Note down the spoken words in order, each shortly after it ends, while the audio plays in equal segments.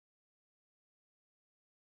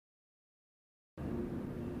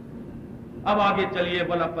اب آگے چلیے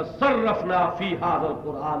وَلَقَدْ صَرَّفْنَا فِي هَذَا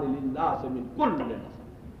الْقُرْآنِ لِلنَّاسِ مِنْ كُلِّ مَثَلٍ۔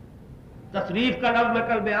 تصریف کا لفظ میں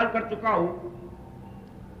کل بیان کر چکا ہوں،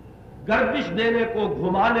 گردش دینے کو،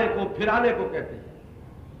 گھمانے کو، پھرانے کو کہتے ہیں۔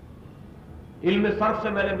 علم صرف سے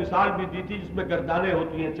میں نے مثال بھی دی تھی، جس میں گردانیں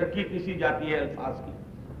ہوتی ہیں، چکی پیسی جاتی ہے الفاظ کی۔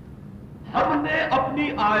 ہم نے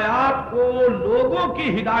اپنی آیات کو لوگوں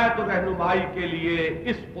کی ہدایت و رہنمائی کے لیے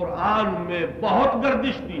اس قرآن میں بہت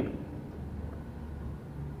گردش دی ہے۔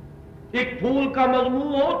 ایک پھول کا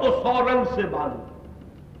مضمون ہو تو 100 رنگ سے باندھو،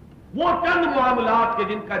 وہ چند معاملات کے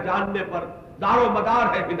جن کا جاننے پر دار و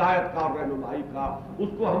مدار ہے ہدایت کا اور رہنمائی کا، اس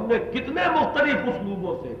کو ہم نے کتنے مختلف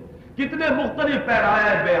اسلوبوں سے، کتنے مختلف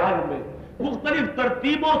پیرائے بیان میں، مختلف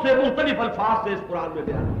ترتیبوں سے، مختلف الفاظ سے اس قرآن میں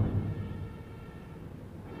بیان کیا۔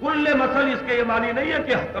 کل مثل اس کے یہ معنی نہیں ہے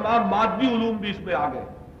کہ تمام مادی علوم بھی اس میں آ گئے۔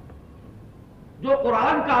 جو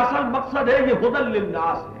قرآن کا اصل مقصد ہے یہ ہدی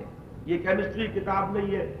للناس ہے۔ یہ کیمسٹری کتاب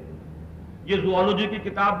نہیں ہے، یہ زوالوجی کی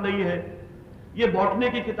کتاب نہیں ہے، یہ باٹنی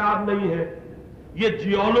کی کتاب نہیں ہے، یہ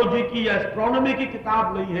جیولوجی کی یا اسٹرونومی کی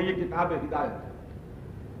کتاب نہیں ہے، یہ کتاب ہدایت ہے۔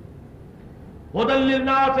 ہدی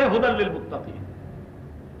للناس ہے، ہدی للمتقین۔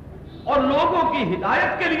 اور لوگوں کی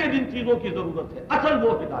ہدایت کے لیے جن چیزوں کی ضرورت ہے، اصل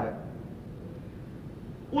وہ ہدایت،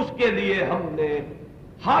 اس کے لیے ہم نے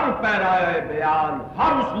ہر پیرائے بیان،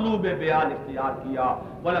 ہر اسلوب بیان اختیار کیا۔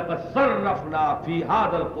 وَلَقَدْ صَرَّفْنَا فِي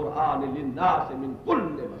هَذَا الْقُرْآنِ لِلنَّاسِ مِنْ كُلِّ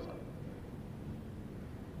مَثَلٍ۔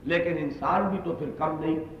 لیکن انسان بھی تو پھر کم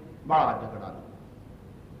نہیں، بڑا جھگڑا دیا،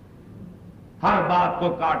 ہر بات کو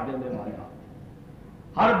کاٹ دینے والا،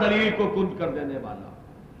 ہر دلیل کو کنج کر دینے والا،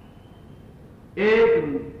 ایک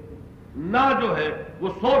نہ جو ہے وہ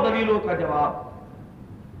 100 دلیلوں کا جواب،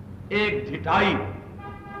 ایک جھٹائی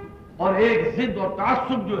اور ایک ضد اور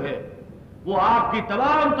تعصب جو ہے وہ آپ کی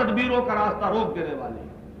تمام تدبیروں کا راستہ روک دینے والی۔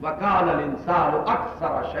 وَكَانَ الْإِنسَانُ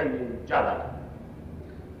أَكْثَرَ شَيْءٍ جَدَلًا۔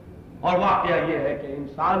 اور واقعہ یہ ہے کہ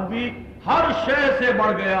انسان بھی ہر شے سے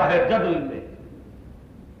بڑھ گیا ہے جدل میں،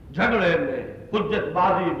 جھگڑے میں، حجت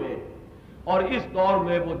بازی میں۔ اور اس دور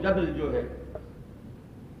میں وہ جدل جو ہے،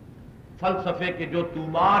 فلسفے کے جو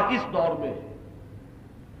طومار اس دور میں ہے،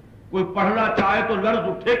 کوئی پڑھنا چاہے تو لرز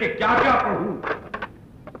اٹھے کہ کیا کیا پڑھوں۔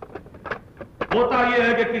 ہوتا یہ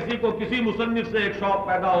ہے کہ کسی کو کسی مصنف سے ایک شوق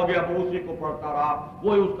پیدا ہو گیا، وہ اسی کو پڑھتا رہا،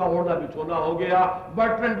 وہی اس کا اوڑھنا بچھونا ہو گیا،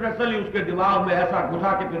 برٹرینڈ رسل ہی اس کے دماغ میں ایسا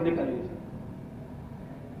گھسا کہ پھر نکل نہیں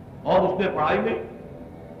سکتا، اور اس نے پڑھائی نہیں۔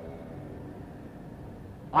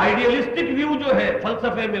 آئیڈیلسٹک ویو جو ہے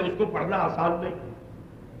فلسفے میں، اس کو پڑھنا آسان نہیں۔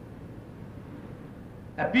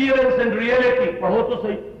 اپیئرنس اینڈ ریئلٹی پڑھو تو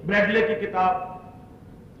صحیح، بریڈلے کی کتاب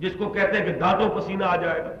جس کو کہتے ہیں کہ دانتوں پسینہ آ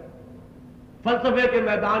جائے گا۔ فلسفے کے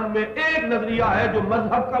میدان میں ایک نظریہ ہے جو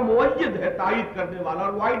مذہب کا مؤید ہے، تائید کرنے والا،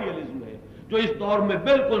 اور وہ آئیڈیلزم ہے جو اس دور میں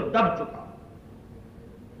بالکل دب چکا۔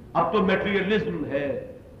 اب تو میٹریلزم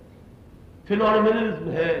ہے،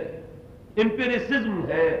 فینومینلزم ہے، امپیریسزم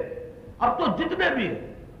ہے، اب تو جتنے بھی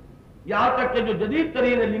ہیں، یہاں تک کہ جو جدید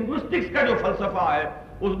ترین لنگوسٹکس کا جو فلسفہ ہے،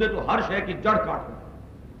 اس نے تو ہر شے کی جڑ کاٹنا۔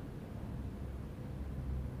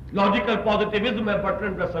 لاجیکل پازیٹیوزم ہے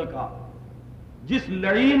برٹرینڈ رسل کا، جس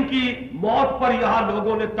لڑین کی موت پر یہاں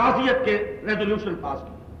لوگوں نے تعزیت کے ریزولوشن پاس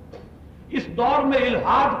کی۔ اس دور میں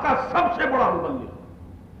الحاد کا سب سے بڑا مبلغ،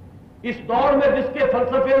 اس دور میں جس کے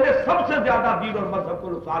فلسفے نے سب سے زیادہ دین اور مذہب کو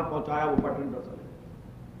نقصان پہنچایا، وہ برٹرینڈ رسل ہے۔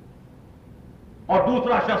 اور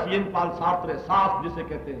دوسرا شخص ین پال سارترے، ساس جسے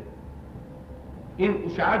کہتے ہیں،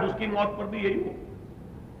 شاید اس کی موت پر بھی یہی ہو،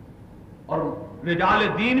 اور رجال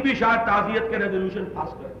دین بھی شاید تعزیت کے ریزولوشن پاس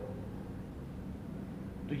کرے۔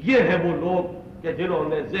 تو یہ ہے وہ لوگ کہ جنہوں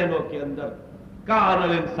نے ذہنوں کے اندر کان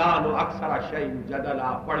الانسان اکثر شیء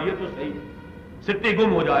جدلا، پڑھیے تو صحیح، سٹی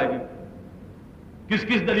گم ہو جائے گی، کس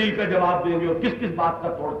کس دلیل کا جواب دیں گے اور کس کس بات کا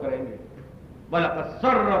توڑ کریں گے۔ وَلَقَدْ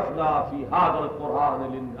صَرَّفْنَا فِي هَذَا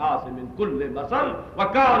الْقُرْآنِ لِلنَّاسِ مِنْ كُلِّ مَثَلٍ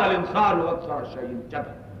وَكَانَ الْإِنسَانُ أَكْثَرَ شَيْءٍ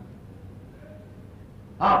جَدَلًا۔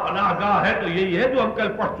 ہاں، پناہ گاہ ہے تو یہی ہے جو ہم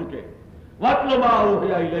کل پڑھ چکے۔ وَاتْلُ مَا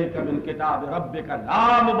أُوحِيَ إِلَيْكَ مِنْ كِتَابِ رَبِّكَ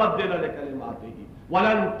لَا مُبَدِّلَ لِكَلِمَاتِهِ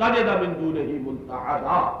وَلَن تَجِدَ مِن دُونِهِ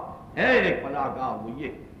مُلْتَحَدًا۔ ہے ایک پناہ گاہ وہ یہ۔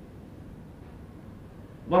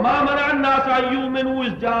 وَمَا مَنَعَ النَّاسَ أَن يُؤْمِنُوا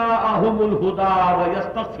إِذْ جَاءَهُمُ الْهُدَى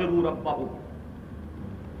وَيَسْتَغْفِرُوا رَبَّهُمْ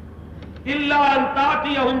إِلَّا أَن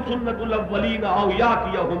تَأْتِيَهُمْ سُنَّةُ الْأَوَّلِينَ أَوْ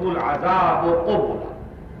يَأْتِيَهُمُ الْعَذَابُ قُبُلًا۔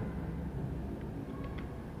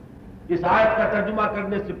 اس آیت کا ترجمہ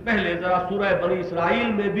کرنے سے پہلے ذرا سورہ بنی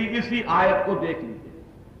اسرائیل میں بھی اسی آیت کو دیکھ لیجیے۔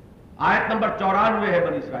 آیت نمبر 94 ہے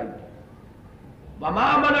بنی اسرائیل کی۔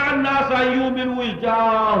 وَمَا مَنَعَ النَّاسَ أَن يُؤْمِنُوا إِذْ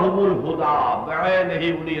جَاءَهُمُ الْهُدَى، بعین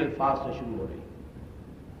ہی انہی الفاظ سے شروع ہو رہی۔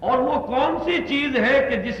 اور وہ کون سی چیز ہے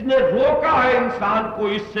کہ جس نے روکا ہے انسان کو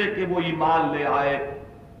اس سے کہ وہ ایمان لے آئے،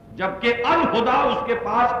 جبکہ الہدا اس کے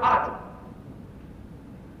پاس آ چکا۔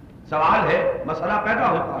 سوال ہے، مسئلہ پیدا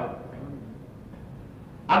ہوتا ہے،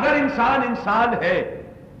 اگر انسان انسان ہے،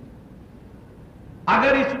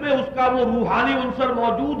 اگر اس میں اس کا وہ روحانی عنصر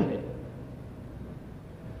موجود ہے،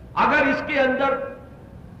 اگر اس کے اندر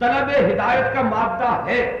طلب ہدایت کا مادہ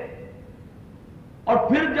ہے، اور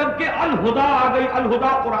پھر جب کہ الہدا آ گئی،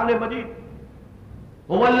 الہدا قرآن مجید،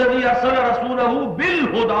 هو الذی ارسل رسولہ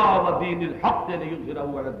بالہدا ودین الحق لیظہرہ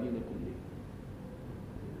علی الدین کلہ،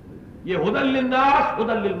 یہ ہدی للناس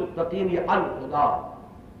ہدی للمتقین، یہ الہدا۔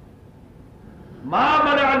 ما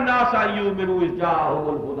منع الناس ان یؤمنوا اذ جاءہم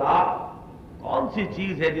الہدا، کون سی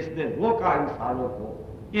چیز ہے جس نے روکا انسانوں کو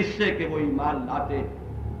اس سے کہ وہ ایمان لاتے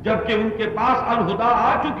جبکہ ان کے پاس الہدا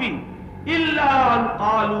آ چکی؟ الا ان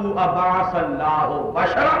قالوا ابعث اللہ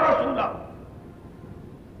بشرا رسولا،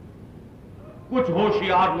 کچھ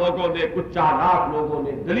ہوشیار لوگوں نے، کچھ چالاک لوگوں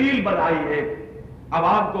نے دلیل بنائی ہے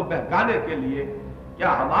عوام کو بہکانے کے لیے،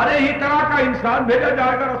 کیا ہمارے ہی طرح کا انسان بھیجا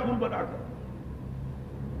جائے گا رسول بنا کر؟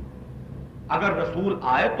 اگر رسول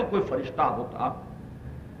آئے تو کوئی فرشتہ ہوتا،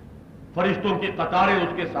 فرشتوں کی قطاریں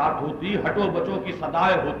اس کے ساتھ ہوتی، ہٹو بچوں کی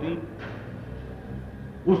صدائیں ہوتی،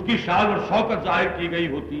 اس کی شان اور شوکت ظاہر کی گئی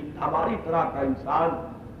ہوتی۔ ہماری طرح کا انسان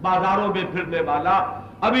بازاروں میں پھرنے والا،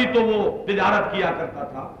 ابھی تو وہ تجارت کیا کرتا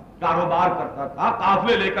تھا، کاروبار کرتا تھا،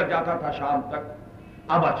 قافلے لے کر جاتا تھا شام تک،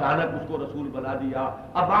 اب اچانک اس کو رسول بنا دیا۔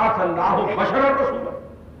 ابعث اللہ بشرا رسولا،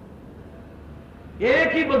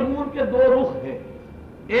 ایک ہی مضمون کے دو رخ ہیں،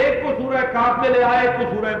 ایک کو سورہ کہف میں لے آئے، ایک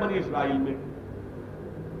کو سورہ بنی اسرائیل میں۔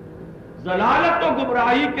 ضلالت و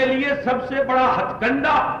گمراہی کے لیے سب سے بڑا ہتھ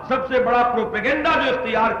کنڈا، سب سے بڑا پروپیگنڈا جو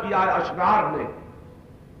اختیار کیا ہے اشرار نے،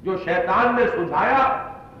 جو شیطان نے سجھایا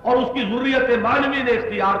اور اس کی ذریت مانوی نے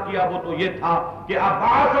اختیار کیا، وہ تو یہ تھا کہ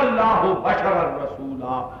ابعث اللہ بشرا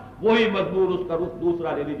رسولا، وہی مضمون اس کا رخ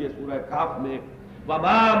دوسرا لے لیجیے سورہ کہف میں،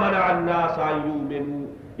 وما منع الناس ان یؤمنوا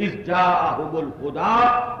اذ جاءہم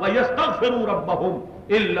الہدی ویستغفروا ربہم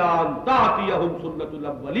الا ان تأتیہم سنت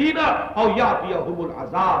الاولین او یأتیہم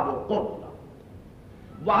العذاب قبلا۔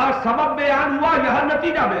 وہاں سبب بیان ہوا، یہاں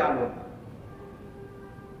نتیجہ بیان ہوتا۔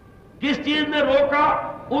 کس چیز نے روکا؟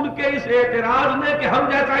 ان کے اس اعتراض نے کہ ہم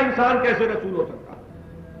جیسا انسان کیسے رسول ہو سکتا،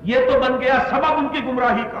 یہ تو بن گیا سبب ان کی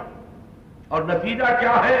گمراہی کا، اور نتیجہ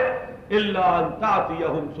کیا ہے؟ الا ان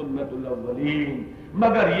تأتیہم سنت الاولین،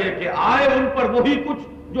 مگر یہ کہ آئے ان پر وہی کچھ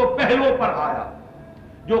جو پہلوں پر آیا،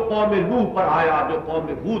 جو قوم نوح پر آیا، جو قوم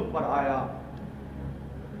ہود پر آیا،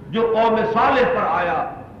 جو قوم صالح پر آیا،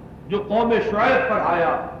 جو قوم شعیب پر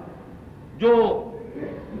آیا، جو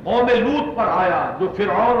قوم لوط پر آیا، جو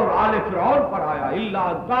فرعون اور آل فرعون پر آیا۔ الا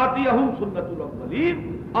ان تأتیہم سنت الاولین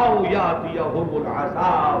او یأتیہم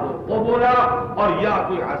العذاب قبلا، اور یا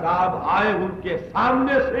کوئی عذاب آئے ان کے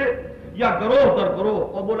سامنے سے یا گروہ در گروہ۔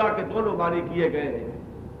 قبلا کے دونوں معنی کیے گئے ہیں،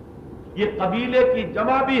 یہ قبیلے کی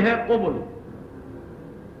جمع بھی ہے قبل،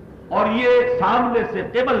 اور یہ سامنے سے،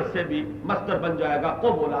 قبل سے بھی مصدر بن جائے گا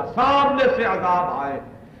قبلا، سامنے سے عذاب آئے،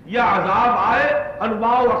 یا عذاب آئے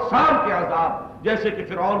انواع و اقسام کے عذاب، جیسے کہ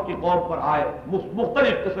فرعون کی قوم پر آئے،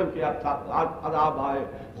 مختلف قسم کے عذاب آئے،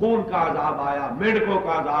 خون کا عذاب آیا، میڈکوں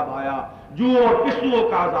کا عذاب آیا، جو اور پسوؤں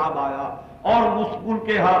کا عذاب آیا، اور ان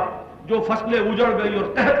کے ہاں جو فصلیں اجڑ گئی اور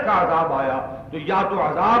قحط کا عذاب آیا۔ تو یا تو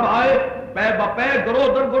عذاب آئے پے بپے، گروہ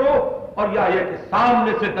در گروہ، اور یا یہ کہ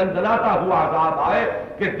سامنے سے دندناتا ہوا عذاب آئے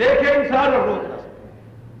کہ دیکھے انسان اور روک نہ سکے،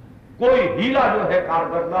 کوئی ہیلا جو ہے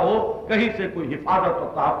کارگر نہ ہو، کہیں سے کوئی حفاظت اور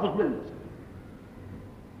تحفظ مل نہ سکے۔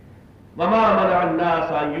 وما منع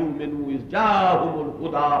الناس ان یؤمنوا اذ جاءہم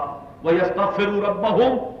الہدی ویستغفروا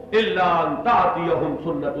ربہم الا ان تأتیہم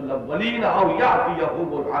سنت الاولین او یأتیہم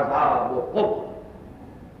العذاب قبلا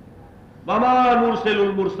وما نرسل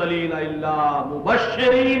المرسلین الا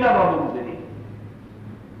مبشرین ومنذرین۔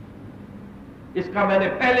 اس کا میں نے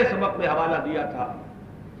پہلے سبق میں حوالہ دیا تھا۔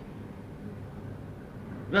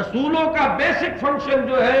 رسولوں کا بیسک فنکشن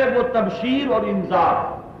جو ہے وہ تبشیر اور انذار،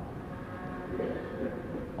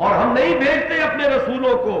 اور ہم نہیں بھیجتے اپنے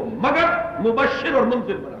رسولوں کو مگر مبشر اور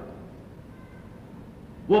منذر بنا کر۔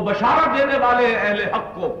 وہ بشارت دینے والے ہیں اہل حق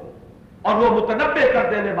کو، اور وہ متنبع کر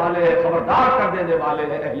دینے والے ہیں، خبردار کر دینے والے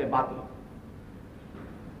ہیں اہل باطل۔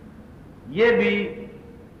 یہ بھی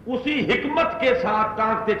اسی حکمت کے ساتھ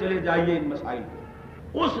ٹانکتے چلے جائیے ان مسائل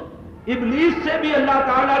کو۔ اس ابلیس سے بھی اللہ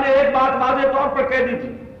تعالیٰ نے ایک بات واضح طور پر کہہ دی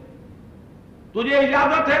تھی، تجھے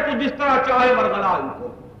اجازت ہے تو جس طرح چاہے ورگلا ان کو،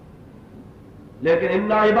 لیکن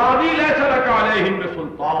ان عبادی لیس لک علیہم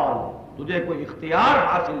بسلطان، تجھے کوئی اختیار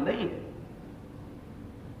حاصل نہیں ہے،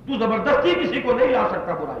 تو زبردستی کسی کو نہیں لا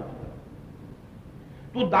سکتا برائی کی،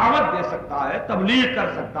 تو دعوت دے سکتا ہے، تبلیغ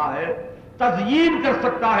کر سکتا ہے، تزیین کر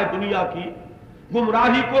سکتا ہے، دنیا کی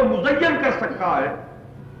گمراہی کو مزین کر سکتا ہے،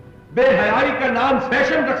 بے حیائی کا نام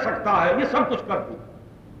فیشن رکھ سکتا ہے، یہ سب کچھ کر دوں،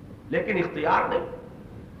 لیکن اختیار نہیں.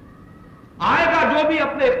 آئے گا جو بھی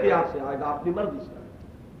اپنے اختیار سے آئے گا، اپنی مرضی سے آئے گا.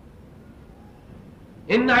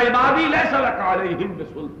 ان عبادی لیس لک علیہم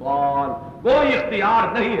بسلطان، کوئی اختیار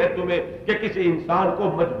نہیں ہے تمہیں کہ کسی انسان کو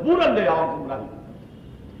مجبوراً لے آؤ گمراہی.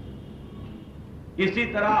 اسی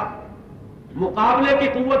طرح مقابلے کی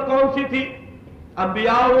قوت کون سی تھی؟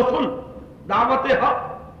 انبیاء و رسل، دعوت حق،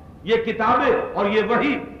 یہ کتابیں اور یہ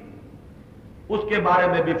وحی. اس کے بارے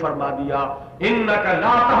میں بھی فرما دیا انک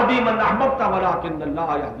لا تہدی من احببت ولکن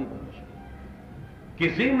اللہ یہدی من یشاء.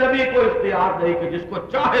 کسی نبی کو اختیار نہیں کہ جس کو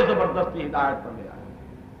چاہے زبردستی ہدایت پر لے آئے،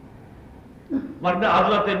 ورنہ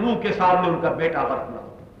حضرت نوح کے سامنے ان کا بیٹا غرق نہ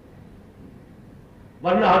ہوتا،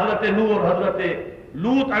 ورنہ حضرت نوح اور حضرت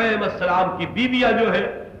لوط علیہ السلام کی بیویاں جو ہے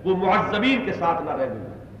وہ معذبین کے ساتھ نہ رہ گئی،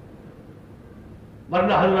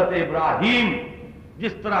 ورنہ حضرت ابراہیم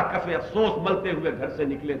جس طرح کف افسوس ملتے ہوئے گھر سے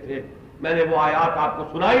نکلے تھے. میں نے وہ آیات آپ کو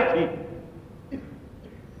سنائی تھی،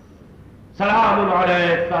 سلام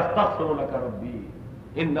علیک ساستغفر لک ربی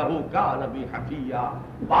انہ کان بی حفیہ.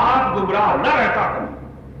 بات گمراہ نہ رہتا کبھی.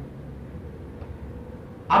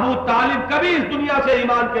 ابو طالب کبھی اس دنیا سے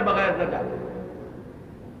ایمان کے بغیر نہ جاتے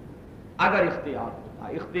اگر اختیار ہوتا.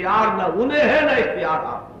 اختیار نہ انہیں ہے نہ اختیار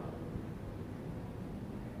آپ.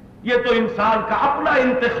 یہ تو انسان کا اپنا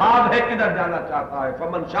انتخاب ہے کدھر جانا چاہتا ہے.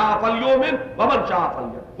 فمن شاء فلیؤمن ومن شاء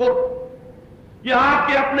فلیکفر. یہ آپ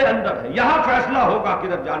کے اپنے اندر ہے، یہاں فیصلہ ہوگا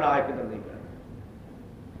کدھر جانا ہے کدھر نہیں جانا.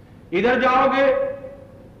 ادھر جاؤ گے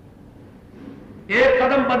ایک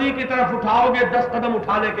قدم بدی کی طرف اٹھاؤ گے، 10 قدم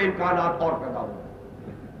اٹھانے کے امکانات اور پیدا ہوں گے.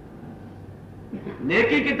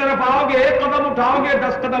 نیکی کی طرف آؤ گے، ایک قدم اٹھاؤ گے،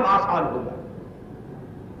 10 قدم آسان ہوگا.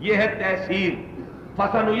 یہ ہے تحصیل.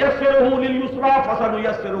 فَسَنُيَسِّرُهُ لِلْيُسْرَىٰ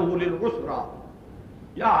فَسَنُيَسِّرُهُ لِلْعُسْرَىٰ.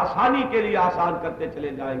 یا آسانی کے لیے آسان کرتے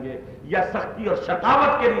چلے جائیں گے یا سختی اور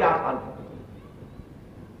شقاوت کے لیے آسان کرتے چلے جائیں گے.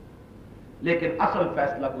 لیکن اصل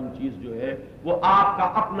فیصلہ کن چیز جو ہے وہ آپ کا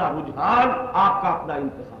اپنا رجحان، آپ کا اپنا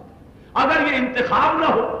انتخاب. اگر یہ انتخاب نہ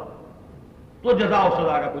ہو تو جزا و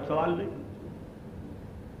سزا کا کوئی سوال نہیں.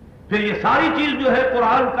 پھر یہ ساری چیز جو ہے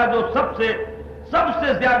قرآن کا جو سب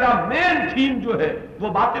سے زیادہ مین تھیم جو ہے وہ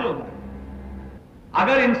باطل ہو جائے.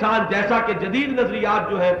 اگر انسان جیسا کہ جدید نظریات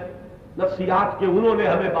جو ہے نفسیات کے انہوں نے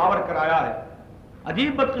ہمیں باور کرایا ہے،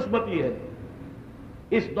 عجیب بدقسمتی ہے.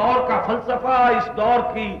 اس دور کا فلسفہ، اس دور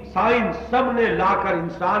کی سائنس سب نے لا کر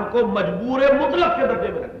انسان کو مجبور مطلق کے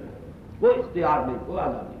درجے میں رکھ دیا. کوئی اختیار نہیں، کوئی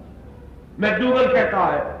آزادی نہیں. میکڈوگل کہتا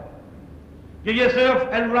ہے کہ یہ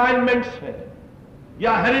صرف انوائرمنٹس ہے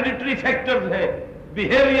یا ہیریڈیٹری فیکٹرز ہے،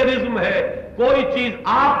 بیہیویئرزم ہے، کوئی چیز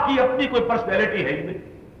آپ کی اپنی کوئی پرسنالٹی ہے ہی نہیں.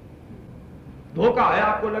 دھوکہ ہے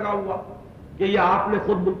آپ کو لگا ہوا کہ یہ آپ نے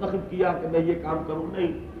خود منتخب کیا کہ میں یہ کام کروں.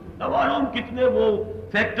 نہیں، نہ معلوم کتنے وہ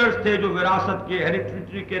فیکٹرز تھے جو وراثت کے،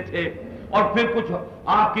 ہیریڈیٹری کے تھے، اور پھر کچھ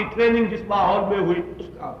آپ کی ٹریننگ جس ماحول میں ہوئی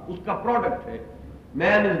اس کا پروڈکٹ ہے.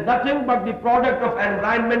 Man is nothing but the product of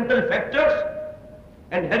environmental factors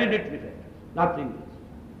and hereditary factors. Nothing else.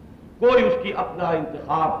 کوئی اس کی اپنا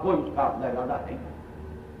انتخاب، کوئی اس کا اپنا ارادہ نہیں.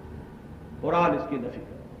 قرآن اس کی نفی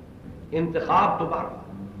کرتا. انتخاب تو بار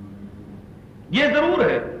یہ ضرور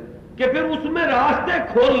ہے کہ پھر اس میں راستے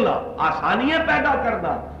کھولنا، آسانیاں پیدا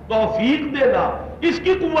کرنا، توفیق دینا، اس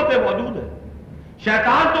کی قوتیں موجود ہیں.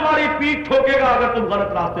 شیطان تمہاری پیٹھ ٹھوکے گا اگر تم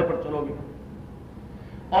غلط راستے پر چلو گے.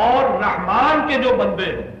 اور رحمان کے جو بندے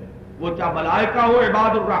ہیں وہ چاہے ملائکہ ہو،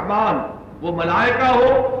 عباد الرحمان، وہ ملائکہ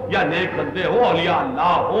ہو یا نیک بندے ہو، اولیاء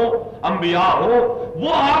اللہ ہو، انبیاء ہو،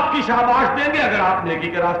 وہ آپ کی شاباش دیں گے اگر آپ نیکی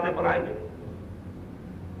کے راستے پر آئیں گے.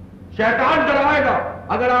 شیطان ڈرائے گا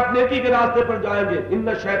اگر آپ نیکی کے راستے پر جائیں گے. ان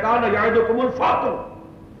الشیطان یعدکم الفقر.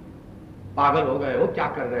 پاگل ہو گئے ہو، کیا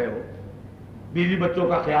کر رہے ہو؟ بیوی بچوں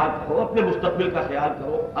کا خیال کرو، اپنے مستقبل کا خیال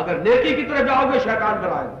کرو. اگر نیکی کی طرف جاؤ گے شیطان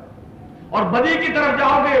ڈرائے گا، اور بدی کی طرف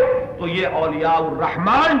جاؤ گے تو یہ اولیاء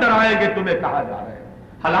الرحمان ڈرائیں گے تمہیں. کہا جا رہا ہے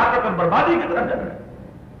ہلاکت اور بربادی کی طرف جا رہا ہے.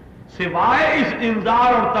 سوائے اس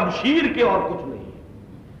انذار اور تبشیر کے اور کچھ نہیں ہے.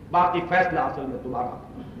 باقی فیصلہ اصل میں تمہارا،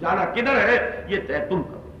 جانا کدھر ہے یہ طے تم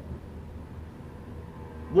کرو.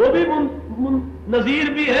 وہ بھی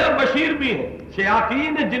نذیر بھی ہے اور بشیر بھی ہے،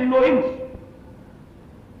 شیاطین جن و انس،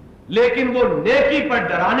 لیکن وہ نیکی پر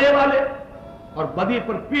ڈرانے والے اور بدی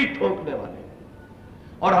پر پیٹھ ٹھوکنے والے.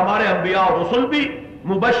 اور ہمارے انبیاء اور رسل بھی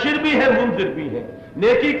مبشر بھی ہیں، منذر بھی ہیں.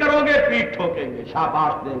 نیکی کرو گے پیٹھ ٹھوکیں گے،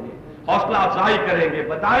 شاباش دیں گے، حوصلہ افزائی کریں گے،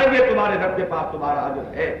 بتائیں گے تمہارے رب کے پاس تمہارا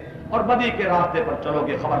اجر ہے. اور بدی کے راستے پر چلو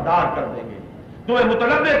گے خبردار کر دیں گے، تمہیں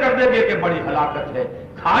متنبع کر دیں گے کہ بڑی ہلاکت ہے.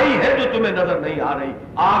 کھائی ہے جو تمہیں نظر نہیں آ رہی،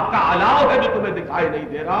 آگ کا الاؤ ہے جو تمہیں دکھائی نہیں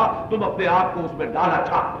دے رہا، تم اپنے آپ کو اس میں ڈالا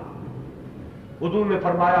چاہتے ہو. حضور نے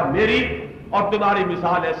فرمایا میری اور تمہاری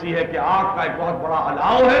مثال ایسی ہے کہ آگ کا ایک بہت بڑا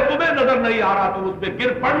الاؤ ہے، تمہیں نظر نہیں آ رہا، تم اس میں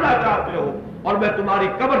گر پڑنا چاہتے ہو. اور میں تمہاری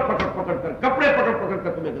کمر پکڑ پکڑ کر کپڑے پکڑ پکڑ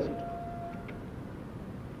کر تمہیں گھسیٹوں۔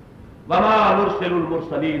 وما نرسل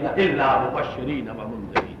المرسلین الا مبشرین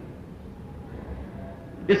ومنذرین۔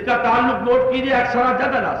 اس کا تعلق نوٹ کیجئے اکثر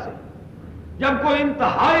جدلا سے۔ جب کوئی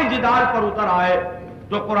انتہائی جدال پر اتر آئے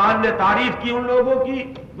تو قرآن نے تعریف کی ان لوگوں کی،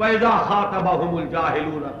 وَإِذَا خَاطَبَهُمُ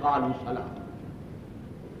الْجَاهِلُونَ قَالُوا سَلَامًا۔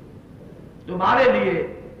 تمہارے لیے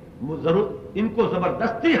ان کو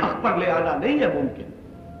زبردستی حق پر لے آنا نہیں ہے ممکن۔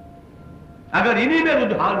 اگر انہی میں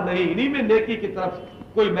رجحان نہیں، انہی میں نیکی کی طرف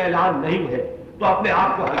کوئی میلان نہیں ہے تو اپنے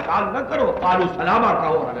آپ کو ہلکان نہ کرو، قالوا سلاما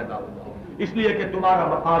کہو اور علیحدہ ہو جاؤ، اس لیے کہ تمہارا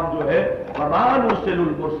مقام جو ہے وَمَا نُرْسِلُ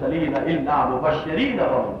الْمُرْسَلِينَ إِلَّا مُبَشِّرِينَ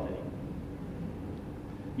وَمُنذِرِينَ۔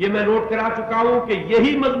 یہ میں نوٹ کرا چکا ہوں کہ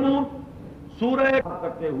یہی مضمون سورہ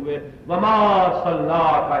کرتے ہوئے وَمَا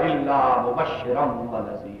أَرْسَلْنَاكَ إِلَّا مُبَشِّرًا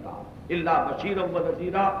وَنَذِيرًا، الا بشیرا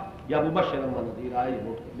ونذیرا یا مبشرا ونذیرا، یہ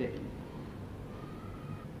نوٹ کر دیکھیں۔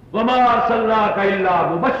 وما ارسلناک الا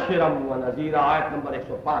مبشرا ونذیرا، آیت نمبر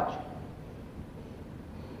 105۔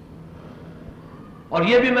 اور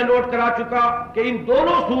یہ بھی میں نوٹ کرا چکا کہ ان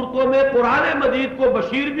دونوں صورتوں میں قرآن مجید کو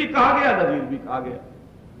بشیر بھی کہا گیا، نذیر بھی کہا گیا،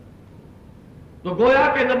 تو گویا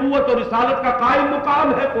کہ نبوت اور رسالت کا قائم مقام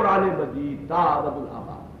ہے قرآن مجید دعوت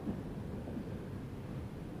الآباء۔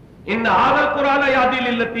 ان هذا القرآن يهدي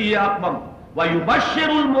للتي هي اقوم ويبشر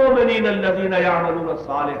المؤمنين الذين يعملون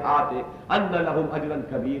الصالحات ان لهم اجرا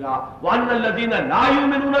كبيرا وان الذين لا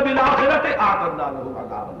يؤمنون بالاخره اعتدنا لهم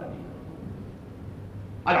عذابا اليما۔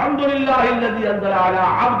 الحمد لله الذي انزل على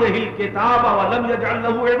عبده الكتاب ولم يجعل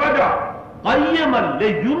له عوجا قيما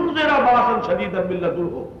لينذر باسا شديدا من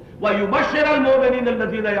لدنه ويبشر المؤمنين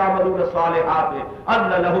الذين يعملون الصالحات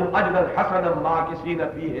ان لهم اجرا حسنا ماكثين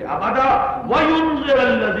فيه ابدا وينذر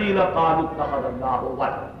الذين قالوا اتخذ الله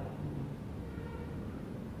ولدا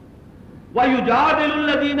ويجادل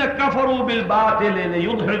الذين كفروا بالباطل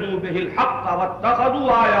ليدحضوا به الحق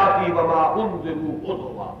واتخذوا آياتي وما انذروا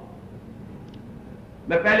هزوا۔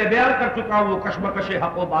 میں پہلے بیان کر چکا ہوں کشمکش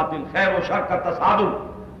حق و باطل، خیر و شر کا تصادم،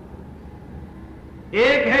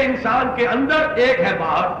 ایک ہے انسان کے اندر، ایک ہے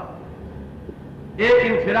باہر، ایک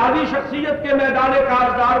انفرادی شخصیت کے میدان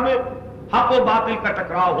کارزار میں حق و باطل کا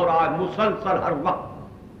ٹکراؤ ہو رہا ہے مسلسل ہر وقت،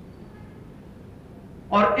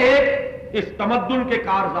 اور ایک اس تمدن کے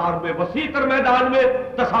کارزار میں وسیع تر میدان میں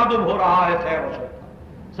تصادم ہو رہا ہے خیر و شر کا،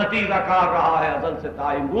 ستیزہ کار رہا ہے ازل سے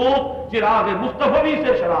دائم روح چراغ مصطفی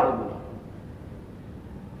سے شرار ملا۔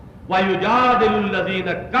 وَيُجَادِلُ الَّذِينَ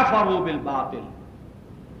كَفَرُوا بِالْبَاطِلِ،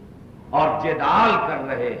 اور جدال کر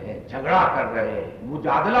رہے ہیں، جھگڑا کر رہے ہیں،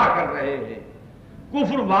 مجادلہ کر رہے ہیں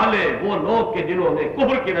کفر والے، وہ لوگ کہ جنہوں نے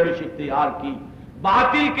کفر کی روش اختیار کی،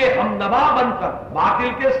 باطل کے ہمنوا بن کر، باطل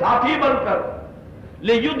کے ساتھی بن کر،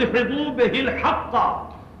 لِيُدْحِضُوا بِهِ الْحَقَّ،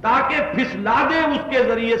 تاکہ پھسلا دیں اس کے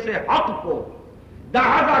ذریعے سے حق کو۔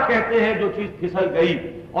 دحضا کہتے ہیں جو چیز پھسل گئی،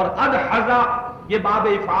 اور ادحضا یہ باب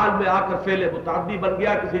افعال میں آ کر فعل متعدی بن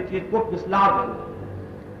گیا، کسی چیز کو پھسلا دینا۔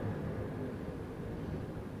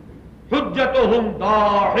 حجتہم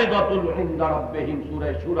داحضۃ عند ربہم،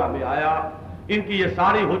 سورہ شورى میں آیا۔ ان کی یہ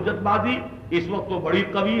ساری حجت بازی اس وقت تو بڑی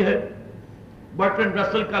قوی ہے، برٹرنڈ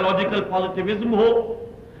رسل کا لاجیکل پازیٹیوزم ہو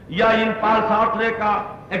یا ان پال سارٹرے کا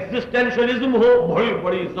ایگزسٹینشلزم ہو، بڑی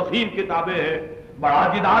بڑی ضخیم کتابیں ہیں، بڑا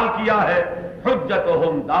جدال کیا ہے۔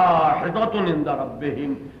 حجتہم داحضۃ عند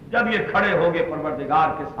ربہم، جب یہ کھڑے ہوں گے پروردگار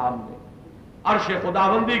کے سامنے، عرش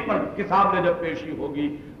خداوندی پر کے سامنے جب پیشی ہوگی،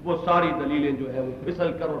 وہ ساری دلیلیں جو ہے وہ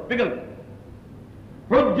پھسل کر اور پگھل کر،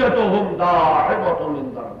 حجتہم داحضۃ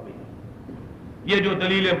عند ربہم، یہ جو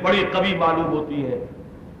دلیلیں بڑی قوی معلوم ہوتی ہیں،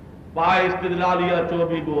 پائے استدلالیہ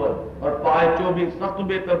 24 بود اور پائے 24 سخت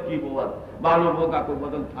بے ترکیب بود، معلوم ہوگا کوئی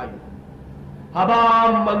وزن تھا ہی،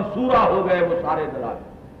 حبام منصورہ ہو گئے وہ سارے دلائل۔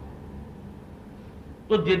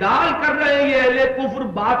 تو جدال کر رہے ہیں یہ اہل کفر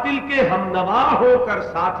باطل کے ہمنوا ہو کر،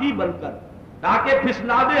 ساتھی بن کر، تاکہ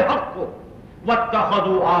پھسلا دے حق کو۔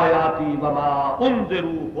 وَاتَّخَذُوا آیَاتِي وَمَا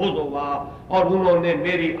أُنذِرُوا هُزُوًا، اور انہوں نے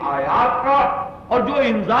میری آیات کا اور جو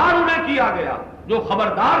انذار انہیں کیا گیا، جو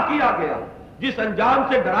خبردار کیا گیا، جس انجام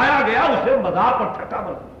سے ڈرایا گیا، اسے مذاق اور ٹھٹا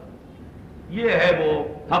بنا۔ یہ ہے وہ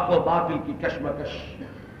حق و باطل کی کشمکش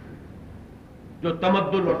جو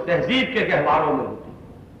تمدن اور تہذیب کے گہواروں میں ہوتی ہے۔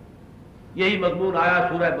 یہی مضمون آیا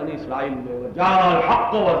سورہ بنی اسرائیل میں، وَجَاءَ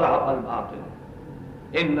الْحَقُّ وَزَهَقَ الْبَاطِلُ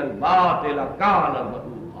إِنَّ الْبَاطِلَ كَانَ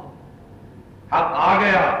زَهُوقًا، حق آ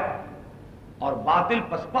گیا اور باطل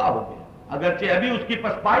پسپا ہو گیا، اگرچہ ابھی اس کی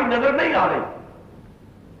پسپائی نظر نہیں آ رہی،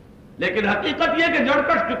 لیکن حقیقت یہ کہ جڑ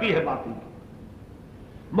کٹ چکی ہے باطل کی۔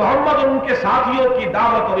 محمد اور ان کے ساتھیوں کی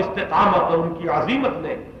دعوت اور استقامت اور ان کی عزیمت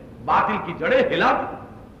نے باطل کی جڑیں ہلا دی۔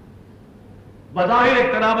 بظاہر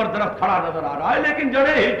ایک تناور درخت کھڑا نظر آ رہا ہے، لیکن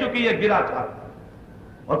جڑیں ہل چکی ہے، گرا چاہتا۔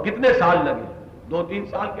 اور کتنے سال لگے؟ 2-3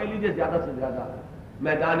 سال کہہ لیجیے زیادہ سے زیادہ.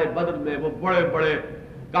 میدان بدر میں وہ بڑے بڑے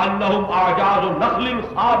کانہم اعجاز نخل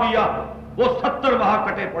خاویہ، وہ 70 وہاں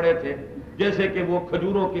کٹے پڑے تھے جیسے کہ وہ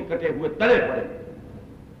کھجوروں کے کٹے ہوئے تلے پڑے،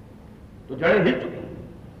 تو جڑیں ہل چکی.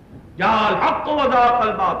 جاء الحق وزاق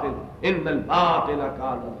الباطل ان الباطل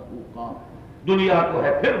کان زہوقا. دنیا کو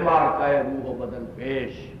ہے پھر مار کا روح و بدن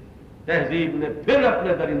پیش، تہذیب نے پھر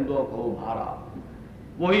اپنے درندوں کو ابھارا.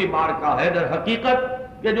 وہی مارکا ہے در حقیقت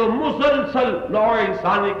کہ جو مسلسل نوع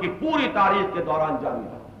انسانی کی پوری تاریخ کے دوران جاری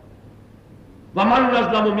رہا. ومن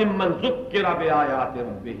اظلم ممن ذکر بآیات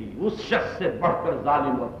ربہ، اس شخص سے بڑھ کر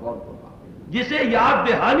ظالم اور کون ہوگا جسے یاد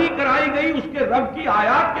دہانی کرائی گئی اس کے رب کی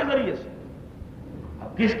آیات کے ذریعے سے.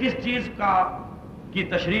 اب کس کس چیز کی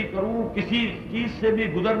تشریح کروں، کسی چیز سے بھی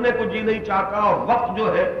گزرنے کو جی نہیں چاہتا، اور وقت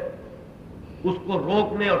جو ہے اس کو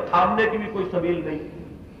روکنے اور تھامنے کی بھی کوئی سبیل نہیں.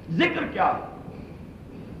 ذکر کیا ہے؟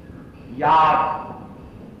 یاد.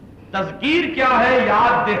 تذکیر کیا ہے؟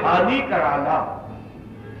 یاد دہانی کرانا.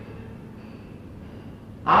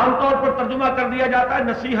 عام طور پر ترجمہ کر دیا جاتا ہے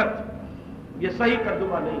نصیحت، یہ صحیح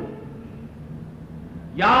ترجمہ نہیں ہے.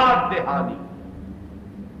 یاد دہانی،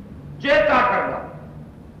 چیتا کرنا.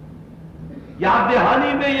 یاد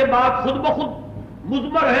دہانی میں یہ بات خود بخود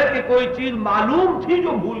مضمر ہے کہ کوئی چیز معلوم تھی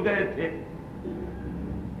جو بھول گئے تھے.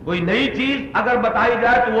 کوئی نئی چیز اگر بتائی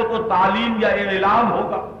جائے تو وہ تو تعلیم یا اعلام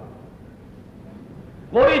ہوگا.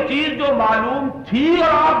 کوئی چیز جو معلوم تھی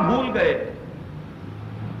اور آپ بھول گئے،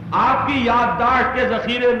 آپ کی یادداشت کے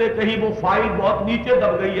ذخیرے میں کہیں وہ فائل بہت نیچے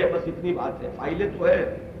دب گئی ہے، بس اتنی بات ہے. فائلیں تو ہے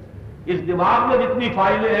اس دماغ میں، جتنی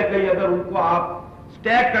فائلیں ہیں کہیں اگر ان کو آپ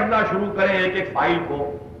سٹیک کرنا شروع کریں ایک ایک فائل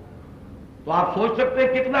کو، تو آپ سوچ سکتے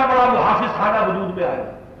ہیں کتنا بڑا محافظ خانہ وجود میں آئے.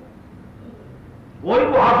 وہی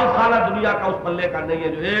محافظ خانہ دنیا کا اس پلے کا نہیں ہے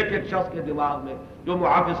جو ایک ایک شخص کے دماغ میں جو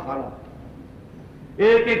محافظ خانہ ہے.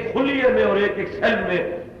 ایک ایک خلیے میں اور ایک ایک سیل میں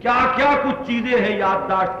کیا کیا کچھ چیزیں ہیں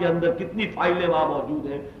یادداشت کے اندر، کتنی فائلیں وہاں موجود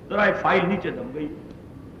ہیں. ذرا ایک فائل نیچے دب گئی.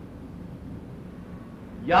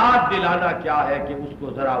 یاد دلانا کیا ہے کہ اس کو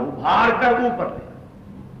ذرا ابھار کر اوپر لے.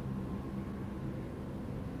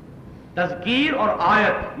 تذکیر اور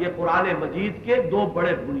آیت یہ قرآن مجید کے دو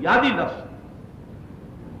بڑے بنیادی لفظ.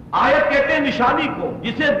 آیت کہتے ہیں نشانی کو،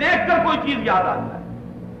 جسے دیکھ کر کوئی چیز یاد آ جائے،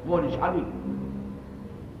 وہ نشانی.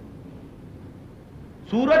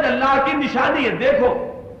 سورج اللہ کی نشانی ہے، دیکھو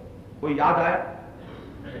کوئی یاد آیا،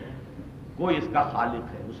 کوئی اس کا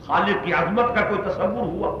خالق ہے، اس خالق کی عظمت کا کوئی تصور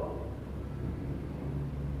ہوا.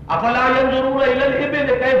 افلا ينظرون الى الابل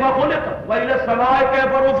كيف خلقت والى السماء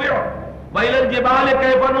كيف رفعت والى الجبال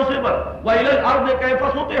كيف نصبت والى الارض كيف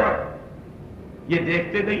سطحت. یہ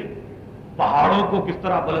دیکھتے نہیں پہاڑوں کو کس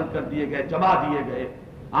طرح بلند کر دیے گئے، جما دیے گئے،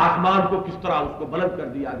 آسمان کو کس طرح اس کو بلند کر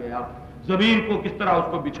دیا گیا، زمین کو کس طرح اس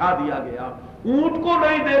کو بچھا دیا گیا. اونٹ کو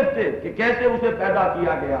نہیں دیکھتے کہ کیسے اسے پیدا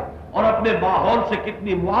کیا گیا اور اپنے ماحول سے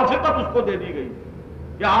کتنی موافقت اس کو دے دی گئی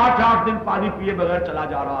کہ 8 دن پانی پیے بغیر چلا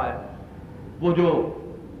جا رہا ہے. وہ جو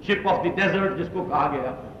شپ آف دی ڈیزرٹ جس کو کہا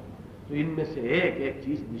گیا. تو ان میں سے ایک ایک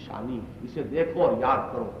چیز نشانی ہے، اسے دیکھو اور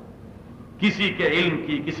یاد کرو. کسی کے علم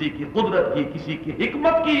کی، کسی کی قدرت کی، کسی کی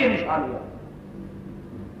حکمت کی یہ نشانیاں.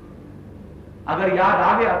 اگر یاد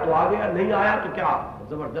آ گیا تو آ گیا، نہیں آیا تو کیا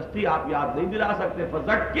زبردستی آپ یاد نہیں دلا سکتے.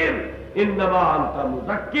 فذکر انما انت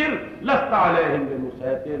مذکر لست علیہم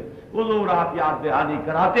بمسیطر. حضور آپ یاد دہانی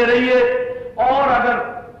کراتے رہیے، اور اگر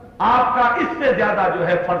آپ کا اس سے زیادہ جو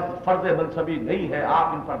ہے فرض منصبی نہیں ہے،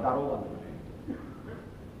 آپ ان پر داروغہ نہیں ہیں،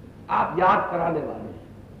 آپ یاد کرانے والے ہیں.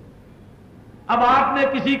 اب آپ نے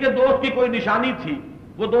کسی کے دوست کی کوئی نشانی تھی،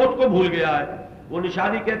 وہ دوست کو بھول گیا ہے، وہ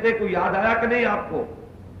نشانی کہتے کوئی یاد آیا کہ نہیں آپ کو؟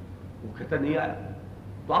 وہ کہتا نہیں آیا.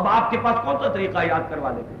 تو اب آپ کے پاس کون سا طریقہ یاد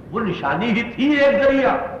کروانے کا؟ وہ نشانی ہی تھی ایک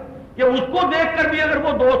ذریعہ کہ اس کو دیکھ کر بھی اگر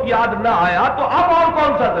وہ دوست یاد نہ آیا تو اب اور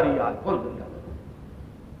کون سا ذریعہ ہے؟ کوئی ذریعہ نہیں.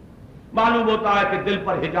 معلوم ہوتا ہے کہ دل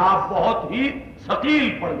پر حجاب بہت ہی ثقیل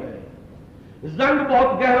پڑ گئے، زنگ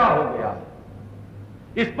بہت گہرا ہو گیا،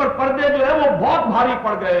 اس پر پردے جو ہے وہ بہت بھاری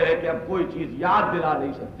پڑ گئے ہیں کہ اب کوئی چیز یاد دلا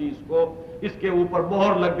نہیں سکتی اس کو. اس کے اوپر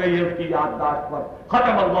مہر لگ گئی ہے اس کی یادداشت پر.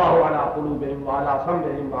 ختم اللہ علی قلوبہم وعلی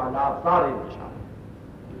سمعہم وعلی ابصارہم غشاوہ.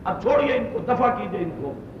 اب چھوڑیے ان کو، دفع کیجئے ان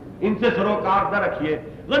کو، ان سے سروکار نہ رکھیے.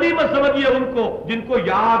 غنیمت سمجھیے ان کو جن کو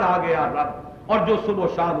یاد آ گیا رب، اور جو صبح و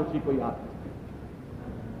شام اسی کو یاد کرتے.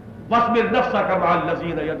 وَاصْبِرْ نَفْسَكَ مَعَ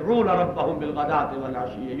الَّذِينَ يَدْعُونَ رَبَّهُمْ بِالْغَدَاةِ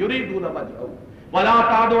وَالْعَشِيِّ يُرِيدُونَ وَجْهَهُ وَلَا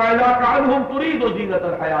تَعْدُ عَيْنَاكَ عَنْهُمْ تُرِيدُ زِينَةَ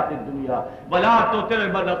الْحَيَاةِ الدُّنْيَا وَلَا تُطِعْ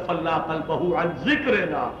مَنْ أَغْفَلْنَا قَلْبَهُ عَنْ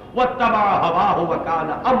ذِكْرِنَا وَاتَّبَعَ هَوَاهُ وَكَانَ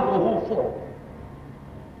أَمْرُهُ فُرُطًا.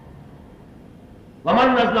 وَمَنْ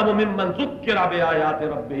أَظْلَمُ مِمَّنْ ذُكِّرَ بِآيَاتِ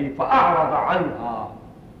رَبِّهِ فَأَعْرَضَ عَنْهَا.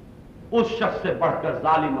 اس شخص سے بڑھ کر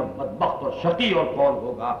ظالم اور بدبخت اور شقی اور کون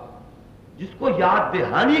ہوگا جس کو یاد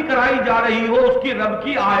دہانی کرائی جا رہی ہو اس کی رب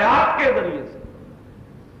کی آیات کے ذریعے سے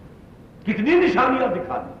کتنی نشانیاں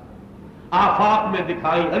دکھا دی، آفاق میں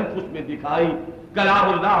دکھائی، انفس میں دکھائی، کلام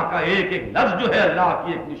اللہ کا ایک ایک لفظ جو ہے اللہ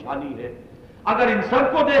کی ایک نشانی ہے۔ اگر ان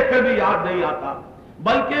سب کو دیکھ کر بھی یاد نہیں آتا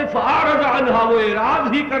بلکہ فاعرض عنہا، وہ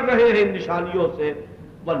اعراض ہی کر رہے ہیں ان نشانیوں سے،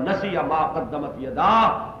 وَنَسِيَ مَا قَدَّمَتْ يَدَاهُ،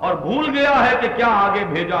 اور بھول گیا ہے کہ کیا آگے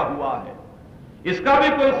بھیجا ہوا ہے، اس کا بھی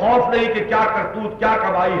کوئی خوف نہیں کہ کیا کرتوت کیا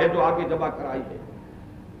کمائی ہے جو آگے جمع کرائی ہے۔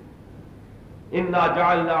 اِنَّا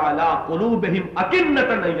جَعَلْنَا عَلَىٰ قُلُوبِهِمْ أَكِنَّةً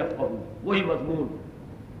أَن يَفْقَهُوهُ، وہی مضمون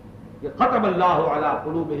کہ ختم اللہ علی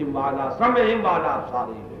قلوبہم وعلی سمعہم وعلی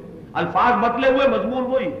ابصارہم، الفاظ بدلے ہوئے مضمون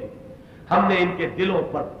وہی ہے، ہم نے ان کے دلوں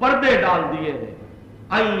پر پردے ڈال دیے ہیں،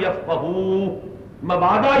 ان یفقہوا،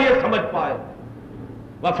 مبادا یہ سمجھ پائے،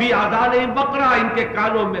 وفی آذانہم وقرا، ان کے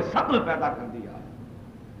کانوں میں ثقل پیدا کر دیا ہے،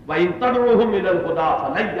 وَإِن تَدْعُوهُمْ إِلَى الْهُدَىٰ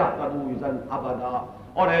فَلَن يَهْتَدُوا إِذًا أَبَدًا،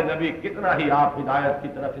 اور اے نبی کتنا ہی آپ ہدایت کی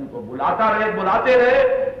طرف ان کو بلاتے رہے،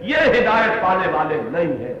 یہ ہدایت پانے والے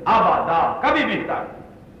نہیں ہے ابدا، کبھی بھی ہدایت۔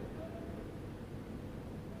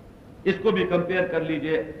 اس کو بھی کمپیئر کر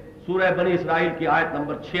لیجئے، سورہ بنی اسرائیل کی آیت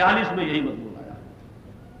نمبر 46 میں یہی مضمون آیا،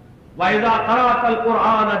 وَإِذَا قَرَأْتَ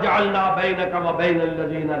الْقُرْآنَ جَعَلْنَا بَيْنَكَ وَبَيْنَ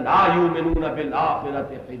الَّذِينَ لَا يُؤْمِنُونَ بِالْآخِرَةِ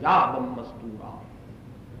حِجَابًا مَسْتُورًا،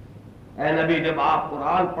 اے نبی جب آپ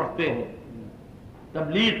قرآن پڑھتے ہیں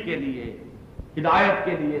تبلیغ کے لیے، ہدایت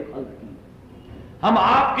کے لیے خلق کی، ہم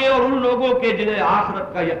آپ کے اور ان لوگوں کے جنہیں آخرت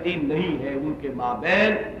کا یقین نہیں ہے ان کے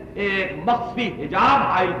مابین ایک مخفی حجاب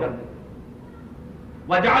حائل کر دیں،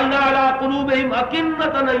 وَجَعَلْنَا عَلَىٰ قُلُوبِهِمْ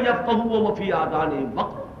أَكِنَّةً أَن يَفْقَهُوهُ وَفِي آذَانِهِمْ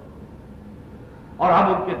وَقْرٌ، اور ہم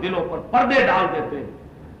ان کے دلوں پر پردے ڈال دیتے ہیں،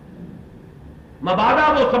 مبادا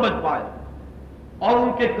وہ سمجھ پائے، اور ان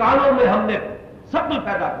کے کانوں میں ہم نے ثقل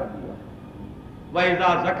پیدا کر دیا، وَإِذَا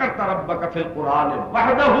ذَكَرْتَ رَبَّكَ فِي الْقُرْآنِ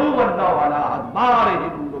وَحْدَهُ وَلَّوْا عَلَىٰ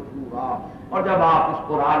أَدْبَارِهِمْ نُفُورًا، اور جب آپ اس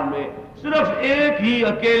قرآن میں صرف ایک ہی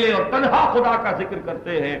اکیلے اور تنہا خدا کا ذکر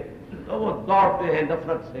کرتے ہیں تو وہ دوڑتے ہیں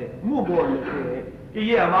نفرت سے، منہ موڑ لیتے ہیں کہ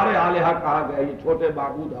یہ ہمارے الہہ کہاں گئے، یہ چھوٹے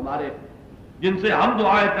معبود ہمارے جن سے ہم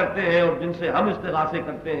دعائیں کرتے ہیں اور جن سے ہم استغاثے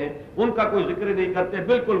کرتے ہیں ان کا کوئی ذکر نہیں کرتے،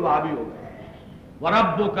 بالکل وہابی ہو گئے۔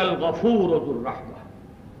 وَرَبُّكَ الْغَفُورُ ذُو الرَّحْمَةِ،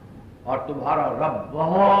 اور تمہارا رب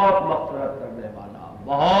بہت مغفرت کرنے والا،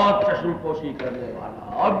 بہت چشم پوشی کرنے والا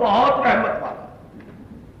اور بہت رحمت والا۔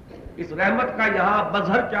 اس رحمت کا یہاں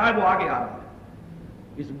مظہر کیا ہے وہ آگے آ رہا ہے،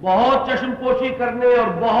 اس بہت چشم پوشی کرنے اور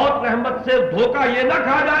بہت رحمت سے دھوکہ یہ نہ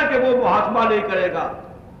کھا جائے کہ وہ محاسبہ نہیں کرے گا،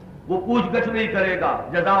 وہ پوچھ گچھ نہیں کرے گا،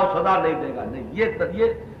 جزا و سزا نہیں دے گا، نہیں،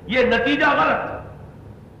 یہ نتیجہ غلط ہے۔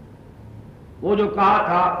 وہ جو کہا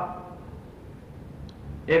تھا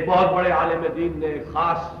ایک بہت بڑے عالم دین نے ایک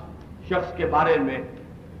خاص شخص کے بارے میں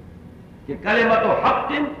کہ کلمۃ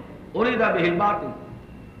حق ارید بہ الباطل،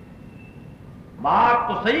 بات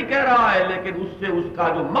تو صحیح کہہ رہا ہے لیکن اس سے اس کا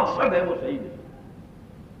جو مقصد ہے وہ صحیح نہیں،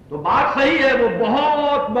 تو بات صحیح ہے، وہ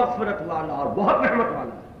بہت مغفرت والا اور بہت رحمت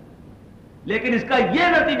والا ہے، لیکن اس کا یہ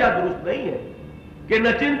نتیجہ درست نہیں ہے کہ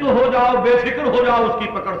نچنت ہو جاؤ، بے فکر ہو جاؤ اس کی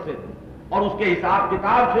پکڑ سے اور اس کے حساب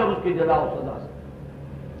کتاب سے اور اس کی جزا و سزا سے،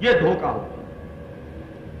 یہ دھوکہ ہوتا ہے۔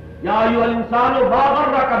 یا ایھا الانسان ما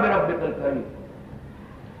غرک بربک الکریم،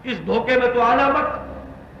 اس دھوکے میں تو آنا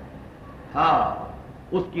مت۔ ہاں،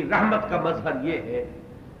 اس کی رحمت کا مظہر یہ ہے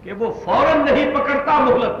کہ وہ فوراً نہیں پکڑتا،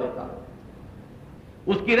 مہلت دیتا۔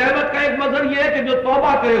 اس کی رحمت کا ایک مظہر یہ ہے کہ جو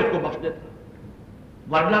توبہ کرے اس کو بخش دیتا،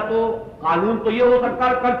 ورنہ تو قانون تو یہ ہو سکتا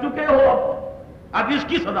ہے کر چکے ہو، اب اس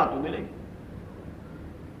کی سزا تو ملے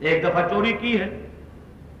گی۔ ایک دفعہ چوری کی ہے،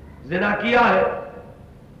 زنا کیا ہے،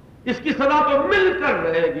 اس کی سزا تو مل کر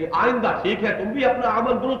رہے گی، آئندہ ٹھیک ہے تم بھی اپنا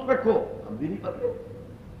عمل درست رکھو، ہم بھی نہیں پکڑے،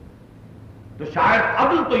 تو شاید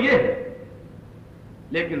عدل تو یہ ہے،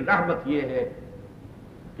 لیکن رحمت یہ ہے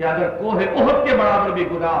کہ اگر کوہ احد کے برابر بھی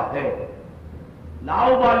گناہ ہے،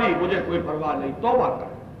 لاؤ والی مجھے کوئی پرواہ نہیں، توبہ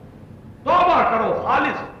کرو، توبہ کرو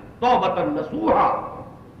خالص، توبۃ نصوحا،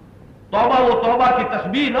 توبہ وہ توبہ کی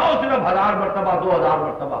تسبیح نہ ہو صرف 1000 مرتبہ 2000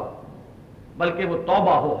 مرتبہ، بلکہ وہ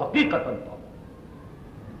توبہ ہو حقیقتاً توبہ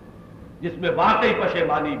جس میں واقعی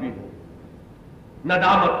پشیمانی بھی ہو،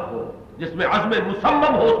 ندامت ہو، جس میں عزم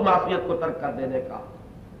مصمم ہو اس معصیت کو ترک کر دینے کا،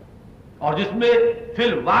 اور جس میں فی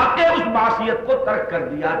الواقع اس معصیت کو ترک کر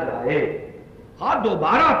دیا جائے، ہاں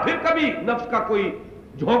دوبارہ پھر کبھی نفس کا کوئی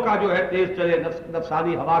جھونکا جو ہے تیز چلے،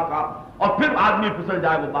 نفسانی ہوا کا، اور پھر آدمی پھسل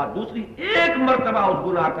جائے وہ بات دوسری، ایک مرتبہ اس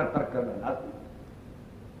گناہ کا ترک کرنا لازمی،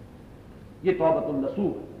 یہ توبۃ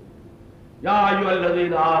النصوح۔ یا ایھا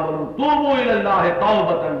الذین آمنوا توبوا الی اللہ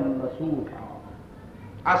توبۃ نصوحا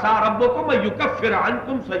عسیٰ ربکم ان یکفر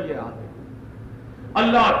عنکم سیئاتکم،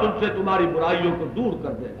 اللہ تم سے تمہاری برائیوں کو دور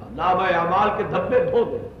کر دے گا، نامہ اعمال کے دھبے دھو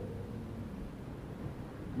دے گا۔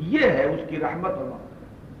 یہ ہے اس کی رحمت اور مغفرت۔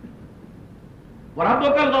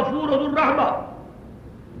 وَرَبُّكَ الْغَفُورُ ذُو الرَّحْمَةِ،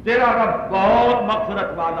 تیرا رب بہت مغفرت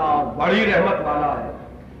والا اور بڑی رحمت والا ہے۔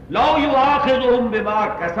 لَوْ يُؤَاخِذُهُم بِمَا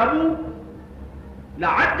كَسَبُوا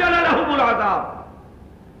لَعَجَّلَ لَهُمُ الْعَذَابَ،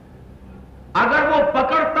 اگر وہ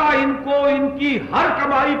پکڑتا ان کو ان کی ہر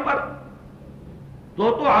کمائی پر تو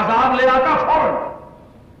عذاب لے آتا فوراً۔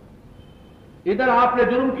 ادھر آپ نے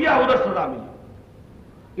جرم کیا ادھر سزا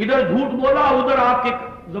ملی، ادھر جھوٹ بولا ادھر آپ کی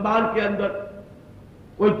زبان کے اندر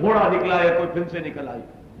کوئی گھوڑا نکلا ہے، کوئی پھن سے نکل آئی،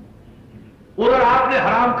 ادھر آپ نے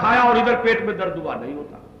حرام کھایا اور ادھر پیٹ میں درد ہوا، نہیں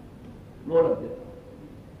ہوتا، مہلت دیتا۔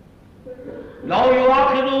 لو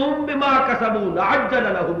یؤاخذهم بما كسبوا لعجل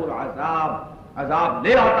لهم العذاب، عذاب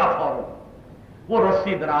لے آتا فوراً۔ وہ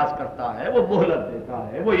رسی دراز کرتا ہے، وہ مہلت دیتا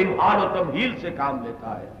ہے، وہ امہال و تمہیل سے کام لیتا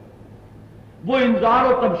ہے، وہ انذار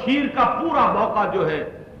و تبشیر کا پورا موقع جو ہے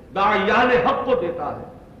داعیان حق کو دیتا ہے۔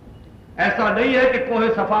 ایسا نہیں ہے کہ کوہ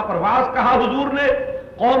صفا پرواز کہا حضور نے،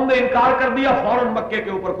 قوم نے انکار کر دیا، فوراً مکے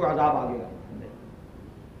کے اوپر کوئی عذاب آ گیا۔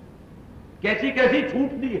 کیسی کیسی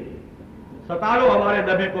چھوٹ دی ہے۔ ستا لو ہمارے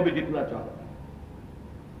نبی کو بھی جتنا چاہو،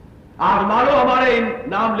 آزما لو ہمارے ان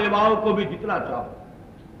نام لیواؤں کو بھی جتنا چاہو،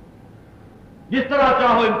 جس طرح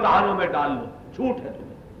چاہو امتحانوں میں ڈال لو، چھوٹ ہے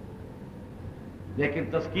تمہیں، لیکن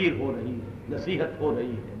تذکیر ہو رہی ہے، نصیحت ہو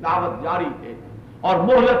رہی ہے، دعوت جاری ہے، اور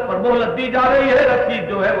مہلت پر مہلت دی جا رہی ہے، رسی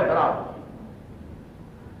جو ہے وہ دراز ہوگی۔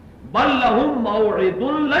 بل لہم موعد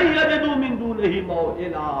لن یجدوا من دونہ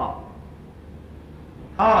موئلا،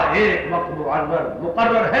 ہاں ایک وقت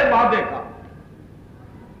مقرر ہے وعدے کا،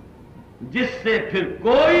 جس سے پھر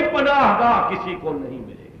کوئی پناہ گاہ کسی کو نہیں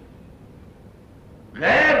ملے گی،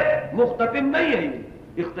 غیر مختتم نہیں ہے،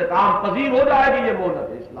 یہ اختتام پذیر ہو جائے گی یہ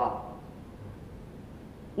مہلت اصلاح،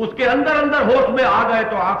 اس کے اندر اندر ہوش میں آ گئے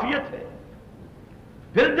تو عافیت ہے۔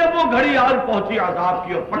 پھر جب وہ گھڑی آن پہنچی عذاب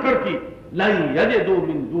کی اور پکڑ کی، لن یجدوا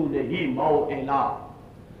من دونہ موئلا،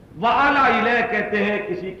 وآلا الیہ کہتے ہیں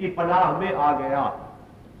کسی کی پناہ میں آ گیا،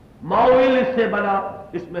 موئل اس سے بنا،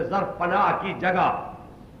 اس میں ظرف پناہ کی جگہ،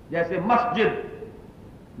 جیسے مسجد،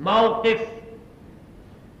 موقف،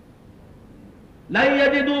 لن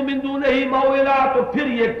یجدوا من دونہ موئلا، تو پھر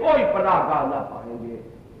یہ کوئی پناہ گاہ نہ پائیں گے،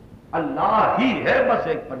 اللہ ہی ہے بس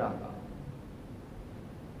ایک پناہ گاہ۔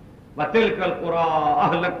 وَتِلْكَ الْقُرَىٰ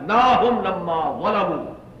أَهْلَكْنَاهُمْ لَمَّا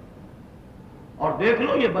ظَلَمُوا، اور دیکھ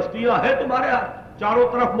لو یہ بستیاں ہیں تمہارے چاروں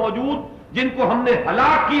طرف موجود جن کو ہم نے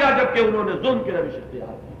ہلاک کیا جبکہ انہوں نے ظلم کی روش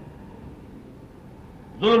اختیار کی،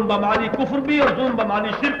 ظلم بمانی کفر بھی اور ظلم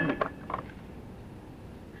بمانی شرک بھی،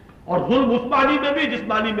 اور ظلم اس معنی میں بھی جس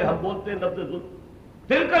معنی میں ہم بولتے ہیں لفظ ظلم۔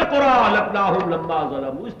 تِلْكَ الْقُرَىٰ أَهْلَكْنَاهُمْ لَمَّا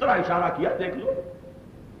ظَلَمُوا، اس طرح اشارہ کیا، دیکھ لو،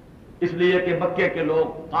 اس لیے کہ مکے کے لوگ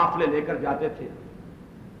قافلے لے کر جاتے تھے،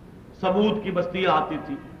 سمود کی بستیاں آتی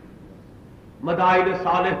تھی، مدائن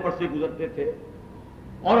صالح پر سے گزرتے تھے،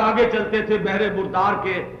 اور آگے چلتے تھے بحر بردار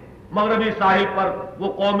کے مغربی ساحل پر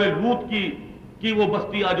وہ قوم لوط کی وہ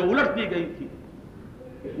بستیاں جو الٹ دی گئی تھی،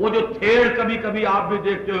 وہ جو تھیڑ کبھی کبھی آپ بھی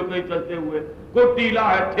دیکھتے ہو کہیں چلتے ہوئے، کوئی ٹیلا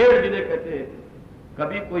ہے تھیڑ جنہیں کہتے ہیں،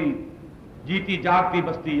 کبھی کوئی جیتی جاگتی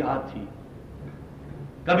بستی یہاں تھی،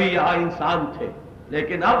 کبھی یہاں انسان تھے،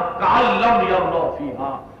 لیکن اب کَأَن لَّمْ يَغْنَوْا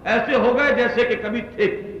فِيهَا، ایسے ہو گئے جیسے کہ کبھی تھے۔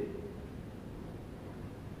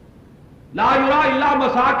 لا یرا الا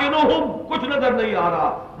مساکنہم، کچھ نظر نہیں آ رہا،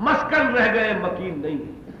 مسکن رہ گئے، مکین نہیں۔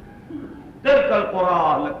 تلک القریٰ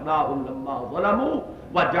اہلکناہم لما ظلموا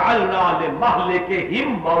وجعلنا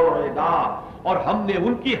لمہلکہم موعدا، اور ہم نے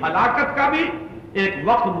ان کی ہلاکت کا بھی ایک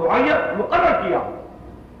وقت معین مقرر کیا۔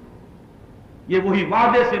 یہ وہی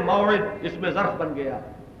وعدے سے موعد اس میں ظرف بن گیا،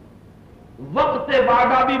 وقت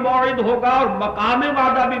وعدہ بھی موعد ہوگا اور مقام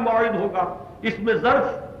وعدہ بھی موعد ہوگا، اس میں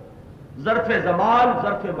ظرف زمان،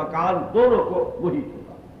 ظرف مکان دونوں کو وہی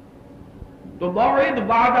ہوگا۔ تو موعد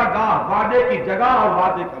وعدہ گاہ، وعدے کی جگہ اور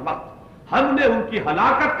وعدے کا وقت، ہم نے ان کی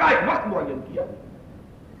ہلاکت کا ایک وقت معین کیا۔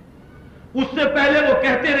 اس سے پہلے وہ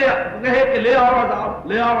کہتے رہے کہ لے آؤ عذاب،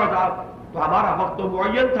 لے آؤ عذاب، تو ہمارا وقت تو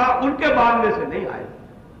معین تھا، ان کے مانگنے سے نہیں آئے،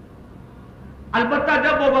 البتہ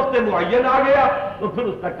جب وہ وقت معین آ گیا تو پھر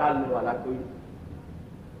اس کا ٹالنے والا کوئی نہیں۔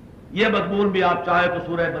 یہ مضمون بھی آپ چاہیں تو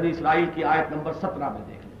سورہ بنی اسرائیل کی آیت نمبر 17 میں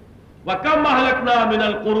دیکھ لیں، وَكَمْ أَهْلَكْنَا مِنَ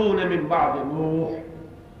الْقُرُونِ مِنْ بَعْدِ نُوحٍ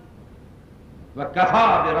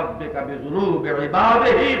وَكَفَىٰ بِرَبِّكَ بِذُنُوبِ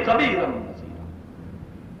عِبَادِهِ خَبِيرًا بَصِيرًا۔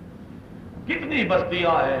 کتنی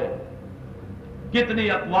بستیاں ہیں، کتنی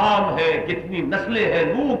اقوام ہیں، کتنی نسلیں ہیں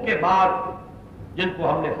نوح کے بعد جن کو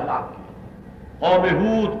ہم نے ہلاک کیا، قوم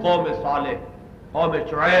ہود، قوم صالح، قوم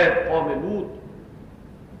شعیب، قوم لوط،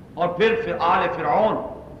 اور پھر آل فرعون۔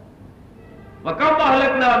 وَكَمْ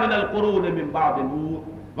أَهْلَكْنَا مِنَ الْقُرُونِ مِنْ بَعْدِ نُوحٍ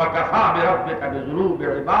وَكَفَىٰ بِرَبِّكَ بِذُنُوبِ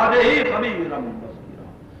عِبَادِهِ خَبِيرًا بَصِيرًا۔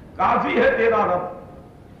 کافی ہے تیرا رب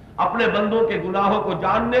اپنے بندوں کے گناہوں کو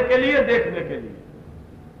جاننے کے لیے، دیکھنے کے لیے۔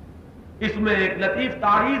 اس میں ایک لطیف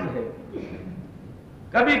تعریض ہے۔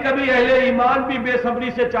 کبھی کبھی اہل ایمان بھی بے صبری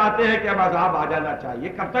سے چاہتے ہیں کہ اب عذاب آ جانا چاہیے،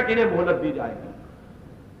 کب تک انہیں مہلت دی جائے گی؟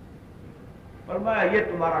 فرمایا یہ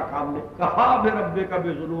تمہارا کام نہیں۔ کفا بربک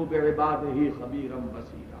بذنوب عبادہ خبیرا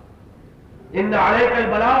بصیرا، ان علیک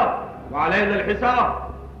البلاغ وعلینا الحساب،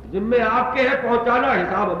 ذمے آپ کے ہے پہنچانا،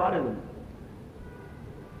 حساب ہمارے ذمے۔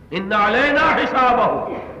 ان علینا حسابہ،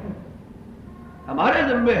 ہمارے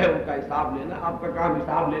ذمے ہے ان کا حساب لینا، آپ کا کام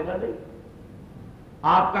حساب لینا نہیں،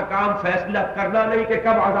 آپ کا کام فیصلہ کرنا نہیں کہ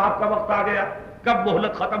کب عذاب کا وقت آ گیا، کب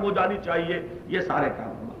مہلت ختم ہو جانی چاہیے، یہ سارے کام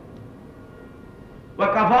ہمارے۔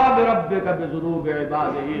 وَكَفَى بِرَبِّكَ بِذُنُوبِ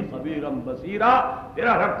عِبَادِهِ خَبِيرًا بَصِيرًا،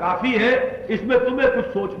 تیرا رب کافی ہے، اس میں تمہیں کچھ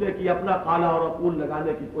سوچنے کی، اپنا قالا اور عقول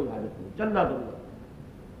لگانے کی کوئی حاجت نہیں، چلنا ضرور ہے۔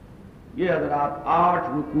 یہ حضرات 8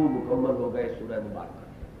 رکوع مکمل ہو گئے سورہ مبارکہ۔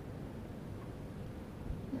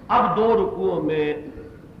 اب 2 رکوعوں میں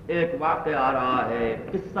ایک واقعہ آ رہا ہے،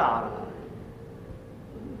 قصہ آ رہا ہے۔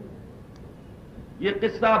 یہ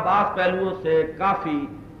قصہ بعض پہلوؤں سے کافی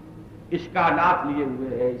اشکالات لیے ہوئے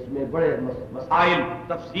ہیں، اس میں بڑے مسائل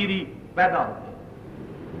تفسیری پیدا ہوتے ہیں۔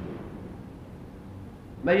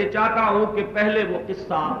 میں یہ چاہتا ہوں کہ پہلے وہ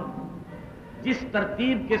قصہ جس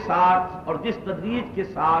ترتیب کے ساتھ اور جس تدریج کے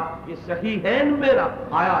ساتھ یہ صحیحین میں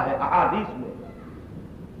آیا ہے احادیث میں،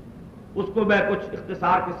 اس کو میں کچھ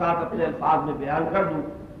اختصار کے ساتھ اپنے الفاظ میں بیان کر دوں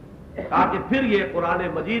تاکہ پھر یہ قرآن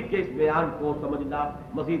مجید کے اس بیان کو سمجھنا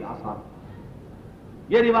مزید آسان ہو۔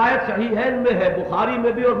 یہ روایت صحیحین میں ہے، بخاری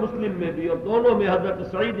میں بھی اور مسلم میں بھی، اور دونوں میں حضرت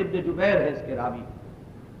سعید ابن جبیر ہے اس کے راوی،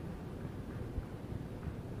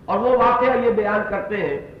 اور وہ واقعہ یہ بیان کرتے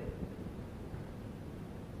ہیں۔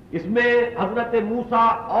 اس میں حضرت موسیٰ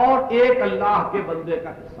اور ایک اللہ کے بندے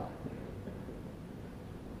کا قصہ،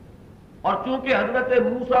 اور چونکہ حضرت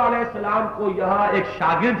موسیٰ علیہ السلام کو یہاں ایک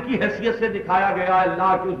شاگرد کی حیثیت سے دکھایا گیا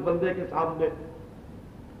اللہ کے اس بندے کے سامنے،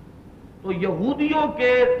 تو یہودیوں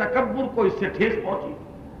کے تکبر کو اس سے ٹھیس پہنچی۔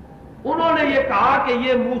 انہوں نے یہ کہا کہ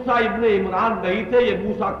یہ موسیٰ ابن عمران نہیں تھے، یہ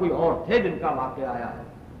موسیٰ کوئی اور تھے جن کا واقعہ آیا ہے۔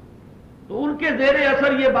 تو ان کے زیر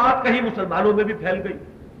اثر یہ بات کہیں مسلمانوں میں بھی پھیل گئی۔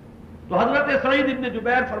 تو حضرت سعید ابن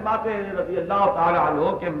جبیر فرماتے ہیں رضی اللہ تعالی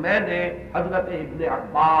عنہ کہ میں نے حضرت ابن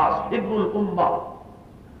عباس ابن الامہ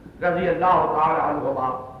رضی اللہ تعالی عنہما،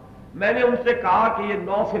 میں نے ان سے کہا کہ یہ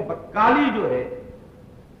نوف بکالی جو ہے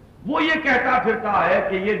وہ یہ کہتا پھرتا ہے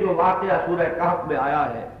کہ یہ جو واقعہ سورہ کہف میں آیا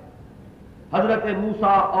ہے، حضرت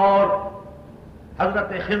موسیٰ اور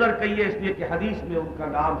حضرت خضر کہیے اس لیے کہ حدیث میں ان کا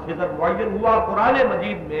نام خضر معین ہوا، قرآن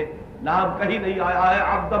مجید میں نام کہیں نہیں آیا ہے،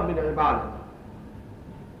 عبد من عباد۔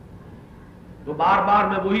 تو بار بار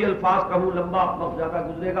میں وہی الفاظ کہوں، لمبا وقت زیادہ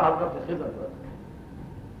گزرے گا حضرت خضر پر۔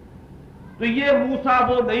 تو یہ موسیٰ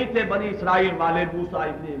وہ نہیں تھے بنی اسرائیل والے، موسیٰ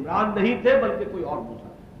ابن عمران نہیں تھے بلکہ کوئی اور موسیٰ۔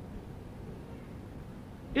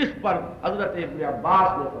 اس پر حضرت ابن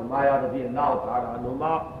عباس نے فرمایا رضی اللہ تعالی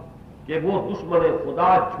عنہما کہ وہ دشمن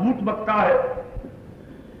خدا جھوٹ بکتا ہے۔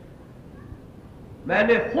 میں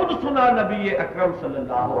نے خود سنا نبی اکرم صلی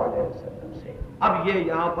اللہ علیہ وسلم سے، اب یہ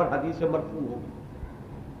یہاں پر حدیث مرفوع ہوگی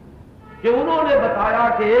کہ انہوں نے بتایا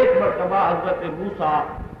کہ ایک مرتبہ حضرت موسیٰ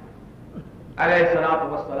علیہ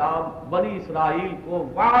السلام بنی اسرائیل کو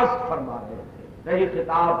واعظ فرما رہے تھے، کہیں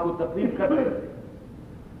خطاب کو تقریر کر رہے تھے۔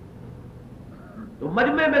 تو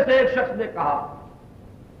مجمع میں سے ایک شخص نے کہا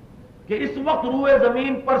کہ اس وقت روئے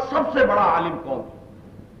زمین پر سب سے بڑا عالم کون ہے؟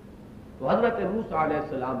 تو حضرت موسیٰ علیہ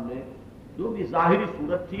السلام نے، جو بھی ظاہری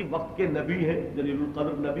صورت تھی وقت کے نبی ہیں، جلیل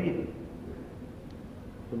القدر نبی ہیں،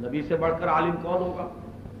 تو نبی سے بڑھ کر عالم کون ہوگا؟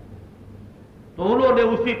 تو انہوں نے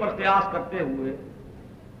اسی پر قیاس کرتے ہوئے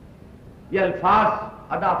یہ الفاظ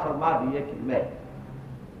ادا فرما دیے کہ میں،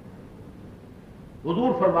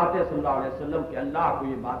 حضور فرماتے ہیں صلی اللہ علیہ وسلم کہ اللہ کو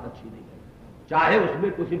یہ بات اچھی نہیں ہے، چاہے اس میں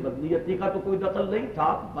کسی بدنیتی کا تو کوئی دخل نہیں تھا،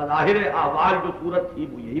 بظاہر احوال جو صورت تھی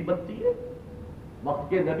وہ یہی بنتی ہے، وقت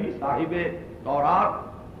کے نبی صاحب تورات۔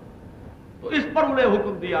 تو اس پر انہیں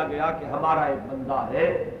حکم دیا گیا کہ ہمارا ایک بندہ ہے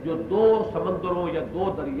جو 2 سمندروں یا 2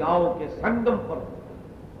 دریاؤں کے سنگم پر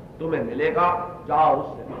تمہیں ملے گا، جاؤ اس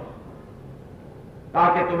سے ملو،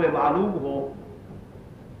 تاکہ تمہیں معلوم ہو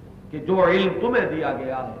کہ جو علم تمہیں دیا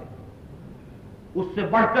گیا ہے اس سے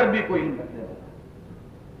بڑھ کر بھی کوئی علم رکھنے والا۔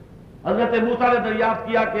 حضرت موسیٰ نے دریافت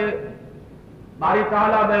کیا کہ باری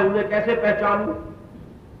تعالیٰ میں انہیں کیسے پہچانوں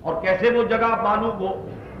اور کیسے وہ جگہ معلوم ہو؟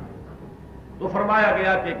 تو فرمایا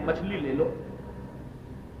گیا کہ ایک مچھلی لے لو،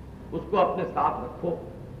 اس کو اپنے ساتھ رکھو،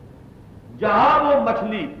 جہاں وہ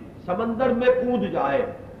مچھلی سمندر میں کود جائے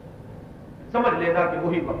سمجھ لینا کہ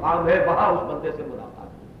وہی مقام ہے، وہاں اس بندے سے ملاقات۔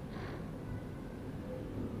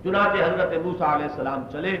 چنانچہ حضرت موسیٰ علیہ السلام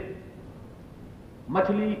چلے،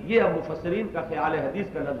 مچھلی، یہ اب مفسرین کا خیال حدیث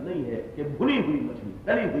کا لفظ نہیں ہے کہ بھنی ہوئی مچھلی،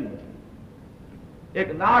 تلی ہوئی مچھلی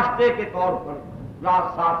ایک ناشتے کے طور پر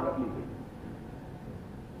رات ساتھ رکھ لی گئی،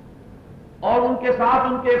 اور ان کے ساتھ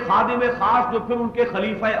ان کے خادم خاص جو پھر ان کے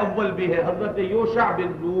خلیفہ اول بھی ہے حضرت یوشع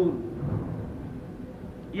بن نون،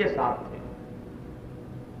 یہ ساتھ تھے۔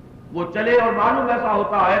 وہ چلے اور معلوم ایسا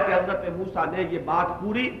ہوتا ہے کہ حضرت موسیٰ نے یہ بات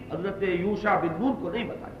پوری حضرت یوشع بن نون کو نہیں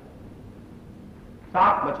بتائی۔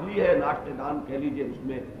 ساتھ مچھلی ہے، ناشتے دان کہہ لیجئے، اس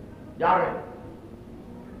میں جا رہے ہیں،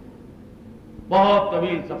 بہت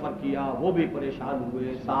طویل سفر کیا، وہ بھی پریشان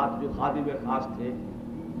ہوئے، ساتھ جو خادم خاص تھے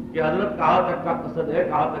کہ حضرت کہاں تک کا قصد ہے،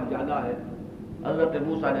 کہاں تک جانا ہے؟ حضرت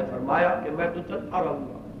موسیٰ نے فرمایا کہ میں تو چلتا رہوں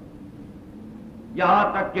گا یہاں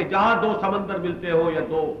تک کہ جہاں دو سمندر ملتے ہو یا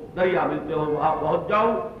دو دریا ملتے ہو وہاں پہنچ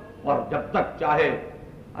جاؤں، اور جب تک چاہے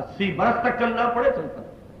 80 برس تک چلنا پڑے چلتا رہوں۔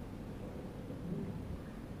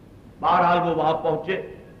 بہرحال وہ وہاں پہنچے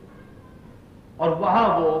اور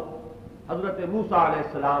وہاں وہ حضرت موسیٰ علیہ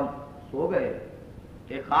السلام سو گئے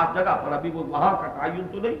ایک خاص جگہ پر، ابھی وہ وہاں کا تعین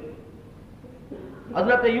تو نہیں۔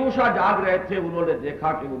 حضرت یوشع جاگ رہے تھے، انہوں نے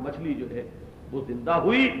دیکھا کہ وہ مچھلی جو ہے وہ زندہ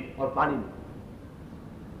ہوئی اور پانی میں۔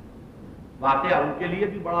 واقعہ ان کے لیے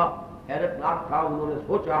بھی بڑا حیرت ناک تھا، انہوں نے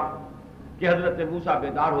سوچا کہ حضرت موسیٰ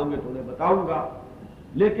بیدار ہوں گے تو انہیں بتاؤں گا،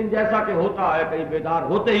 لیکن جیسا کہ ہوتا ہے کہیں بیدار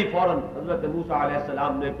ہوتے ہی فوراً حضرت موسیٰ علیہ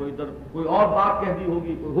السلام نے کوئی اور بات کہہ دی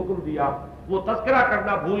ہوگی، کوئی حکم دیا، وہ تذکرہ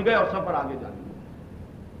کرنا بھول گئے اور سفر آگے جا لیا۔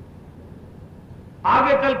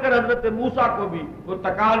 آگے چل کر حضرت موسیٰ کو بھی کوئی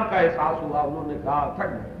تکان کا احساس ہوا، انہوں نے کہا تھک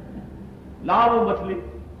گئے، لاؤ وہ مچھلی،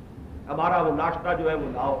 ہمارا وہ ناشتہ جو ہے وہ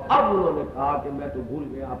لاؤ۔ اب انہوں نے کہا کہ میں تو بھول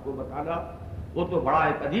گیا آپ کو بتانا، وہ تو بڑا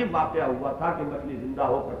ایک عجیب واقعہ ہوا تھا کہ مچھلی زندہ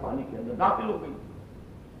ہو کر پانی کے اندر داخل ہو گئی۔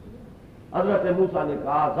 حضرت موسیٰ نے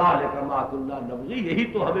کہا ذالک ما کنا نبغی، یہی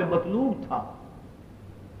تو ہمیں مطلوب تھا۔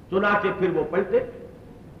 چنانچہ پھر وہ پلٹے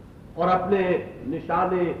اور اپنے نشان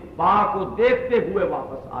پا کو دیکھتے ہوئے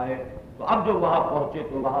واپس آئے، تو اب جو وہاں پہنچے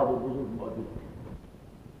تو وہاں وہ بزرگ موجود تھے،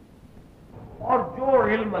 اور جو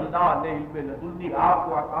علم اللہ نے علم لدنی آپ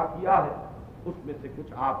کو عطا کیا ہے اس میں سے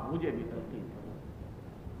کچھ آپ مجھے بھی تلقین کریں۔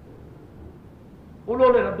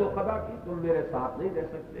 انہوں نے رد و قضا کی، تم میرے ساتھ نہیں رہ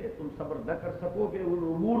سکتے، تم صبر نہ کر سکو گے ان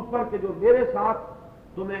امور پر کہ جو میرے ساتھ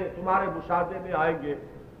تمہارے مشاہدے میں آئیں گے۔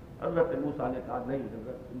 حضرت موسیٰ نے کہا نہیں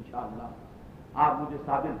حضرت، انشاءاللہ آپ مجھے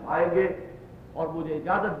ثابت پائیں گے، اور مجھے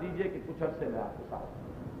اجازت دیجئے کہ کچھ عرصے میں آپ کے ساتھ ہوں۔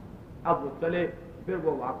 اب وہ چلے، پھر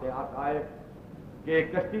وہ واقعات آئے کہ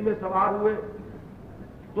ایک کشتی میں سوار ہوئے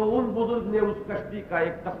تو ان بزرگ نے اس کشتی کا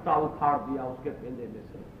ایک تختہ اکھاڑ دیا اس کے پہنے میں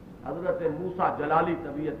سے۔ حضرت موسیٰ جلالی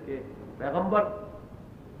طبیعت کے پیغمبر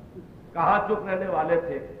کہاں چپ رہنے والے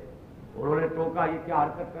تھے، انہوں نے ٹوکا یہ کیا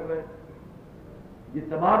حرکت کر رہے ہیں، یہ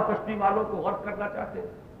تمام کشتی والوں کو غرق کرنا چاہتے ہیں۔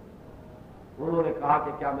 انہوں نے کہا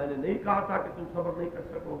کہ کیا میں نے نہیں کہا تھا کہ تم صبر نہیں کر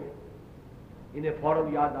سکو گے؟ انہیں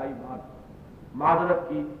فوراً یاد آئی بات، معذرت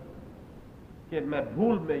کی کہ میں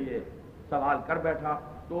بھول میں یہ سوال کر بیٹھا،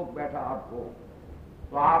 ٹوک بیٹھا آپ کو،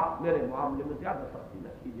 تو آپ میرے معاملے میں زیادہ سختی نہ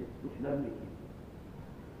کیجیے، کچھ نرمی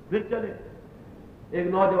کیجیے۔ پھر چلے، ایک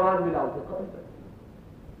نوجوان ملا، اسے قتل کر دیا۔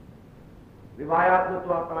 روایات میں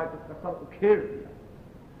تو آتا ہے کہ اس کا سر کو کھیڑ دیا،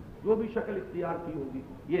 جو بھی شکل اختیار کی ہوگی۔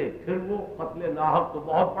 یہ پھر وہ قتل ناحق تو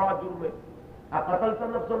بہت بڑا جرم ہے، قتل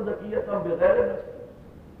نفسا زکیۃ بغیر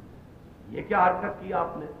نفس، یہ کیا حرکت کی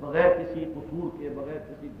آپ نے، بغیر کسی قصور کے، بغیر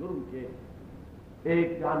کسی جرم کے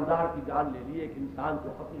ایک جاندار کی جان لے لی، ایک انسان کو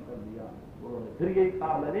قتل کر دیا۔ انہوں نے پھر یہی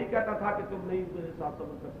کہا میں نہیں کہتا تھا کہ تم نہیں میرے ساتھ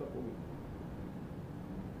صبر کر سکو گے۔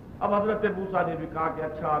 اب حضرت موسیٰ نے بھی کہا کہ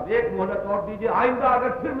اچھا آپ ایک مہلت اور دیجیے، آئندہ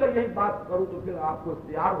اگر پھر میں یہی بات کروں تو پھر آپ کو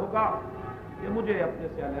اختیار ہوگا کہ مجھے اپنے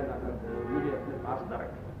سے علیحدہ کر دیں، مجھے اپنے پاس نہ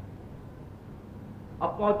رکھیں۔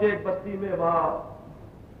 اب پہنچے ایک بستی میں، وہاں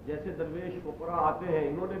جیسے درویش فقراء آتے ہیں،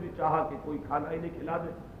 انہوں نے بھی چاہا کہ کوئی کھانا ہی نہیں کھلا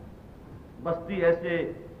دے۔ بستی ایسے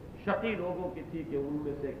شقی لوگوں کی تھی کہ ان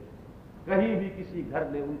میں سے کہیں بھی کسی گھر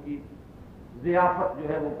نے ان کی ضیافت جو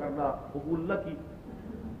ہے وہ کرنا قبول نہ کی،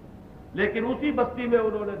 لیکن اسی بستی میں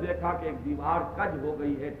انہوں نے دیکھا کہ ایک دیوار کج ہو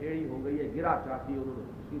گئی ہے، ٹیڑھی ہو گئی ہے، گرا چاہتی ہے، انہوں نے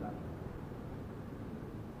اسی رات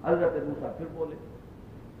حضرت موسیٰ پھر بولے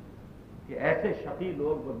کہ ایسے شقی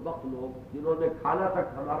لوگ، بدبخت لوگ جنہوں نے کھانا تک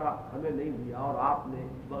ہمیں نہیں دیا، اور آپ نے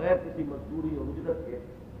بغیر کسی مزدوری اور اجرت کے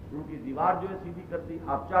ان کی دیوار جو ہے سیدھی کر دی،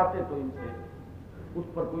 آپ چاہتے تو ان سے اس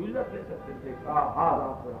پر کوئی اجرت لے سکتے تھے۔ کہا ہاں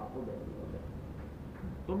آپ کو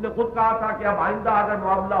تم نے خود کہا تھا کہ اب آئندہ اگر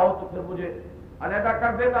معاملہ ہو تو پھر مجھے علیحدہ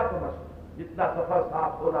کر دینا، تو بس جتنا سفر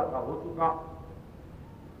ساتھ ہونا تھا ہو چکا۔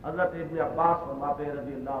 حضرت ابن عباس فرماتے ہیں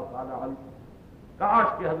رضی اللہ تعالی عنہ، کاش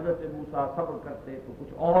کہ حضرت موسیٰ صبر کرتے تو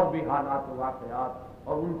کچھ اور بھی حالات و واقعات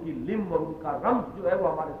اور ان کی لم اور ان کا رمز جو ہے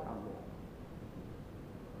وہ ہمارے سامنے آئے۔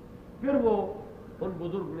 پھر وہ ان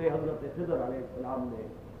بزرگ نے حضرت خضر علیہ السلام نے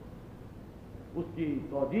اس کی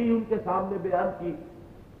توجیہ ان کے سامنے بیان کی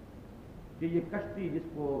کہ یہ کشتی جس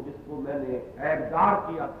کو میں نے عیبدار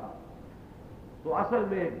کیا تھا تو اصل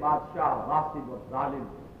میں ایک بادشاہ غاصب اور ظالم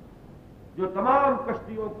جو تمام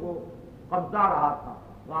کشتیوں کو قبضہ رہا تھا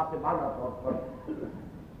غاصبانہ طور پر،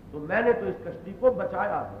 تو میں نے تو اس کشتی کو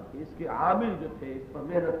بچایا ہے کہ اس کے عامل جو تھے اس پر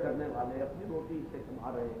محنت کرنے والے اپنی روٹی سے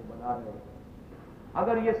کما رہے ہیں، بنا رہے ہیں،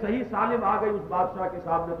 اگر یہ صحیح سالم آ گئی اس بادشاہ کے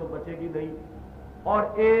سامنے تو بچے گی نہیں، اور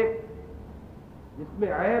ایک جس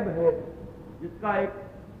میں عیب ہے، جس کا ایک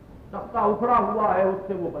تختہ اکھڑا ہوا ہے، اس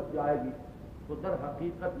سے وہ بچ جائے گی، تو در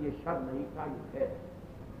حقیقت یہ شر نہیں تھا، یہ ہے۔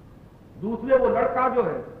 دوسرے وہ لڑکا جو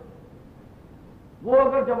ہے وہ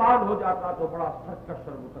اگر جوان ہو جاتا تو بڑا سرکش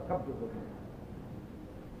اور متکبر ہو جاتا،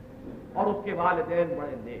 اور اس کے والدین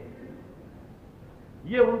بڑے نیک،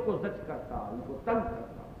 یہ ان کو زج کرتا، ان کو تنگ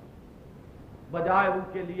کرتا، بجائے ان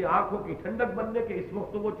کے لیے آنکھوں کی ٹھنڈک بننے کے۔ اس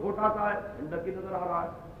وقت وہ چھوٹا سا ہے، ٹھنڈک ہی نظر آ رہا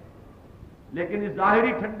ہے، لیکن اس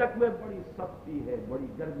ظاہری ٹھنڈک میں بڑی سختی ہے، بڑی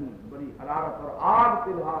گرمی، بڑی حرارت اور آگ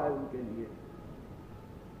تنہا ہے ان کے لیے۔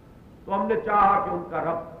 تو ہم نے چاہا کہ ان کا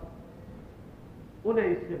رب انہیں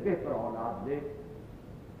اس سے بہتر اولاد دے،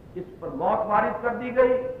 اس پر موت وارد کر دی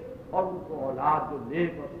گئی، اور ان کو اولاد جو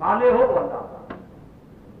نیک اور صالح ہو وہ اللہ کا۔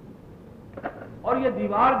 اور یہ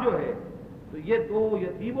دیوار جو ہے تو یہ دو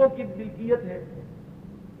یتیموں کی ملکیت ہے،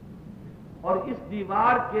 اور اس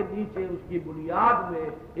دیوار کے نیچے اس کی بنیاد میں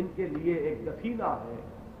ان کے لیے ایک دفینہ ہے۔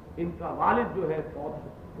 ان کا والد جو ہے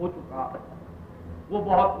فوت ہو چکا، وہ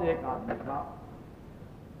بہت نیک آدمی تھا،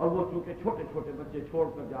 اور وہ چونکہ چھوٹے چھوٹے بچے چھوڑ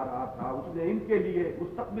کر جا رہا تھا، اس نے ان کے لیے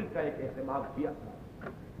مستقبل کا ایک اہتمام کیا تھا۔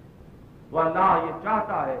 تو اللہ یہ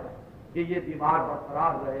چاہتا ہے کہ یہ دیوار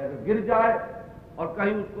برقرار رہے، اگر گر جائے اور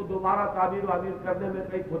کہیں اس کو دوبارہ تعمیر وامیر کرنے میں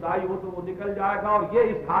کہیں کھدائی ہو تو وہ نکل جائے گا، اور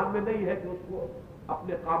یہ اس حال میں نہیں ہے کہ اس کو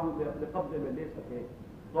اپنے قابو میں، اپنے قبضے میں لے سکے۔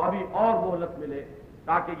 تو ابھی اور مہلت ملے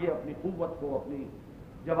تاکہ یہ اپنی قوت کو، اپنی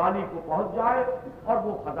جوانی کو پہنچ جائے، اور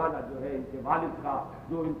وہ خزانہ جو ہے ان کے والد کا،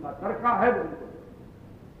 جو ان کا ترکہ ہے، وہ ان کو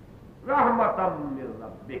رحمتاً من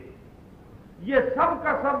ربک۔ یہ سب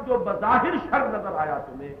کا سب جو بظاہر شر نظر آیا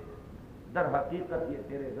تمہیں، در حقیقت یہ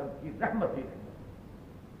تیرے رب کی رحمت ہی ہے۔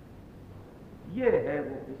 یہ ہے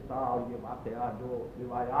وہ قصہ اور یہ واقعہ جو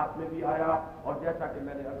روایات میں بھی آیا، اور جیسا کہ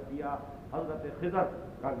میں نے عرض کیا حضرت خضر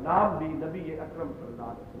کا نام بھی نبی اکرم صلی اللہ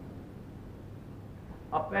علیہ وسلم۔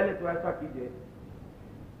 اب پہلے تو ایسا کیجئے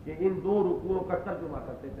کہ ان دو رکوعوں کا ترجمہ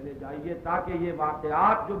کرتے چلے جائیے، تاکہ یہ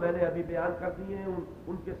واقعات جو میں نے ابھی بیان کر دیے ہیں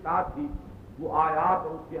ان کے ساتھ ہی وہ آیات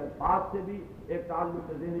اور اس کے الفاظ سے بھی ایک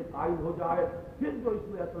تعلق ذہنی قائم ہو جائے، پھر جو اس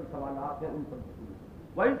میں اصل سوالات ہیں ان پر گفتگو۔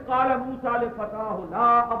 وَإِذْ قَالَ مُوسَىٰ لِفَتَاهُ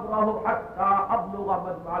لَا أَبْرَحُ حَتَّىٰ أَبْلُغَ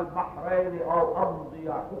مَجْمَعَ الْبَحْرَيْنِ أَوْ أَمْضِيَ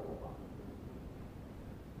حُقُبًا۔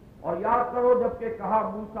 اور یاد کرو جبکہ کہا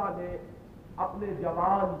موسیٰ نے اپنے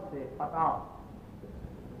جوان سے، فتیٰ،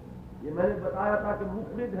 یہ میں نے بتایا تھا کہ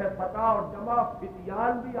مفرد ہے فتیٰ، اور جمع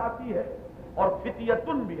فتیان بھی آتی ہے اور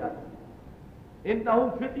فتیتن بھی آتی ہے۔ انہم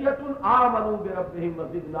فتیۃ آمنوا بربہم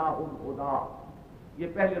وزدناہم ہدی، یہ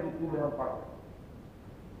پہلے رکوع میں ہم پڑھا۔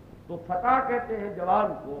 تو فتیٰ کہتے ہیں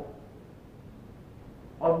جوان کو،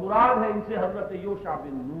 اور مراد ہے ان سے حضرت یوشع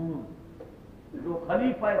بن نون جو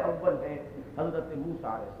خلیفہ اول ہیں حضرت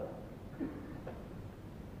موسیٰ علیہ السلام۔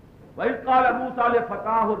 وَإِذْ قَالَ مُوسَىٰ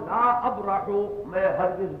لِفَتَاهُ لَا أَبْرَحُ، میں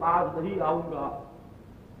ہرگز باز نہیں آؤں گا،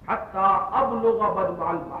 حَتَّىٰ أَبْلُغَ مَجْمَعَ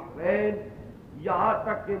الْبَحْرَيْنِ، یہاں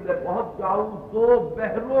تک کہ میں پہنچ جاؤں دو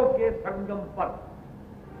بحروں کے سنگم پر۔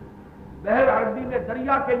 بحر عربی میں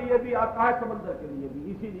دریا کے لیے بھی آتا ہے، سمندر کے لیے بھی،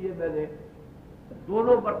 اسی لیے میں نے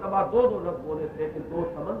دونوں مرتبہ دو لفظ بولے تھے کہ دو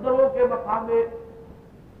سمندروں کے مقام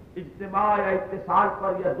اجتماع یا اتصال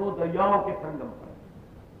پر، یا دو دریاؤں کے سنگم پر۔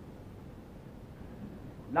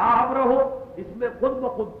 لا ابرحو، اس میں خود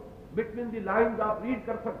بخود بٹوین دی لائنز آپ ریڈ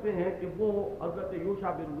کر سکتے ہیں کہ وہ حضرت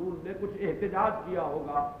یوشع بن نون نے کچھ احتجاج کیا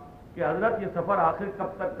ہوگا کہ حضرت یہ سفر آخر کب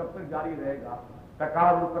تک جاری رہے گا،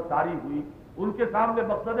 تکار ان پر طاری ہوئی، ان کے سامنے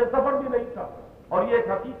مقصد سفر بھی نہیں تھا۔ اور یہ ایک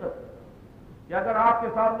حقیقت ہے کہ اگر آپ کے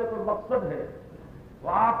سامنے کوئی مقصد ہے تو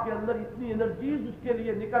آپ کے اندر اتنی انرجیز اس کے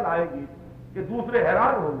لیے نکل آئے گی کہ دوسرے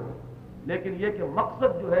حیران ہوں گے، لیکن یہ کہ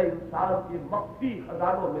مقصد جو ہے انسان کے مخفی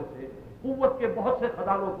خزانوں میں سے قوت کے بہت سے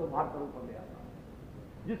خزانوں کو باہر کر اوپر لے آتا ہے۔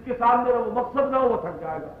 جس کے سامنے وہ مقصد نہ ہو وہ تھک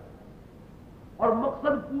جائے گا، اور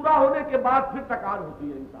مقصد پورا ہونے کے بعد پھر تکار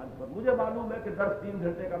ہوتی ہے انسان پر۔ مجھے معلوم ہے کہ درس 3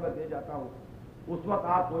 گھنٹے کا میں دے جاتا ہوں، اس وقت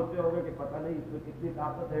آپ سوچتے ہوں گے کہ پتہ نہیں اس میں کتنی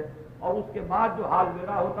طاقت ہے، اور اس کے بعد جو حال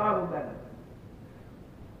میرا ہوتا ہے وہ میں نے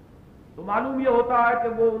تو معلوم یہ ہوتا ہے کہ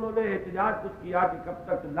وہ انہوں نے احتجاج کچھ کیا کہ کب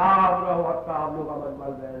تک لا رہو حتیٰ ہم لوگ عمل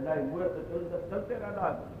بل رہے ہیں، نہیں، مجھے تو چلتے رہنا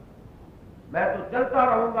ہے۔ میں تو چلتا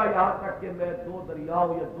رہوں گا یہاں تک کہ میں 2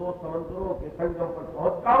 دریاؤں یا 2 سمندروں کے سنگم پر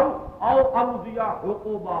پہنچ جاؤں، او امضیا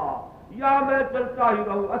حقوبا، یا میں چلتا ہی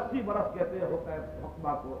رہوں 80 برس کہتے ہیں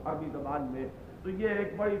حقبہ کو عربی زبان میں، تو یہ ایک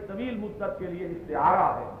بڑی طویل مدت کے لیے استعارہ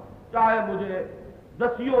ہے، چاہے مجھے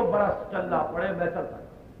 10 برس چلنا پڑے میں چلتا ہوں۔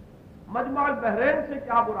 مجمع البحرین سے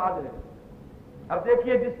کیا مراد ہے؟ اب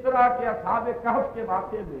دیکھیے جس طرح کہ اصحاب کہف کے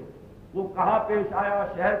واقعے میں وہ کہاں پیش آیا،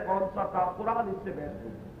 شہر کون سا تھا، قرآن اس سے بحث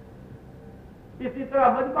ہوئی، اسی طرح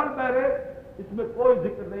مجمع البحرین اس میں کوئی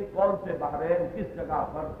ذکر نہیں کون سے بحرین کس جگہ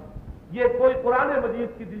پر، یہ کوئی قرآن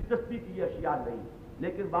مجید کی دلچسپی کی اشیاء نہیں،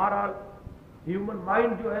 لیکن بہرحال ہیومن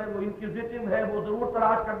مائنڈ جو ہے وہ انکوزیٹو ہے، وہ ضرور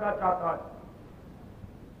تلاش کرنا چاہتا ہے۔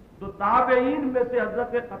 تو تابعین میں سے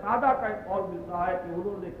حضرت قتادہ کا ایک قول ملتا ہے کہ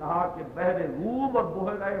انہوں نے کہا کہ بحر روم اور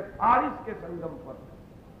بحیرہ فارس کے سنگم پر،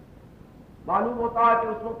 معلوم ہوتا ہے کہ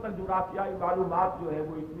اس وقت تک جغرافیائی معلومات جو ہے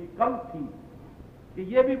وہ اتنی کم تھی کہ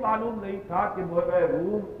یہ بھی معلوم نہیں تھا کہ بحیرہ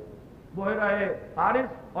روم، بحیرہ فارس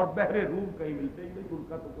اور بحر روم کہیں ملتے ہی نہیں، ان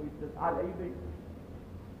کا تو کوئی اتصال ہے ہی نہیں۔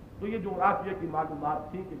 تو یہ جغرافیہ کی معلومات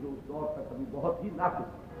تھی کہ جو اس دور تک ابھی بہت ہی ناقص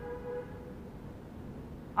تھی۔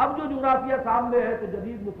 اب جو جغرافیہ سامنے ہے تو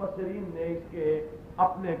جدید مفسرین نے اس کے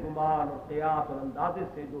اپنے گمان اور قیاس اور اندازے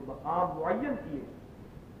سے جو مقام معین کیے،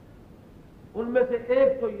 ان میں سے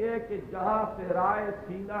ایک تو یہ کہ جہاں صحرائے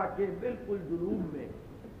سینا کے بالکل جنوب میں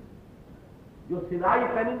جو سینائی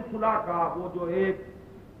پیننسولا کا وہ جو ایک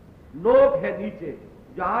نوک ہے نیچے،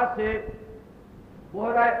 جہاں سے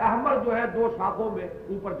بحیرہ احمر جو ہے 2 شاخوں میں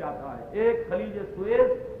اوپر جاتا ہے، ایک خلیج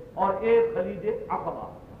سویز اور ایک خلیج عقبہ،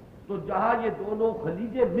 تو جہاں یہ دونوں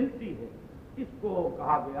خلیجیں ملتی ہیں اس کو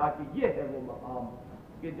کہا گیا کہ یہ ہے وہ مقام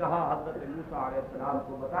کہ جہاں حضرت موسیٰ علیہ السلام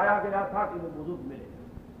کو بتایا گیا تھا کہ وہ بزرگ ملے۔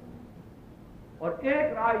 اور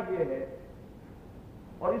ایک رائے یہ ہے،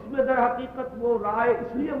 اور اس میں در حقیقت وہ رائے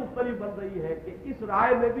اس لیے مختلف بن رہی ہے کہ اس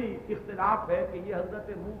رائے میں بھی اختلاف ہے کہ یہ حضرت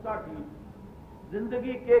موسیٰ کی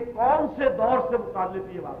زندگی کے کون سے دور سے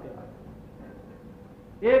متعلق یہ واقعہ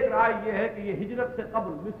ہے۔ ایک رائے یہ ہے کہ یہ ہجرت سے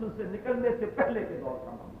قبل مصر سے نکلنے سے پہلے کے دور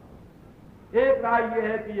کا معاملہ، ایک رائے یہ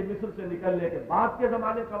ہے کہ یہ مصر سے نکلنے کے بعد کے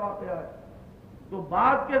زمانے کا واقعہ ہے۔ تو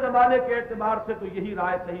بعد کے زمانے کے اعتبار سے تو یہی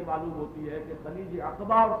رائے صحیح معلوم ہوتی ہے کہ خلیج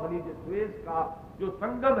عقبہ اور خلیج سویز کا جو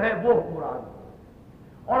سنگم ہے وہ مراد ہے۔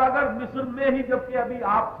 اور اگر مصر میں ہی جبکہ ابھی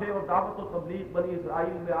آپ تھے اور دعوت و تبلیغ بنی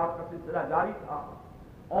اسرائیل میں آپ کا سلسلہ جاری تھا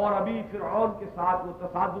اور ابھی فرعون کے ساتھ وہ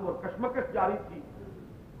تصادم اور کشمکش جاری تھی،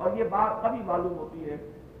 اور یہ بات کبھی معلوم ہوتی ہے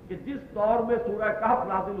کہ جس دور میں سورہ کہف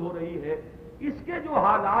نازل ہو رہی ہے اس کے جو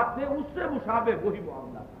حالات تھے اس سے مشابہ وہی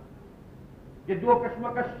معاملہ تھا کہ جو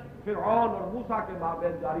کشمکش فرعون اور موسیٰ کے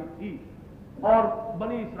مابین جاری تھی اور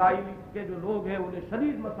بنی اسرائیل کے جو لوگ ہیں انہیں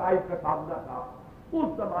شدید مصائب کا سامنا تھا،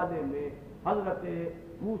 اس زمانے میں حضرت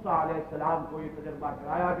موسیٰ علیہ السلام کو یہ تجربہ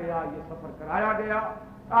کرایا گیا، یہ سفر کرایا گیا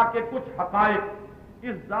تاکہ کچھ حقائق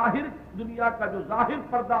اس ظاہر دنیا کا جو ظاہر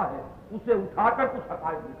پردہ ہے اسے اٹھا کر کچھ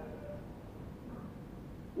حقائق دکھائیں۔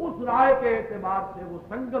 اس رائے کے اعتبار سے وہ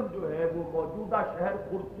سنگم جو ہے وہ موجودہ شہر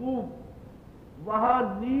خرطوم، وہاں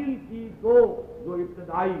نیل کی 2 جو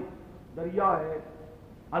ابتدائی دریا ہے،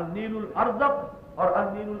 النیل الارزق اور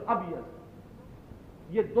النیل الابیض،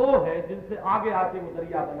 یہ 2 ہیں جن سے آگے آ کے وہ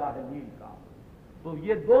دریا بنا ہے نیل کا، تو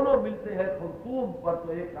یہ دونوں ملتے ہیں خرطوم پر۔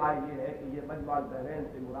 تو ایک رائے یہ ہے کہ یہ مجمع البحرین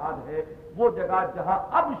سے مراد ہے وہ جگہ جہاں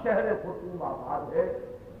اب شہر خرطوم آباد ہے،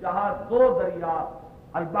 جہاں 2 دریا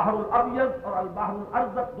البحر الابیض اور البحر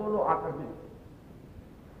الارزق دونوں آ کر ملتے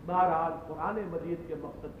ہیں۔ بہرحال قرآن مجید کے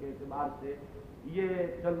مقصد کے اعتبار سے یہ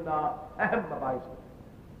چندہ اہم مباحث ہیں۔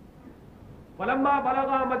 فلما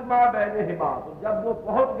بلغا مجمع بینہما، تو جب وہ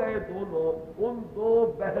پہنچ گئے دونوں ان 2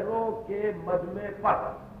 بحروں کے مجمع پر،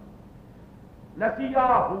 نسیا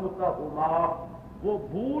حوتہما، وہ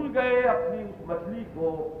بھول گئے اپنی اس مچھلی کو،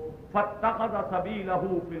 فاتخذ سبیلہ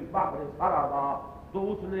فی البحر سربا،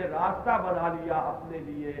 تو اس نے راستہ بنا لیا اپنے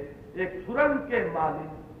لیے ایک سرنگ کے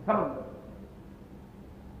مانند سمندر۔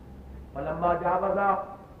 فلما جاوزا،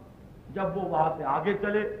 جب وہ وہاں سے آگے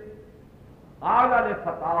چلے، قال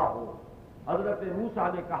لفتاہ، حضرت موسیٰ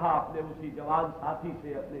نے کہا اپنے اسی جوان ساتھی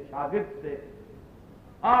سے، اپنے شاگرد سے،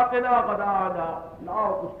 آتنا غدانا، لاؤ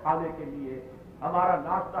کچھ کھانے کے لیے ہمارا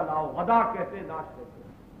ناشتہ لاؤ، غدا کہتے ہیں ناشتے کو۔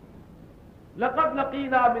 لقد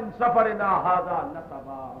لقینا من سفرنا ھذا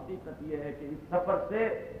نصبا، حقیقت یہ ہے کہ اس سفر سے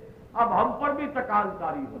اب ہم پر بھی تکان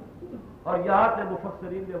کاری ہو، اور یہاں سے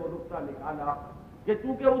مفسرین نے وہ نقطہ نکالا کہ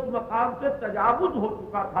چونکہ اس مقام سے تجاوز ہو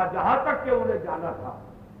چکا تھا جہاں تک کہ انہیں جانا تھا،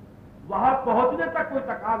 وہاں پہنچنے تک کوئی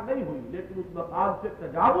تکان نہیں ہوئی، لیکن اس مقام سے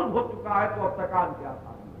تجاوز ہو چکا ہے تو اب تکان کیا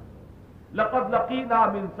تھا۔ لقد لقینا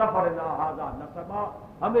من سفرنا ھذا نصبا،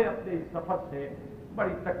 ہمیں اپنے اس سفر سے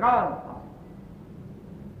بڑی تکان تھا۔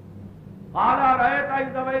 قال أرأيت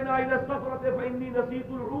إذ أوينا إلى الصخرة فإني نسيت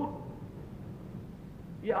الحوت.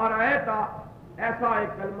 یہ أرأيت ایسا ایک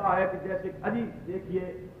کلمہ ہے کہ جیسے عجیب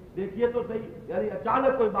دیکھیے تو صحیح، یعنی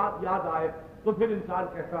اچانک کوئی بات یاد آئے تو پھر انسان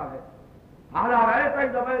کہتا ہے. قال أرأيت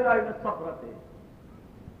إذ أوينا إلى الصخرة،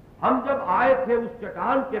 ہم جب آئے تھے اس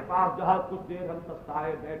چٹان کے پاس جہاں کچھ دیر ہم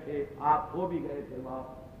سستائے بیٹھے، آپ سو بھی گئے تھے وہاں.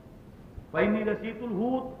 فإني نسيت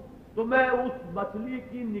الحوت، تو میں اس مچھلی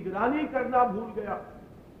کی نگرانی کرنا بھول گیا،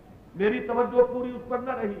 میری توجہ پوری اس پر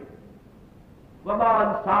نہ رہی. وما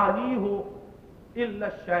انسانیہ الا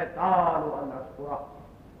الشیطان ان اذکرہ،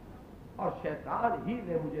 اور شیطان ہی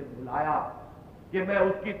نے مجھے بھلایا کہ میں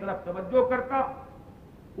اس کی طرف توجہ کرتا،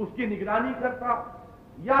 اس کی نگرانی کرتا.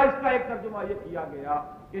 یا اس کا ایک ترجمہ یہ کیا گیا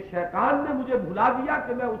کہ شیطان نے مجھے بھلا دیا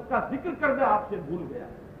کہ میں اس کا ذکر کرنا آپ سے بھول گیا.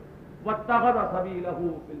 واتخذ سبیلہ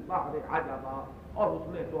فی البحر عجبا، اور اس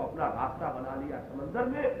نے تو اپنا راستہ بنا لیا سمندر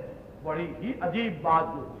میں. بڑی ہی عجیب بات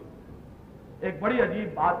جو ہوئی، ایک بڑی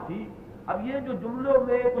عجیب بات تھی. اب یہ جو جملوں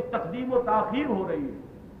میں کچھ تقدیم و تاخیر ہو رہی ہے،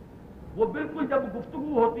 وہ بالکل جب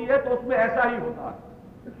گفتگو ہوتی ہے تو اس میں ایسا ہی ہوتا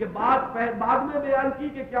ہے کہ بعد میں بیان کی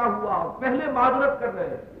کہ کیا ہوا، اور پہلے معذرت کر رہے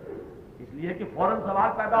ہیں، اس لیے کہ فوراً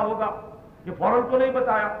سوال پیدا ہوگا کہ فوراً تو نہیں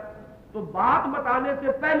بتایا، تو بات بتانے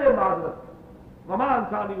سے پہلے معذرت. وما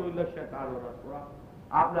انسانی الا الشیطان ان اذکرہ،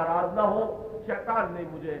 آپ ناراض نہ ہو، شیطان نے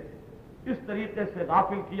مجھے اس طریقے سے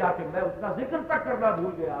غافل کیا کہ میں اس کا ذکر تک کرنا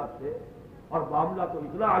بھول گیا آپ سے. اور معاملہ تو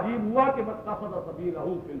اتنا عجیب ہوا کہ واتخذ سبیلہ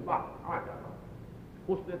فی البحر عجبا،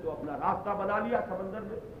 اس نے تو اپنا راستہ بنا لیا سمندر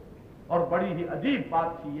میں. اور بڑی ہی عجیب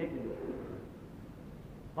بات تھی یہ کہ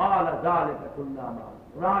قال ذلک کنا ما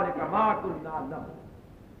کنا نبغ،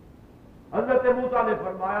 حضرت موسیٰ نے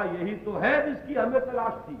فرمایا یہی تو ہے جس کی ہمیں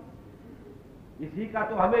تلاش تھی، اسی کا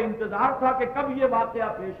تو ہمیں انتظار تھا کہ کب یہ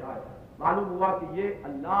واقعہ پیش آئے. معلوم ہوا کہ یہ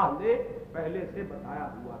اللہ نے پہلے سے بتایا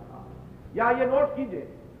ہوا تھا. یا یہ نوٹ کیجئے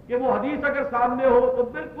کہ وہ حدیث اگر سامنے ہو تو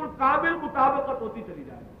بالکل کامل مطابقت ہوتی چلی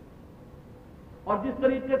جائے. اور جس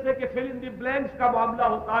طریقے سے کہ فل ان دی بلینکس کا معاملہ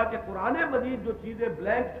ہوتا ہے کہ قرآن مجید جو چیزیں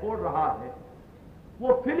بلینک چھوڑ رہا ہے،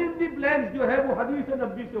 وہ فل ان دی بلینکس جو ہے وہ حدیث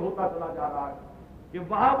نبوی سے ہوتا چلا جا رہا ہے کہ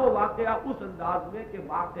وہاں وہ واقعہ اس انداز میں کہ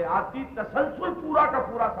واقعاتی تسلسل پورا کا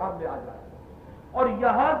پورا سامنے آ جائے، اور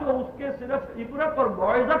یہاں جو اس کے صرف عبرت اور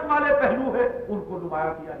موعظت والے پہلو ہیں ان کو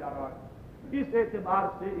نمایاں کیا جا رہا ہے. اس اعتبار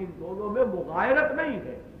سے ان دونوں میں مغایرت نہیں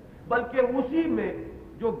ہے، بلکہ اسی میں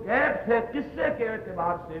جو گیپس ہیں قصے کے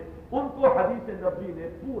اعتبار سے ان کو حدیث نبوی نے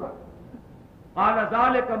پورا. قال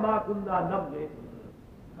ذلک ما کنا نبغ،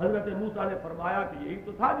 حضرت موسیٰ نے فرمایا کہ یہی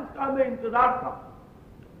تو تھا جس کا ہمیں انتظار تھا.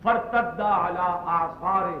 فارتدا علی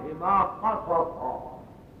آثارہما قصصا،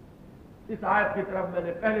 اس آیت کی طرف میں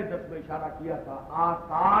نے پہلے درس میں اشارہ کیا تھا.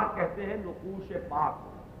 آثار کہتے ہیں نقوش پاک.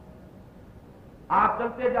 آپ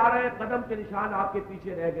چلتے جا رہے ہیں، قدم کے نشان آپ کے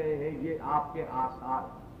پیچھے رہ گئے ہیں، یہ آپ کے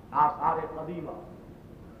آثار قدیمہ.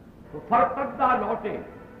 تو فرتدہ لوٹے،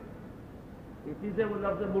 اسی سے وہ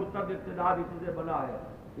لفظ مرتد ارتداد اسی سے بنا ہے،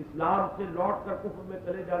 اسلام سے لوٹ کر کفر میں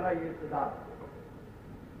چلے جانا، یہ ارتداد.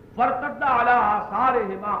 فرتدہ علی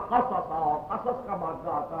آثارہما قصصا، اور قصص کا مادہ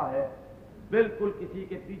آتا ہے بالکل کسی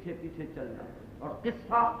کے پیچھے پیچھے چلنا. اور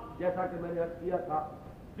قصہ جیسا کہ میں نے عرض کیا تھا،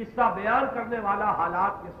 قصہ بیان کرنے والا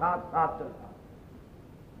حالات کے ساتھ ساتھ چلتا.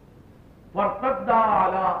 فارتدا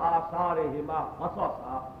علی آثارہما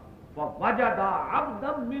قصصا فوجدا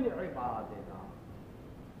عبدا من عبادنا،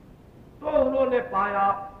 تو انہوں نے پایا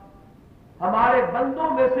ہمارے بندوں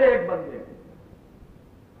میں سے ایک بندے کو.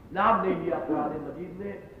 نام نہیں لیا قرآن مجید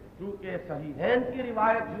نے، چونکہ صحیحین کی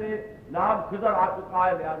روایت میں نام خضر آ چکا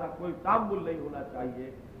ہے، لہذا کوئی تعامل نہیں ہونا چاہیے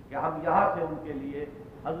کہ ہم یہاں سے ان کے لیے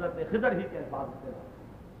حضرت خضر ہی کے الفاظ استعمال.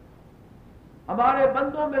 ہمارے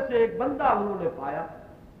بندوں میں سے ایک بندہ انہوں نے پایا.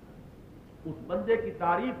 اس بندے کی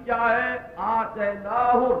تعریف کیا ہے؟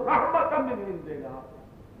 آتیناہ رحمۃ من عندنا،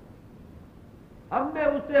 ہم نے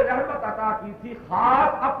اسے رحمت عطا کی تھی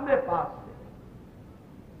خاص اپنے پاس سے.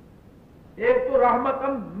 ایک تو رحمت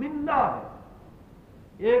منا ہے،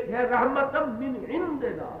 ایک ہے رحمت من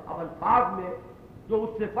عندنا. اب الفاظ میں جو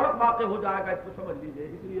اس سے فرق واقع ہو جائے گا اس کو سمجھ لیجیے.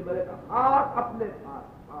 اس لیے میں نے کہا خاص اپنے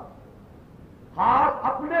پاس، خاص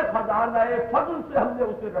اپنے خزانہ فضل سے ہم نے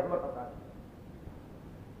اسے رحمت عطا کی.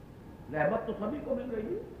 رحمت تو سبھی کو مل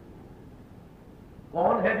رہی ہے،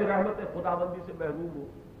 کون ہے جو رحمت خداوندی سے محروم ہو؟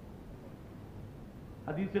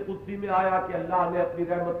 حدیث قدسی میں آیا کہ اللہ نے اپنی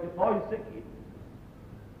رحمت کے 100 حصے کیے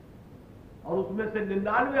اور اس میں سے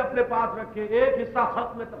 99 اپنے پاس رکھے، ایک حصہ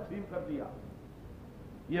خلق میں تقسیم کر دیا.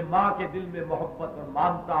 یہ ماں کے دل میں محبت اور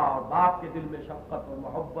مانتا، اور باپ کے دل میں شفقت اور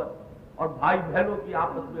محبت، اور بھائی بہنوں کی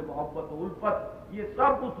آپس میں محبت و الفت، یہ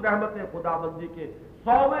سب اس رحمت خداوندی کے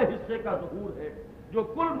 100ویں حصے کا ظہور ہے جو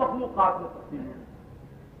کل مخلوقات میں تقسیم ہے.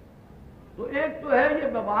 تو ایک تو ہے یہ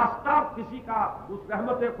بواسطہ کسی کا اس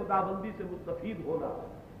رحمت خداوندی سے مستفید ہونا،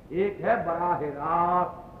 ایک ہے براہ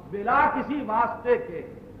راست بلا کسی واسطے کے،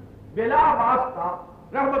 بلا واسطہ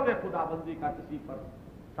رحمت خداوندی کا کسی پر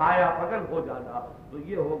سایہ پگل ہو جانا، تو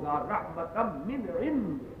یہ ہوگا رحمتا من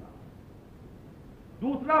عندنا۔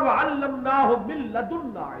 دوسرا وعلمناہ من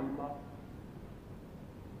لدنا علما،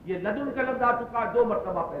 یہ لدن کا لفظ آ چکا ہے 2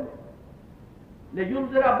 مرتبہ پہلے،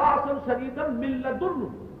 لینذر باسا شدیدا من لدنہ۔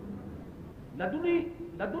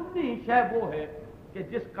 لدنی شے وہ ہے کہ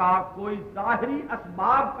جس کا کوئی ظاہری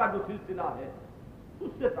اسباب کا جو سلسلہ ہے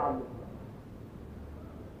اس سے تعلق ہے۔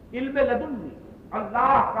 علم لدنی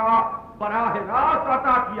اللہ کا براہ راست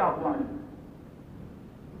عطا کیا ہوا ہے۔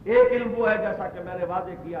 ایک علم وہ ہے جیسا کہ میں نے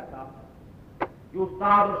واضح کیا تھا کہ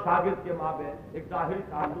استاد اور شاگرد کے مابین ایک ظاہری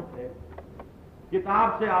تعلق ہے، کتاب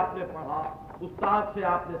سے آپ نے پڑھا، استاد سے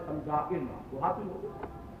آپ نے سمجھا، علم آپ کو حاصل ہو گیا۔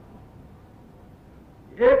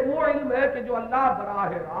 ایک وہ علم ہے کہ جو اللہ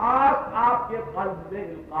براہ راست آپ کے قلب میں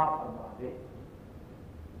القاء فرما دے،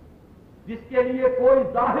 جس کے لیے کوئی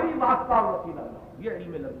ظاہری واسطہ اور وسیلہ نہ ہو، یہ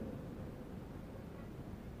علم لدن۔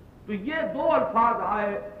 تو یہ 2 الفاظ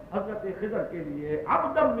آئے حضرت خضر کے لیے،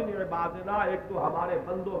 عبدا من عبادنا، ایک تو ہمارے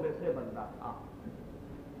بندوں میں سے بندہ تھا،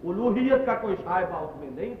 الوہیت کا کوئی شائبہ اس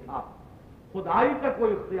میں نہیں تھا، خدائی کا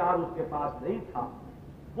کوئی اختیار اس کے پاس نہیں تھا،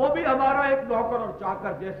 وہ بھی ہمارا ایک نوکر اور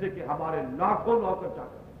چاکر جیسے کہ ہمارے لاکھوں نوکر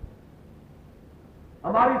چاکر۔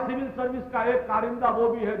 ہماری سول سروس کا ایک کارندہ وہ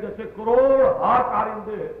بھی ہے جیسے کروڑ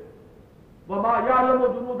کارندے ہیں۔ وما یعلم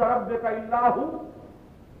جنود ربک الا ھو،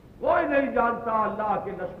 کوئی نہیں جانتا اللہ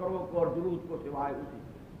کے لشکروں کو اور جنود کو سوائے اسی کے۔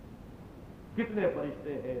 کتنے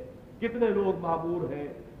فرشتے ہیں، کتنے لوگ معمور ہیں،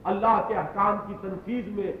 اللہ کے احکام کی تنفیذ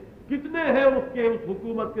میں کتنے ہیں اس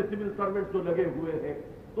حکومت کے سول سرونٹ جو لگے ہوئے ہیں،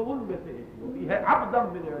 تو ان میں سے ایک وہ بھی ہے عبدا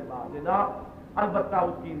من عبادنا۔ البتہ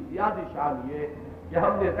اس کی امتیازی شان یہ کہ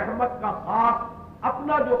ہم نے رحمت کا خاص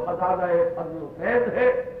اپنا جو خزانہ فضل و فیض ہے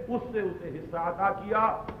اس سے اسے حصہ عطا کیا،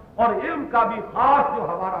 اور علم کا بھی خاص جو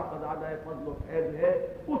ہمارا خزانہ فضل و فیض ہے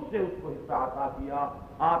اس سے اس کو حصہ عطا کیا۔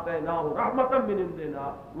 آتیناہ رحمتا من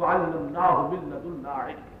عندنا وعلمناہ من لدنا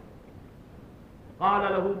علما۔ قال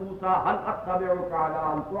له موسى هل اتبعك على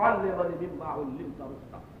ان تعلمني مما علمت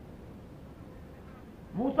رشدا۔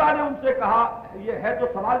 موسیٰ نے ان سے کہا، یہ ہے تو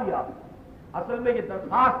سوالیہ، اصل میں یہ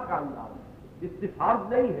درخواست کا انداز ہے، استفہام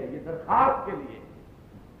نہیں ہے، یہ درخواست کے لیے۔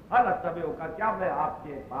 هل اتبعك، کیا میں آپ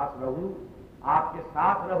کے پاس رہوں، آپ کے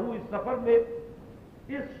ساتھ رہوں اس سفر میں،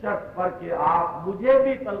 اس شرط پر کہ آپ مجھے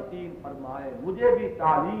بھی تلقین فرمائیں، مجھے بھی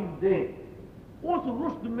تعلیم دیں اس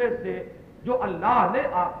رشد میں سے جو اللہ نے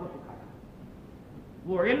آپ کو سکھایا۔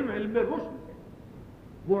 وہ علم رشد ہے،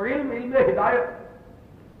 وہ علم ہدایت ہے،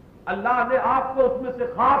 اللہ نے آپ کو اس میں سے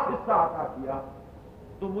خاص حصہ عطا کیا،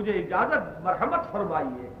 تو مجھے اجازت مرحمت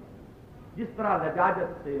فرمائیے۔ جس طرح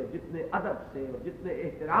لجاجت سے، جتنے ادب سے اور جتنے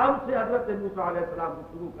احترام سے حضرت موسیٰ علیہ السلام کو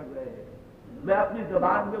شروع کر رہے ہیں، میں اپنی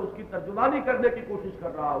زبان میں اس کی ترجمانی کرنے کی کوشش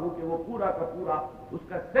کر رہا ہوں کہ وہ پورا کا پورا اس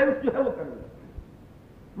کا سینس جو ہے وہ کر لیں۔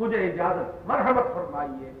 مجھے اجازت مرحمت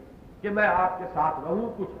فرمائیے کہ میں آپ کے ساتھ رہوں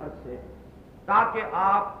کچھ عرصے، تاکہ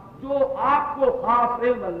آپ جو آپ کو خاص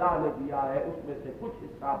علم اللہ نے دیا ہے اس میں سے کچھ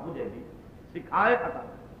حصہ مجھے بھی سکھائے، عطا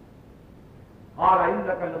کریں۔ اور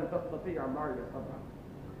انک لن تستطیع معی صبرا۔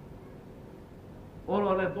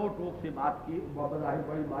 انہوں نے 2 ٹوک سے بات کی، بظاہر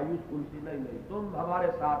بڑی مایوس کن سی، نہیں تم ہمارے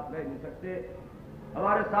ساتھ رہ نہیں سکتے،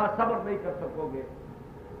 ہمارے ساتھ صبر نہیں کر سکو گے۔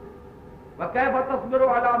 وکیف تصبر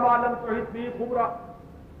علی ما لم تحط به خبرا،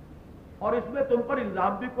 اور اس میں تم پر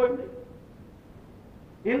الزام بھی کوئی نہیں،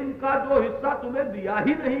 علم کا جو حصہ تمہیں دیا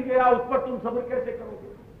ہی نہیں گیا اس پر تم صبر کیسے کرو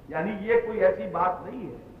گے؟ یعنی یہ کوئی ایسی بات نہیں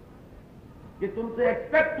ہے کہ تم سے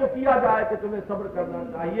ایکسپیکٹ تو کیا جائے کہ تمہیں صبر کرنا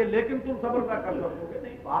چاہیے لیکن تم صبر نہ کر سکو گے،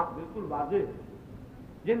 نہیں، بات بالکل واضح ہے۔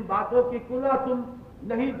 جن باتوں کی کنہ تم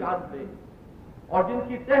نہیں جانتے اور جن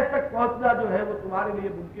کی تہ تک پہنچنا جو ہے وہ تمہارے لیے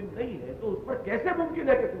ممکن نہیں ہے، تو اس پر کیسے ممکن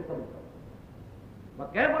ہے کہ تم صبر کرو؟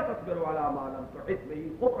 وَكَيْفَ تَصْبِرُ عَلَىٰ مَا لَمْ تُحِطْ بِهِ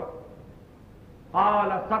خُبْرًا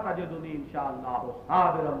قَالَ سَتَجِدُنِي إِن شَاءَ اللَّهُ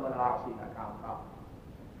صَابِرًا وَلَا أَعْصِي لَكَ أَمْرًا۔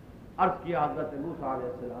 عرض کیا حضرت موسیٰ علیہ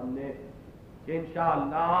السلام نے کہ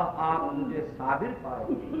انشاءاللہ آپ مجھے صابر پائیں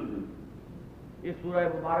گے۔ اس سورہ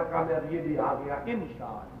مبارکہ میں اب یہ بھی آ گیا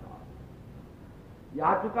انشاءاللہ، یہ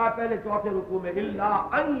آ چکا پہلے 4 رکوع میں الا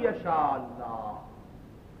ان یشاء اللہ،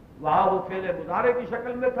 وہاں وہ فعل مضارع کی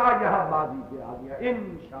شکل میں تھا، یہاں ماضی پہ آ گیا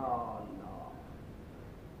انشاءاللہ۔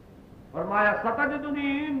 فرمایا ستجدنی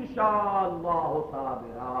انشاءاللہ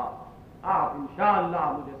صابرا، آپ انشاءاللہ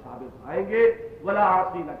مجھے صابر پائیں گے، ولا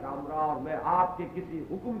اعصی لک امرا، اور میں آپ کے کسی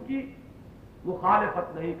حکم کی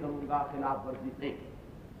مخالفت نہیں کروں گا، خلاف ورزی نہیں۔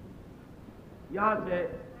 یہاں سے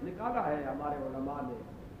نکالا ہے ہمارے علماء نے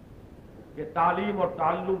کہ تعلیم اور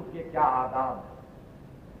تعلم کے کیا آداب ہیں،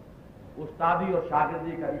 استادی اور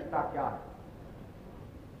شاگردی کا رشتہ کیا ہے۔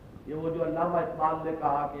 یہ وہ جو علامہ اقبال نے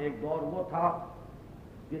کہا کہ ایک دور وہ تھا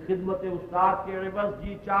کہ خدمت استاد کے عوض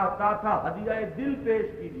جی چاہتا تھا ہدیہ دل پیش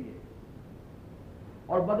کیجیے،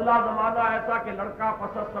 اور بدلا زمانہ ایسا کہ لڑکا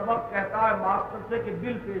پس سبق کہتا ہے ماسٹر سے کہ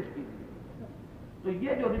دل پیش کیجیے۔ تو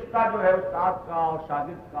یہ جو رشتہ جو ہے استاد کا اور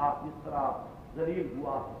شاگرد کا اس طرح ذلیل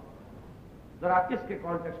ہوا ہے، ذرا کس کے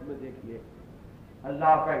کانٹیکسٹ میں دیکھیے،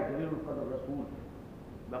 اللہ کا ایک جلیل القدر رسول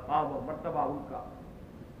مقام اور مرتبہ ان کا،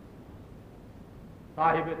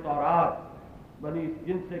 صاحب تورات، بنی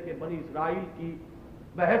جن سے کہ بنی اسرائیل کی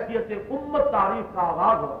بحیثیت امت تاریخ کا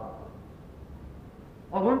آغاز ہو رہا ہے،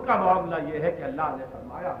 اور ان کا معاملہ یہ ہے کہ اللہ نے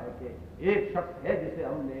فرمایا ہے کہ ایک شخص ہے جسے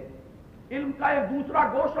ہم نے علم کا ایک دوسرا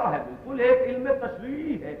گوشہ ہے، بالکل ایک علم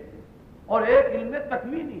تشریعی ہے اور ایک علم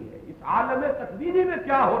تکوینی ہے۔ اس عالم تکوینی میں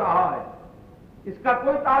کیا ہو رہا ہے اس کا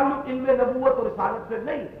کوئی تعلق علم نبوت اور رسالت سے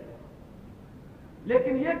نہیں ہے،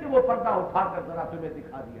 لیکن یہ کہ وہ پردہ اٹھا کر ذرا تمہیں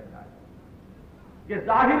دکھا دیا جائے کہ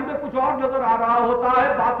ظاہر میں کچھ اور نظر آ رہا ہوتا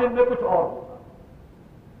ہے، باطن میں کچھ اور ہوتا ہے۔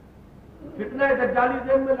 فتنہ دجالی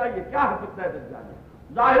ذہن میں لائیے، کیا ہے فتنہ دجالی؟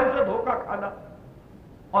 ظاہر سے دھوکہ کھانا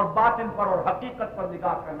اور باطن پر اور حقیقت پر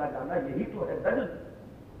نگاہ کرنا جانا، یہی تو ہے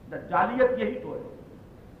دجالیت، یہی تو ہے۔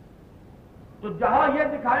 تو جہاں یہ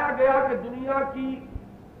دکھایا گیا کہ دنیا کی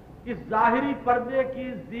اس ظاہری پردے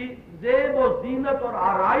کی زیب و زینت اور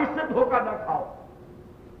آرائش سے دھوکہ نہ کھاؤ،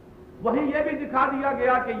 وہیں یہ بھی دکھا دیا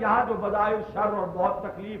گیا کہ یہاں جو بظاہر شر اور بہت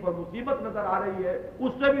تکلیف اور مصیبت نظر آ رہی ہے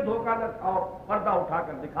اس سے بھی دھوکہ نہ کھاؤ، پردہ اٹھا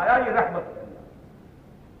کر دکھایا یہ رحمت ہے۔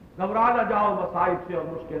 گھبرا نہ جاؤ مصائب سے اور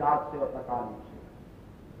مشکلات سے اور تکالیف سے،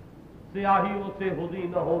 سیاہیوں سے حزی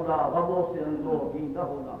نہ ہونا، غموں سے اندوہگی نہ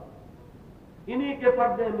ہونا، انہی کے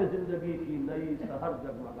پردے میں زندگی کی نئی سحر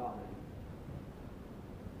جگمگا رہی۔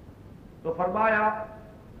 تو فرمایا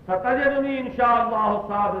ستجدنی انشاءاللہ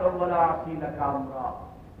صابرا ولا اعصی لک امرا،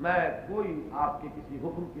 میں کوئی آپ کے کسی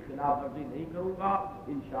حکم کی خلاف ورزی نہیں کروں گا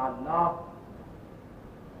انشاءاللہ،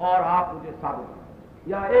 اور آپ مجھے صابر کریں۔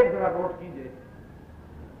 یا ایک ذرا نوٹ کیجئے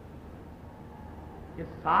کہ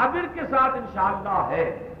صابر کے ساتھ انشاءاللہ ہے،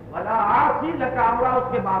 ولا اعصی لک امرا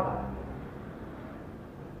اس کے بعد ہے،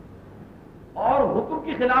 اور حکم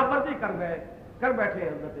کی خلاف ورزی کر بیٹھے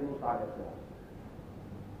حضرت موسیٰ علیہ السلام۔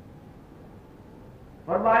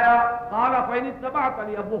 فرمایا قال فإن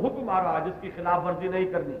اتبعتنی، اب وہ حکم آ رہا جس کی خلاف ورزی نہیں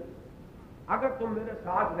کرنی، اگر تم میرے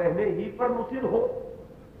ساتھ رہنے ہی پر مصر ہو،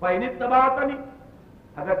 فإن اتبعتنی،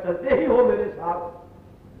 اگر چلتے ہی ہو میرے ساتھ،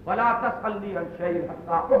 فلا تسألنی عن شیء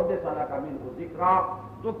حتى أحدث لك منه ذکرا،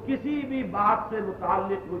 تو کسی بھی بات سے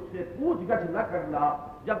متعلق مجھ سے پوچھ گچھ نہ کرنا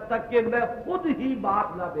جب تک کہ میں خود ہی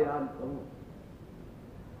بات نہ بیان کروں۔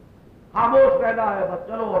 خاموش رہنا ہے بس،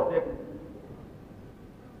 چلو اور دیکھو،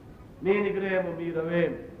 می نگریم و می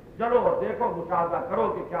رویم، چلو اور دیکھو، مشاہدہ کرو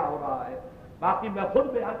کہ کیا ہو رہا ہے، باقی میں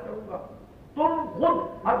خود بیان کروں گا، تم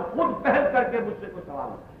خود پہل کر کے مجھ سے کوئی سوال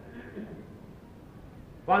نہ۔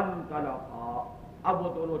 فانطلقا، اب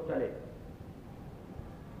وہ دونوں چلے،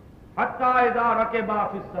 حتی اذا رکبا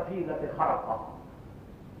فی السفینۃ خرقا،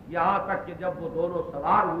 یہاں تک کہ جب وہ دونوں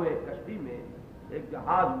سوار ہوئے کشتی میں، ایک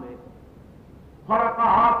جہاز میں،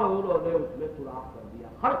 خرقا، تو انہوں نے اس میں سوراخ کر دیا۔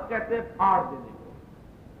 خرق کہتے ہیں پھاڑ دینے کو،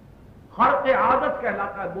 خرق عادت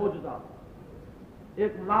کہلاتا ہے موجزہ،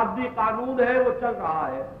 ایک مادی قانون ہے وہ چل رہا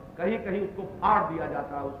ہے، کہیں کہیں اس کو پھاڑ دیا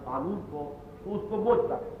جاتا ہے اس قانون کو، تو اس کو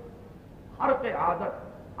موجزہ ہے۔ خرق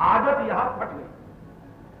عادت یہاں پھٹ گئی۔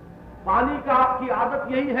 پانی کی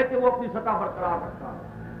عادت یہی ہے کہ وہ اپنی سطح برقرار رکھتا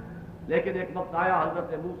ہے، لیکن ایک وقت آیا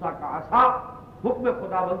حضرت موسیٰ کا عصا حکم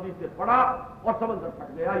خداوندی سے پڑا اور سمندر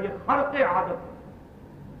پھٹ گیا، یہ خرق عادت ہے۔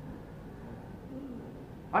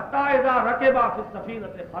 حتی اذا رکبا فی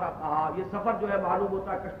السفینۃ خرقھا، یہ سفر جو ہے معلوم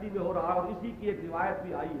ہوتا ہے کشتی میں ہو رہا ہے، اور اسی کی ایک روایت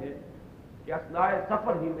بھی آئی ہے کہ اثناء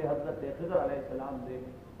سفر ہی میں حضرت خضر علیہ السلام نے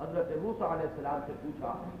حضرت موسیٰ علیہ السلام سے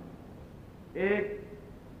پوچھا، ایک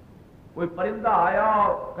کوئی پرندہ آیا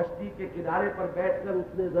اور کشتی کے کنارے پر بیٹھ کر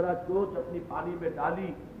اس نے ذرا چونچ اپنی پانی میں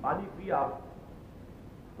ڈالی، پانی پیا،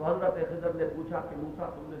 تو حضرت خضر نے پوچھا کہ موسیٰ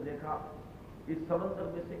تم نے دیکھا اس سمندر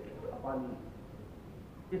میں سے کتنا پانی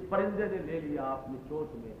اس پرندے نے لے لیا اپنی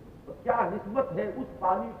چونچ میں، تو کیا نسبت ہے اس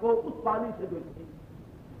پانی کو اس پانی سے جو اس کی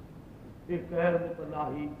ایک غیر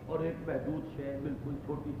متناہی اور ایک محدود شے، بالکل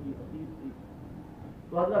چھوٹی سی حقیر سی۔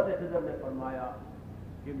 تو حضرت خضر نے فرمایا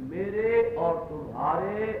کہ میرے اور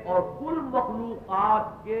تمہارے اور کل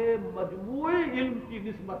مخلوقات کے مجموعی علم کی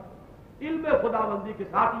نسبت علم خداوندی کے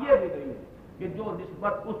ساتھ یہ بھی نہیں ہے کہ جو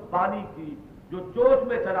نسبت اس پانی کی جو چونچ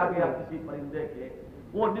میں چلا گیا کسی پرندے کے،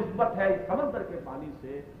 وہ نسبت ہے اس سمندر کے پانی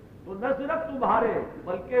سے، تو نہ صرف تمہارے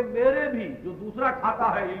بلکہ میرے بھی جو دوسرا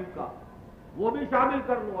کھاتا ہے علم کا، وہ بھی شامل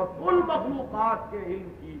کر لو، اور کل مخلوقات کے علم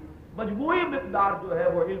کی مجموعی مقدار جو ہے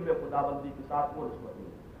وہ علم خداوندی کے ساتھ وہ نسبت نہیں۔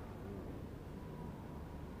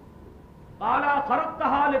 قال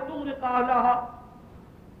خرقتها لتغرق اهلها،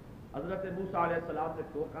 حضرت موسیٰ علیہ السلام نے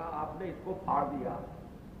ٹوکا، آپ نے اس کو پھاڑ دیا،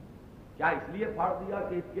 کیا اس لیے پھاڑ دیا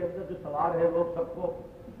کہ اس کے اندر جو سوار ہے وہ سب کو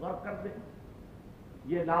غرق کر دے؟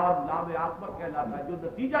 یہ لام عاقبت کہلاتا ہے، جو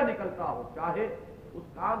نتیجہ نکلتا ہو، چاہے اس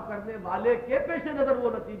کام کرنے والے کے پیش نظر وہ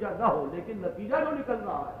نتیجہ نہ ہو، لیکن نتیجہ جو نکل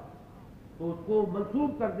رہا ہے تو اس کو منسوب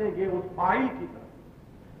کر دیں گے اس فاعل کی طرف۔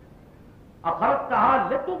 اخرقتها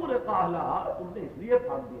لتغرق اهلها، تم نے اس لیے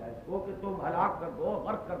پھاڑ دیا اس کو کہ تم ہلاک کر دو،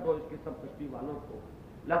 غرق کر دو اس کے سب کشتی والوں کو۔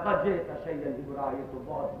 لقد جئت شيئا امرا، یہ تو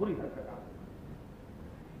بہت بری حرکت آ گئی۔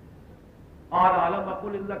 قال الم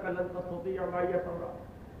اقل انك لن تستطيع معي صبرا،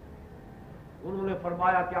 انہوں نے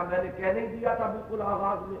فرمایا کیا میں نے کہہ نہیں دیا تھا بالکل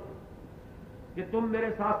آغاز میں کہ تم میرے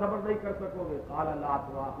ساتھ صبر نہیں کر سکو گے؟ قال لا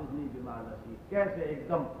تؤاخذني بما نسيت، کیسے ایک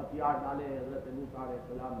دم ہتھیار ڈالے حضرت موسیٰ علیہ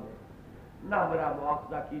السلام نے، نہ میرا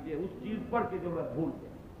مواخذہ کیجیے اس چیز پر کہ جو میں بھول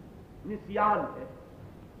گیا۔ نسیان ہے،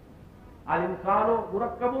 الانسان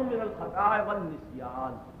مرکب من الخطاء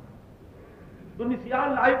والنسیان، تو نسیان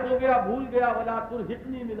لاحق ہو گیا، بھول گیا۔ ولا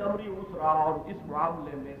ترهقني من امری عسرا، اور اس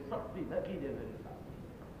معاملے میں سختی نہ کیجیے میرے ساتھ۔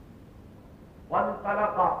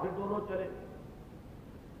 وانطلقا، پھر دونوں چلے،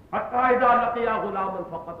 حتی اذا لقیا غلاما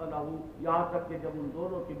فقتلہ، یہاں تک کہ جب ان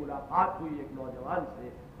دونوں کی ملاقات ہوئی ایک نوجوان سے،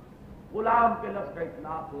 غلام کے لفظ کا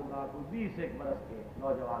اطلاق ہوگا تو 21 برس کے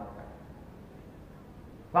نوجوان کا،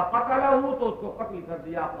 فقتلہ، تو اس کو قتل کر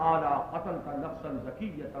دیا۔ قال قتلت نفسا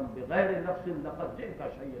زکیۃ بغیر نفس لقد جئت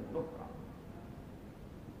شیئا نکرا،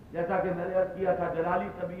 جیسا کہ میں نے عرض کیا تھا جلالی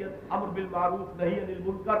طبیعت امر بالمعروف نہی عن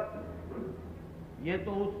المنکر، یہ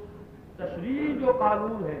تو اس تشریع جو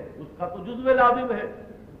قانون ہے اس کا تو جزو لازم ہے،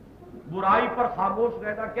 برائی پر خاموش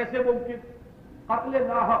رہنا کیسے ممکن؟ قتل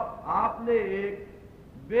ناحق، آپ نے ایک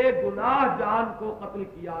بے گناہ جان کو قتل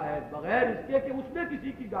کیا ہے بغیر اس کے کہ اس نے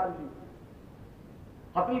کسی کی جان لی۔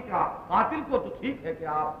 قتل کا قاتل کو تو ٹھیک ہے کہ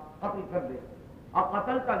آپ قتل کر دیں، اور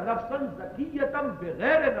قتل کا نفسا زکیۃ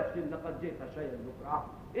بغیر نفس لقد جئت شیئا نکرا،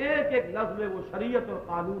 ایک ایک لفظ میں وہ شریعت اور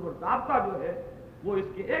قانون اور ضابطہ جو ہے وہ اس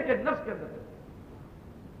کے ایک ایک لفظ کے اندر ہے۔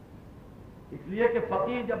 اس لیے کہ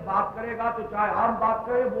فقیہ جب بات کرے گا تو چاہے عام بات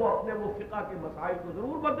کرے، وہ اپنے وہ فقہ کے مسائل کو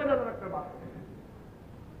ضرور مد نظر رکھ کر بات کرے،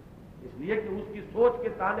 اس لیے کہ اس کی سوچ کے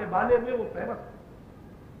تانے بانے میں وہ فیمس ہے۔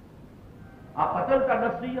 قتلت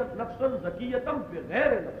نفسا زکیۃ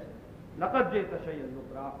بغیر نفس لقد جئت شیئا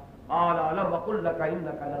نکرا، قال الم اقل لك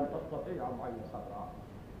انك لن تستطيع معي صبرا،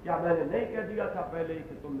 کیا میں نے نہیں کہہ دیا تھا پہلے ہی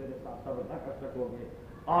کہ تم میرے ساتھ صبر نہ کر سکو گے؟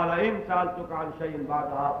 قال ان سألتك عن شيء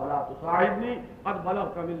بعدها فلا تصاحبني قد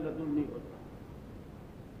بلغت من لدني عذرا،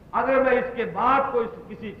 اگر میں اس کے بعد کوئی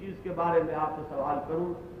کسی چیز کے بارے میں آپ سے سوال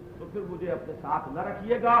کروں تو پھر مجھے اپنے ساتھ نہ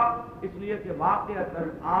رکھیے گا، اس لیے کہ واقعتاً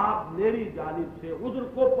آپ میری جانب سے عذر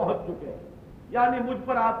کو پہنچ چکے ہیں، یعنی مجھ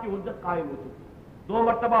پر آپ کی حجت قائم ہو چکی، 2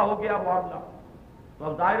 مرتبہ ہو گیا معاملہ، تو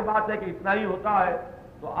اب ظاہر بات ہے کہ اتنا ہی ہوتا ہے،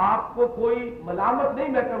 تو آپ کو کوئی ملامت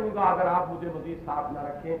نہیں میں کروں گا اگر آپ مجھے مزید ساتھ نہ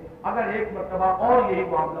رکھیں، اگر ایک مرتبہ اور یہی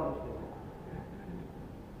معاملہ مجھ سے ہو۔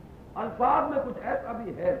 الفاظ میں کچھ ایسا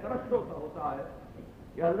بھی ہے، ترشح ہوتا ہے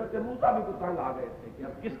کہ حضرت موسیٰ بھی کو تنگ آ گئے تھے کہ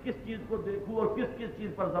اب کس کس چیز کو دیکھوں اور کس کس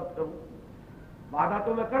چیز پر ضبط کروں، وعدہ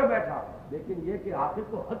تو میں کر بیٹھا، لیکن یہ کہ آخر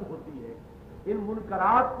تو حد ہوتی ہے، ان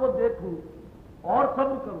منکرات کو دیکھوں اور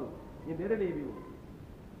صبر کروں، یہ میرے لیے بھی ہوتی ہے۔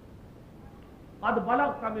 قد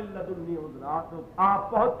بلغت من لدنی عذرا، تو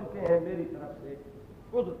آپ پہنچ چکے ہیں میری طرف سے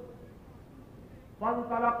عذر۔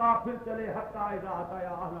 فانطلقا، پھر چلے، حتی اذا اتیا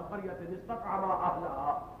اہل قریۃ استطعما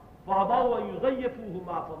اہلها فابوا ان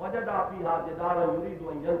یضیفوہما فوجدا فیہا جدارا یرید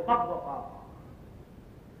ان ینقض فاقا،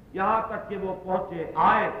 یہاں تک کہ وہ پہنچے،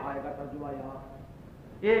 آئے گا ترجمہ یہاں،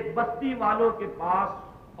 ایک بستی والوں کے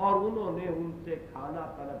پاس، اور انہوں نے ان سے کھانا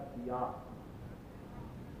طلب کیا،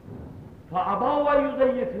 فابوا ان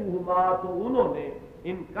یضیفوہما، تو انہوں نے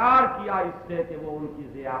انکار کیا اس سے کہ وہ ان کی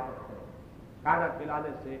ضیافت کریں، کھانا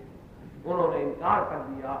کھلانے سے انہوں نے انکار کر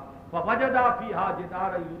دیا۔ فوجدا فیہا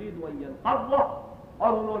جدارا یرید ان ینقض،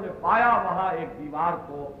 اور انہوں نے پایا وہاں ایک دیوار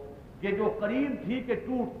کو کہ جو قریب تھی کہ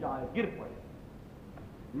ٹوٹ جائے، گر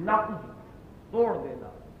پڑے۔ نقض، توڑ دینا،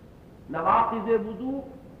 نواقض وضو،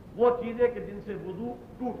 وہ چیزیں کہ جن سے وضو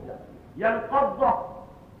ٹوٹ جاتی ہے، ینقض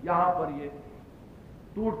یہاں پر یہ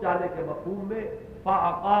ٹوٹ جانے کے مفہوم میں،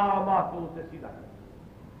 فاقاما، تو اسے سیدھا کر،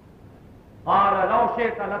 قال لو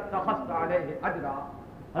شئت لاتخذت علیہ اجرا،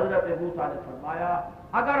 حضرت موسیٰ نے فرمایا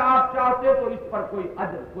اگر آپ چاہتے تو اس پر کوئی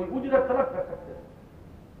اجر، کوئی اجرت طلب کر سکتے،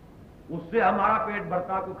 اس سے ہمارا پیٹ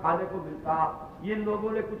بھرتا، کو کھانے کو ملتا، یہ لوگوں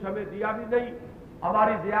نے کچھ ہمیں دیا بھی نہیں،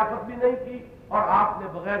 ہماری ضیافت بھی نہیں کی، اور آپ نے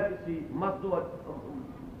بغیر کسی مزد و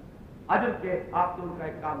اجر کے آپ نے ان کا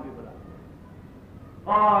ایک کام بھی بنا دیا.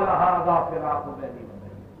 قال ھذا فراق بینی و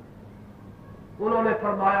بینک، انہوں نے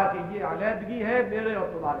فرمایا کہ یہ علیحدگی ہے میرے اور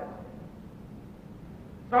تمہارے.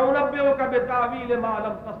 سأنبئک بتأویل ما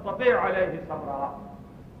لم تستطع علیہ صبرا،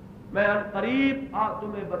 میں قریب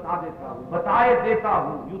تمہیں بتائے دیتا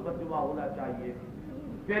ہوں. یوں ترجمہ ہونا چاہیے.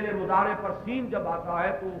 فعل مضارع پر سین جب آتا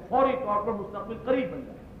ہے تو فوری طور پر مستقبل قریب بن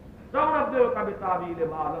جائے. سأنبئک بتأویل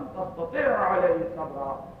ما لم تستطع علیہ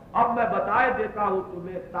صبرا، اب میں بتائے دیتا ہوں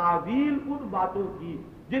تمہیں تعویل ان باتوں کی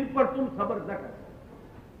جن پر تم صبر نہ کر سکتے.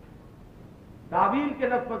 تعویل کے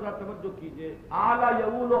لفظ پر توجہ کیجیے. اعلی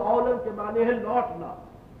یعول اولا کے معنی ہے لوٹنا.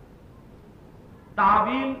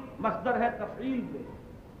 تعویل مصدر ہے تفعیل میں،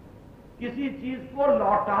 کسی چیز کو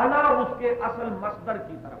لوٹانا اس کے اصل مصدر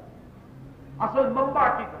کی طرف، اصل منبع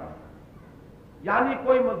کی طرف. یعنی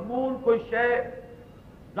کوئی مضمون، کوئی شے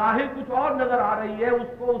ظاہر کچھ اور نظر آ رہی ہے، اس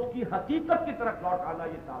کو اس کی حقیقت کی طرف لوٹانا،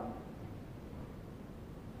 یہ تعویل.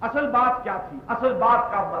 اصل بات کیا تھی؟ اصل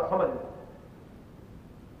بات کا سمجھ لو.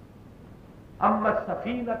 اما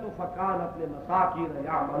السفینۃ فکانت لمساکین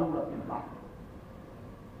یعملون فی البحر،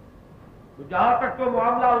 تو جہاں تک تو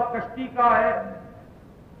معاملہ اس کشتی کا ہے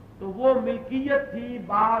تو وہ ملکیت تھی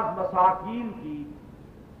بعض مساکین کی،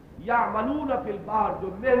 یعملون فی البحر، جو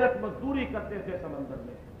محنت مزدوری کرتے تھے سمندر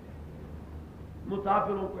میں.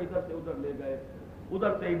 مسافروں کو ادھر سے ادھر لے گئے،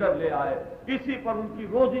 ادھر سے ادھر لے آئے، اسی پر ان کی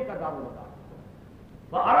روزی کا دار و مدار.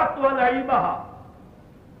 فأردت أن أعيبها،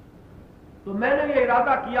 تو میں نے یہ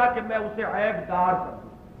ارادہ کیا کہ میں اسے عیب دار کر دوں.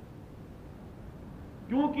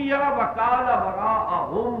 کیونکہ یہ وکان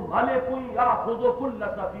وراءہم ملک یاخذ کل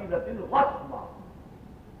سفینۃ غصبا،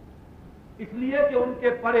 اس لیے کہ ان کے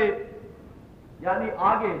پرے یعنی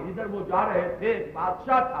آگے جدھر وہ جا رہے تھے ایک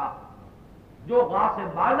بادشاہ تھا جو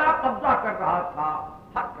غاصبانہ قبضہ کر رہا تھا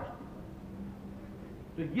ہر کشتی.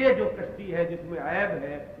 تو یہ جو کشتی ہے جس میں عیب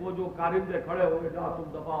ہے، وہ جو کارندے کھڑے ہوں گے جہاں تم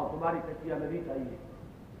دباؤ تمہاری کشتیاں نہیں چاہیے،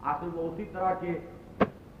 آخر وہ اسی طرح کے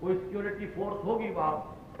کوئی سیکورٹی فورس ہوگی وہاں،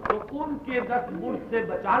 تو ان کے دست برد سے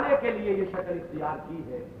بچانے کے لیے یہ شکل اختیار کی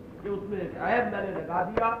ہے کہ اس میں ایک عیب میں نے لگا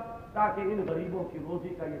دیا تاکہ ان غریبوں کی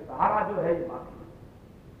روزی کا یہ سہارا جو ہے یہ باقی.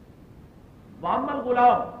 وَأَمَّا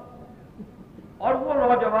الْغُلَامُ، اور وہ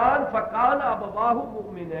نوجوان فَكَانَ أَبَوَاهُ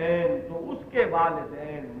مُؤْمِنَيْنِ، تو اس کے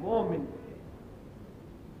والدین مومن تھے،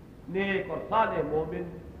 نیک اور صالح مومن.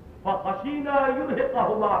 فَخَشِينَا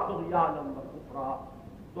يُرْهِقَهُمَا طُغْيَانًا وَكُفْرًا،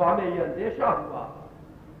 تو ہمیں یہ اندیشہ ہوا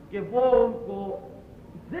کہ وہ ان کو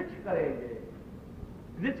زج کریں گے،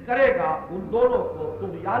 زج کرے گا ان دونوں کو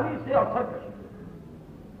طغیانی سے اور سرکشی سے،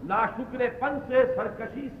 ناشکرے پن سے،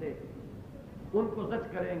 سرکشی سے ان کو زج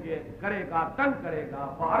کرے گا، تنگ کرے گا.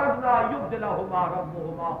 فَأَرَدْنَا يُبْدِلَهُمَا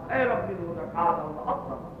رَبُّهُمَا خَيْرًا مِنْهُ زَكَاةً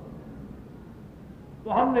وَأَقْرَبَ، تو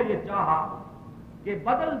ہم نے یہ چاہا کہ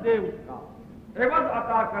بدل دے اس کا، عوض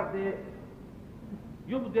عطا کر دے.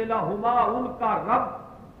 يُبْدِلَهُمَا، ان کا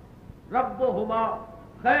ربُّهُمَا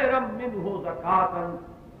خَيْرًا مِنْهُ زَكَاةً،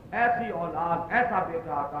 ایسی اولاد، ایسا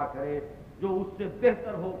بیٹا عطا کرے جو اس سے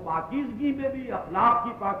بہتر ہو پاکیزگی میں بھی، اخلاق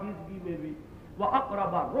کی پاکیزگی میں بھی.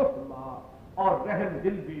 وَأَقْرَبَ رُحْمًا، اور رحم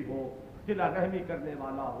دل بھی ہو، صلہ رحمی کرنے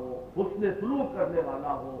والا ہو، حسن سلوک کرنے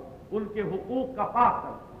والا ہو، ان کے حقوق کا پاک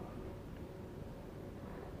کر.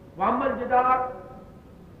 وَأَمَّا الْجِدَارُ،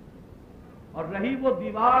 اور رہی وہ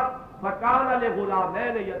دیوار، فَكَانَ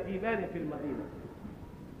لِغُلَامَيْنِ يَتِيمَيْنِ فِي الْمَدِينَةِ،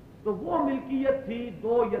 تو وہ ملکیت تھی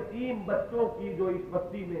دو یتیم بچوں کی جو اس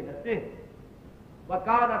بستی میں رہتے ہیں.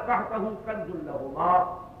 وَكَانَ تَحْتَهُ كَنْزٌ لَهُمَا،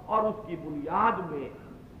 اور اس کی بنیاد میں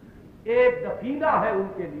ایک دفینہ ہے ان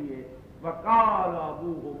کے لیے. وَقَالَ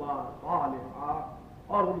أَبُوهُمَا صَالِحًا،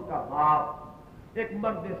 اور ان کا باپ ایک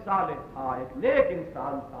مرد صالح تھا، ایک نیک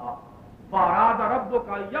انسان تھا. فَأَرَادَ رَبُّكَ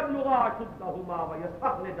أَن يَبْلُغَا أَشُدَّهُمَا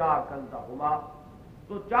وَيَسْتَخْرِجَا كَنزَهُمَا،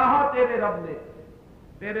 تو چاہا تیرے رب نے،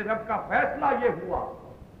 تیرے رب کا فیصلہ یہ ہوا،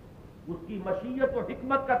 اس کی مشیت و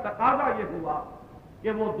حکمت کا تقاضا یہ ہوا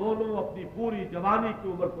کہ وہ دونوں اپنی پوری جوانی کی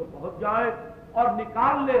عمر کو پہنچ جائے اور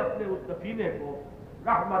نکال لے اپنے اس سفینے کو.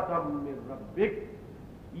 رحمتً من ربک،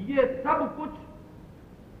 یہ سب کچھ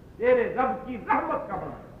تیرے رب کی رحمت کا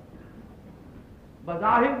بنا ہے.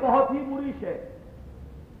 بظاہر بہت ہی بری شے،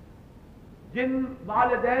 جن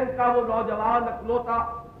والدین کا وہ نوجوان اکلوتا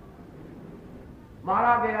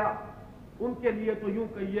مارا گیا، ان کے لیے تو یوں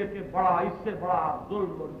کہیے کہ بڑا، اس سے بڑا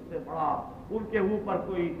ظلم اور اس سے بڑا ان کے اوپر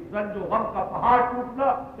کوئی رنج و غم کا پہاڑ ٹوٹنا،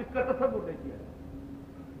 اس کا تصور نہیں کیا.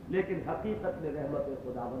 لیکن حقیقت میں رحمت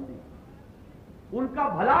خداوندی، ان کا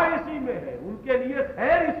بھلا اسی میں ہے، ان کے لیے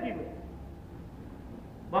خیر اسی میں ہے.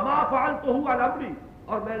 وما فعلتہ عن امری،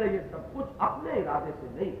 اور میں نے یہ سب کچھ اپنے ارادے سے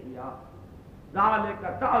نہیں کیا. ذالک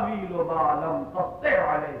تأویل ما لم تستطع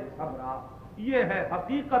علیہ صبرا، یہ ہے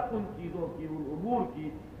حقیقت ان چیزوں کی، ان امور کی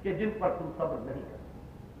کہ جن پر تم صبر نہیں کرتے۔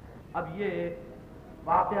 اب یہ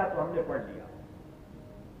واقعہ تو ہم نے پڑھ لیا۔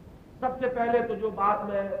 سب سے پہلے تو جو بات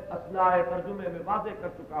میں اثناء ترجمے میں واضح کر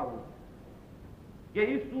چکا ہوں کہ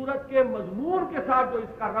اس صورت کے مضمون کے ساتھ جو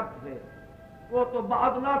اس کا ربط ہے وہ تو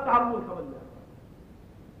بادنا تعمل سمجھ میں آتا ہے۔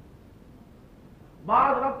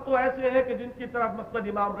 بعض ربط تو ایسے ہیں کہ جن کی طرف مثلاً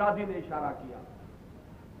امام راضی نے اشارہ کیا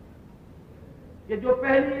کہ جو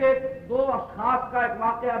پہلی ایک دو اشخاص کا ایک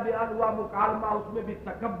واقعہ بیان ہوا مکالمہ، اس میں بھی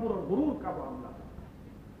تکبر اور غرور کا معاملہ تھا۔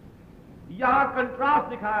 یہاں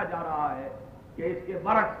کنٹراسٹ دکھایا جا رہا ہے کہ اس کے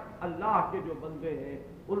برعکس اللہ کے جو بندے ہیں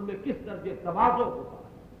ان میں کس درجے تواضع ہوتا ہے،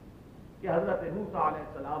 کہ حضرت موسیٰ علیہ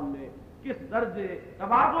السلام نے کس درجے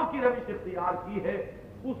تواضع کی روش اختیار کی ہے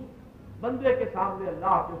اس بندے کے سامنے،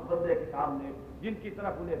 اللہ کے اس بندے کے سامنے جن کی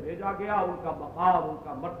طرف انہیں بھیجا گیا۔ ان کا مقام، ان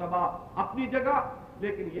کا مرتبہ اپنی جگہ،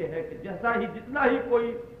 لیکن یہ ہے کہ جیسا ہی جتنا ہی کوئی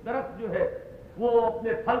درخت جو ہے وہ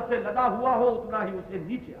اپنے پھل سے لدا ہوا ہو اتنا ہی اسے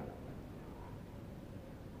نیچے آ جاتا ہے۔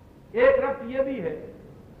 ایک ربط یہ بھی ہے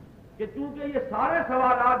کہ چونکہ یہ سارے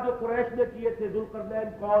سوالات جو قریش نے کیے تھے، ذوالقرنین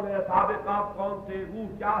کون ہے، اصحاب کہف کون تھے، روح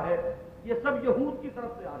کیا ہے، یہ سب یہود کی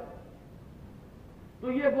طرف سے آ رہے ہیں،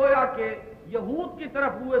 تو یہ گویا کہ یہود کی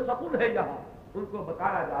طرف روئے سخن ہے۔ یہاں ان کو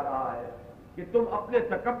بتایا جا رہا ہے کہ تم اپنے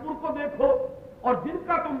تکبر کو دیکھو اور جن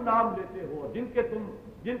کا تم نام لیتے ہو، جن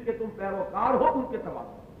کے تم پیروکار ہو، ان کے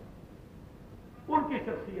تواضع، ان کی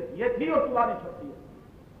شخصیت یہ تھی اور تمہاری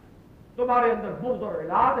شخصیت، تمہارے اندر بغض اور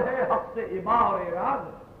عناد ہے، حق سے ابا اور اعراض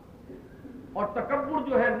ہے، اور تکبر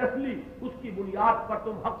جو ہے نسلی، اس کی بنیاد پر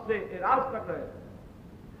تم حق سے اعراض کر رہے ہو۔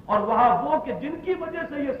 اور وہاں وہ کہ جن کی وجہ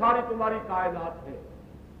سے یہ ساری تمہاری کائنات ہے،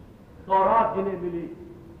 تورات جنہیں ملی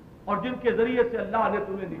اور جن کے ذریعے سے اللہ نے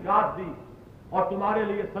تمہیں نجات دی اور تمہارے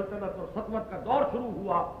لیے سلطنت اور سطوت کا دور شروع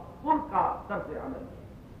ہوا، ان کا طرز عمل،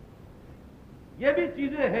 یہ بھی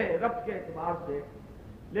چیزیں ہیں ربط کے اعتبار سے،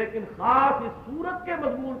 لیکن خاص اس صورت کے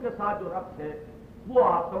مضمون کے ساتھ جو ربط ہے وہ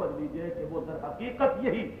آپ سمجھ لیجئے کہ وہ در حقیقت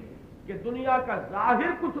یہی کہ دنیا کا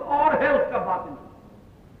ظاہر کچھ اور ہے، اس کا باطن کچھ۔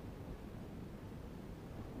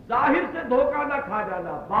 ظاہر سے دھوکہ نہ کھا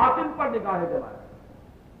جانا، باطن پر نگاہیں جمانا،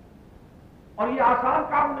 اور یہ آسان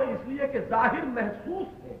کام نہیں، اس لیے کہ ظاہر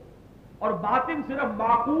محسوس ہے اور باطن صرف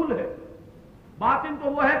معقول ہے۔ باطن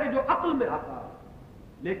تو وہ ہے کہ جو عقل میں آتا ہے،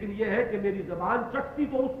 لیکن یہ ہے کہ میری زبان چکھتی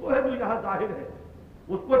تو اس کو ہے جو یہاں ظاہر ہے،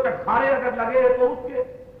 اس کو چکھارے اگر لگے تو اس کے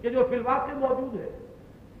کہ جو فی الواقع موجود ہے۔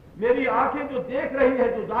 میری آنکھیں جو دیکھ رہی ہے،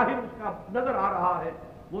 جو ظاہر اس کا نظر آ رہا ہے،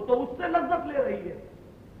 وہ تو اس سے لذت لے رہی ہے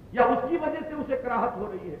یا اس کی وجہ سے اسے کراہت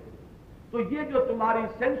ہو رہی ہے۔ تو یہ جو تمہاری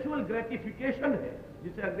سینشول گریٹیفیکیشن ہے،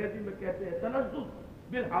 جسے انگریزی میں کہتے ہیں تلذذ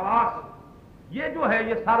بالحواس، یہ جو ہے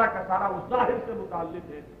یہ سارا کا سارا اس ظاہر سے متعلق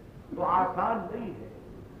ہے، تو آسان نہیں ہے۔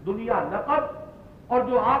 دنیا نقد اور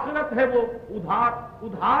جو آخرت ہے وہ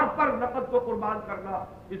ادھار پر نقد کو قربان کرنا،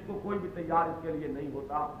 اس کو کوئی بھی تیار اس کے لیے نہیں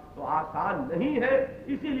ہوتا، تو آسان نہیں ہے۔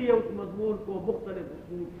 اسی لیے اس مضمون کو مختلف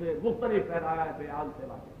اصول سے، مختلف پیرایہ بیان سے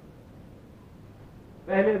واضح،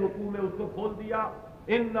 پہلے رکوع میں اس کو کھول دیا،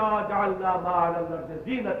 اِنَّا جَعَلْنَا مَا عَلَى الْأَرْضِ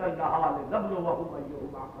زِينَةً لَهَا لِنَبْلُوَهُمْ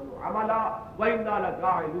أَيُّهُمْ أَحْسَنُ عَمَلًا وَإِنَّا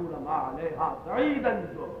لَجَاعِلُونَ مَا عَلَيْهَا صَعِيدًا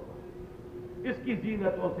جُرُزًا۔ اس کی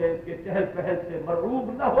زینتوں سے، اس کے چہل پہل سے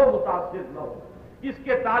مرعوب نہ ہو، متاثر نہ ہو، اس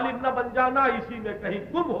کے طالب نہ بن جانا، اسی میں کہیں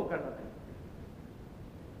گم ہو کر نہ رہنا۔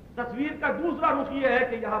 تصویر کا دوسرا رخ یہ ہے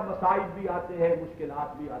کہ یہاں مصائب بھی آتے ہیں،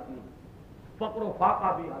 مشکلات بھی آتی ہیں، فقر و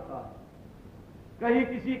فاقہ بھی آتا ہے، کہیں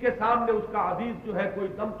کسی کے سامنے اس کا عزیز جو ہے کوئی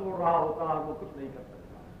دم توڑ رہا ہوتا ہے، وہ کچھ نہیں کر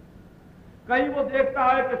سکتا، کہیں وہ دیکھتا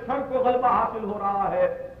ہے کہ شر کو غلبہ حاصل ہو رہا ہے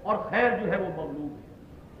اور خیر جو ہے وہ مغلوب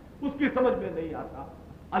ہے، اس کی سمجھ میں نہیں آتا۔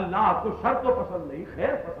 اللہ کو شر تو پسند نہیں،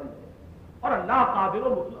 خیر پسند ہے، اور اللہ قادر و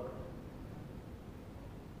مطلق ہے۔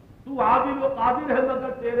 تو عادل و قادر ہے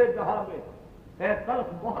مگر تیرے جہاں میں ہے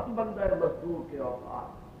تلخ بہت بندہ مزدور کے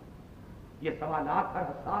اوقات۔ یہ سوالات ہر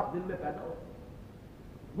حساس دل میں پیدا ہوتے ہیں۔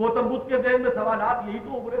 گوتم بدھ کے ذہن میں سوالات یہی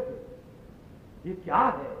تو ابھرے تھے، یہ کیا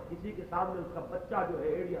ہے؟ کسی کے سامنے اس کا بچہ جو ہے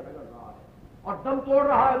ایڑیاں رگڑ رہا ہے اور دم توڑ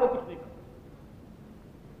رہا ہے، وہ کچھ نہیں کر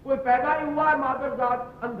سکتا۔ کوئی پیدا ہی ہوا ہے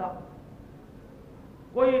مادرزاد اندھا،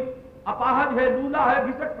 کوئی اپاہج ہے، لولا ہے،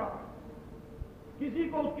 گھسٹ رہا ہے، کسی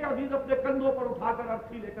کو اس کے عزیز اپنے کندھوں پر اٹھا کر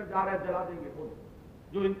ارتھی لے کر جا رہے ہیں، جلا دیں گے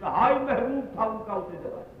خود، جو انتہائی محبوب تھا ان کا اسے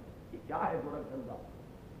جلا دیں۔ یہ کیا ہے گورکھ دھندا؟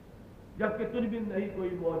 جبکہ تجھ بھی نہیں کوئی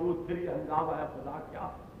موجود، پھر یہ ہنگامہ ہے خدا کیا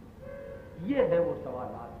ہے؟ یہ ہے وہ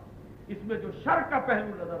سوالات۔ اس میں جو شر کا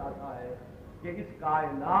پہلو نظر آتا ہے کہ اس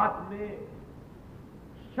کائنات میں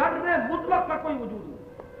شر مطلق کا کوئی وجود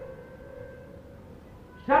نہیں،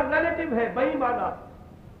 شر ریلیٹو ہے، بے معنی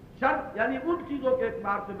شر، یعنی ان چیزوں کے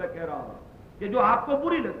اعتبار سے میں کہہ رہا ہوں کہ جو آپ کو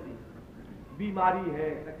بری لگتی ہے، بیماری ہے،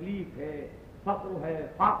 تکلیف ہے، فقر ہے،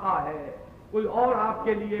 فاقہ ہے، کوئی اور آپ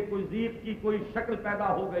کے لیے کوئی ضیق کی کوئی شکل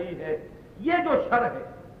پیدا ہو گئی ہے، یہ جو شر ہے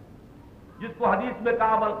جس کو حدیث میں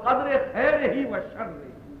کہا والقدر خیر ہی و شر،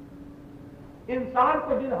 انسان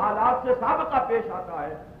کو جن حالات سے سابقہ پیش آتا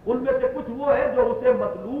ہے ان میں سے کچھ وہ ہے جو اسے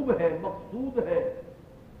مطلوب ہے، مقصود ہے،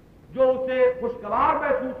 جو اسے خوشگوار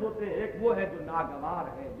محسوس ہوتے ہیں، ایک وہ ہے جو ناگوار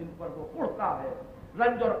ہے، جن پر وہ اڑتا ہے،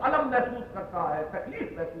 رنج اور الم محسوس کرتا ہے،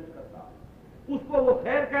 تکلیف محسوس کرتا ہے، اس کو وہ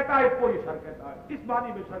خیر کہتا ہے، اس کو یہ شر کہتا ہے۔ اس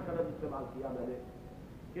معنی میں شر کا لفظ استعمال کیا میں نے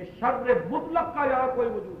کہ شر مطلق کا یہاں کوئی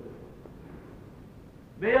وجود نہیں۔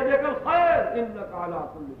 بیدک الخیر انک علی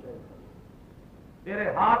کل شیء قدیر، تیرے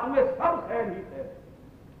ہاتھ میں سب خیر ہی خیر ہے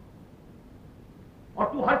اور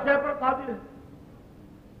تو ہر شے پر قادر ہے۔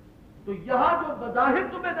 تو یہاں جو بظاہر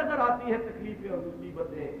تمہیں نظر آتی ہیں تکلیفیں اور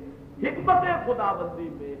مصیبتیں، حکمت خداوندی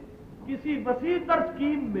میں، کسی وسیع تر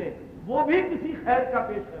اسکیم میں، وہ بھی کسی خیر کا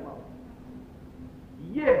پیش خیمہ ہوتا،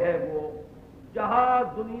 یہ ہے وہ جہاں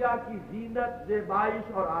دنیا کی زینت،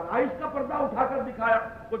 زیبائش اور آرائش کا پردہ اٹھا کر دکھایا،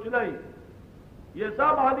 کچھ نہیں، یہ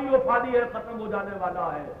سب آنی و فانی ہے، ختم ہو جانے والا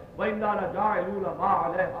ہے۔ وَإِنَّا لَجَاعِلُونَ مَا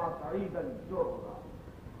عَلَيْهَا صَعِيدًا جُرُزًا،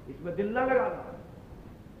 اس میں دل نہ لگانا۔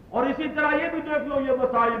 اور اسی طرح یہ بھی دیکھ لو، یہ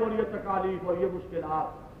مصائب اور یہ تکالیف اور یہ مشکلات،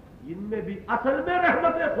 ان میں بھی اصل میں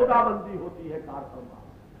رحمت خداوندی ہوتی ہے کار فرما،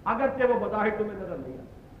 اگرچہ وہ بظاہر تمہیں نظر نہیں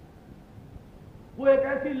آتی۔ وہ ایک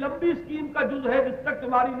ایسی لمبی اسکیم کا جز ہے جس تک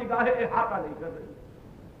تمہاری نگاہیں احاطہ نہیں کر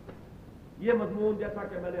رہی۔ یہ مضمون جیسا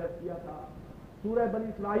کہ میں نے عرض کیا تھا سورہ بنی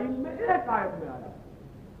اسرائیل میں ایک آیت میں آیا،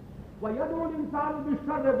 وَيَدْعُو الْإِنسَانُ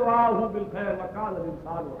بِالشَّرِّ دُعَاءَهُ بِالْخَيْرِ وَكَانَ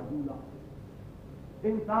الْإِنسَانُ عَجُولًا،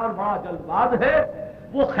 انسان بڑا جلد باز ہے،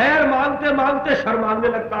 وہ خیر مانگتے مانگتے شر مانگنے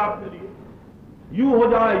لگتا ہے اپنے لیے، یوں ہو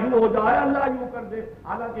جائے یوں ہو جائے، اللہ یوں کر دے،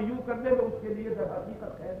 حالانکہ یوں کرنے میں اس کے لیے در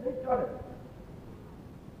حقیقت خیر نہیں، شر ہے۔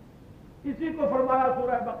 اسی کو فرمایا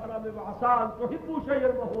سورہ بقرہ میں وَعَسَىٰ أَن تُحِبُّوا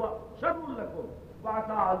شَيْئًا وَهُوَ شَرٌّ لَكُمْ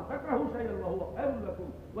وَعَسَىٰ أَن تَكْرَهُوا شَيْئًا وَهُوَ خَيْرٌ لَكُمْ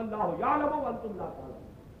وَاللَّهُ يَعْلَمُ وَأَنتُمْ لَا تَعْلَمُونَ۔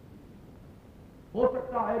 ہو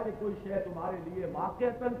سکتا ہے کہ کوئی شے تمہارے لیے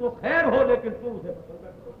واقعتاً تو خیر ہو لیکن تم اسے پسند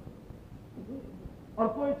نہ کرو، اور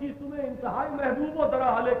کوئی چیز تمہیں انتہائی محبوب ہو طرح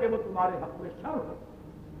ہے کہ وہ تمہارے حق میں شر ہو،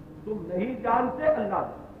 تم نہیں جانتے، اللہ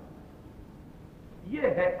جانتے۔ یہ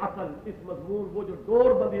ہے اصل اس مضمون، وہ جو ڈور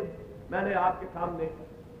بندی میں نے آپ کے سامنے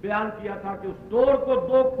بیان کیا تھا کہ اس ڈور کو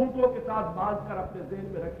دو کھوٹوں کے ساتھ باندھ کر اپنے ذہن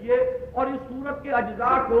میں رکھیے اور اس صورت کے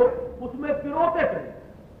اجزاء کو اس میں پروتے کریں،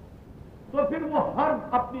 تو پھر وہ ہر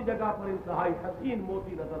اپنی جگہ پر انتہائی حسین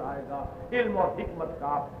موتی نظر آئے گا علم اور حکمت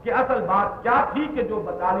کا، کہ اصل بات کیا تھی کہ جو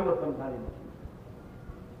بتانی اور سمجھانی نہیں،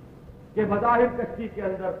 کہ بظاہر کشتی کے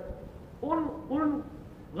اندر ان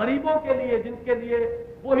غریبوں کے لیے جن کے لیے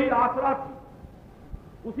وہی آسرا تھی،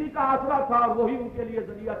 اسی کا آسرا تھا، وہی ان کے لیے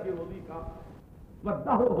ذریعہ تھی روزی کا۔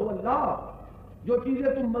 وَالدَّهْرُ هُوَ اللَّهُ، جو چیزیں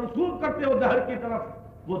تم منسوب کرتے ہو دہر کی طرف،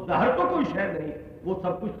 وہ دہر تو کوئی شے نہیں، وہ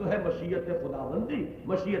سب کچھ تو ہے مشیت خداوندی،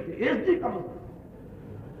 مشیت عزتی کا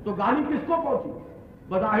مطلب۔ تو گالی کس کو پہنچی؟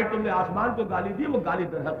 بظاہر تم نے آسمان کو گالی دی، وہ گالی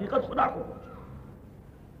در حقیقت خدا کو پہنچی۔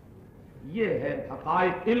 یہ ہے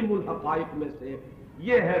حقائق، علم الحقائق میں سے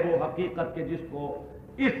یہ ہے وہ حقیقت کہ جس کو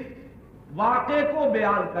اس واقعے کو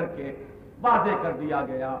بیان کر کے واضح کر دیا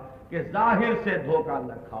گیا کہ ظاہر سے دھوکہ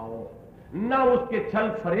نہ کھاؤ، نہ اس کے چھل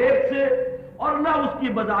فریب سے، اور نہ اس کی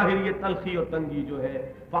بظاہر یہ تلخی اور تنگی جو ہے۔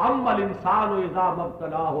 فَأَمَّا الْإِنسَانُ إِذَا مَا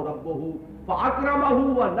ابْتَلَاهُ رَبُّهُ فَأَكْرَمَهُ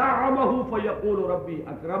وَنَعَّمَهُ فَيَقُولُ رَبِّي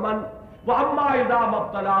أَكْرَمَنِ وَأَمَّا إِذَا مَا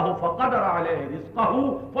ابْتَلَاهُ فَقَدَرَ عَلَيْهِ رِزْقَهُ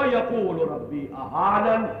فَيَقُولُ رَبِّي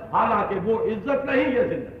أَهَانَنِ، حالانکہ وہ عزت نہیں، یہ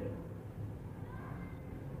ذلت۔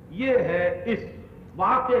 یہ ہے اس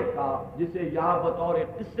واقعے کا جسے یہاں بطور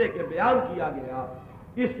قصے کے بیان کیا گیا،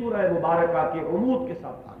 اس سورہ مبارکہ کے عمود کے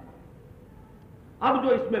ساتھ۔ اب جو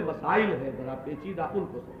اس میں مسائل ہیں ذرا پیچیدہ، ان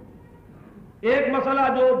کو سمجھیں۔ ایک مسئلہ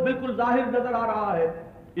جو بالکل ظاہر نظر آ رہا ہے،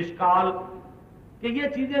 اشکال، کہ یہ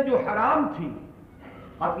چیزیں جو حرام تھی،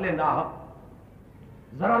 قتل ناحق،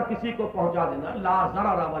 ضرر کسی کو پہنچا دینا، لا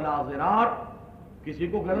ضرر ولا ضرار، کسی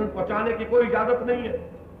کو گرن پہنچانے کی کوئی اجازت نہیں ہے،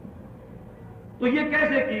 تو یہ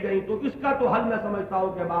کیسے کی گئی؟ تو اس کا تو حل میں سمجھتا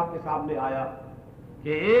ہوں کہ اب آپ کے سامنے آیا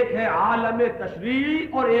کہ ایک ہے عالم تشریعی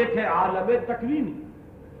اور ایک ہے عالم تکوینی۔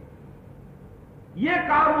 یہ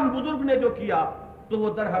کام ان بزرگ نے جو کیا تو وہ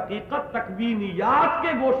در حقیقت تکوینیات کے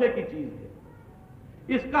گوشے کی چیز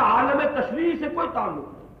ہے، اس کا عالم تشریعی سے کوئی تعلق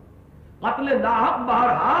نہیں۔ قتل ناحق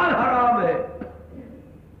بہرحال حرام ہے،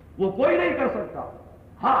 وہ کوئی نہیں کر سکتا،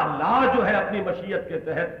 ہاں اللہ جو ہے اپنی مشیت کے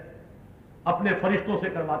تحت اپنے فرشتوں سے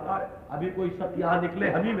کرواتا ہے۔ ابھی کوئی شخص یہاں نکلے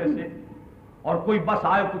ہمیں میں سے اور کوئی بس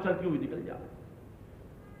آئے کچلتی ہوئی نکل جائے،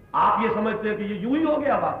 آپ یہ سمجھتے ہیں کہ یہ یوں ہی ہو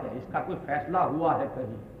گیا واقعہ، اس کا کوئی فیصلہ ہوا ہے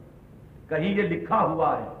کہیں یہ لکھا ہوا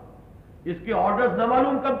ہے، اس کے آرڈرز نہ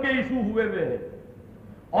معلوم کب کے ایشو ہوئے ہیں،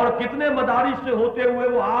 اور کتنے مدارس سے ہوتے ہوئے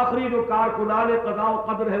وہ آخری جو کارکنان قضاء و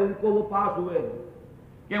قدر ہے ان کو وہ پاس ہوئے ہیں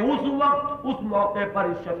کہ اس وقت اس موقع پر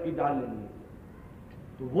اس شخص کی جان لینی ہے۔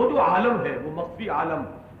 تو وہ جو عالم ہے وہ مخفی عالم،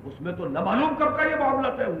 اس میں تو نہ معلوم کب کا یہ معاملہ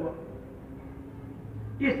طے ہوا۔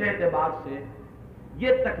 اس اعتبار سے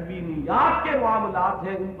یہ تکوینیات کے معاملات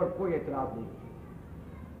ہیں، ان پر کوئی اعتراض نہیں،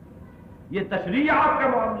 یہ تشریعات کا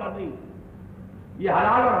معاملہ نہیں، یہ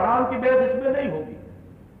حلال اور حرام کی بحث اس میں نہیں ہوگی۔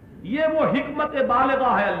 یہ وہ حکمت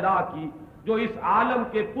بالغہ ہے اللہ کی جو اس عالم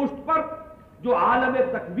کے پشت پر جو عالم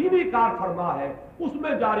تکوینی کار فرما ہے اس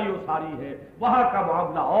میں جاری و ساری ہے، وہاں کا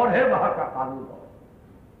معاملہ اور ہے، وہاں کا قانون اور ہے۔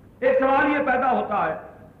 ایک سوال یہ پیدا ہوتا ہے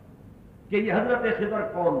کہ یہ حضرت خضر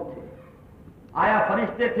کون تھے؟ آیا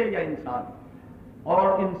فرشتے تھے یا انسان؟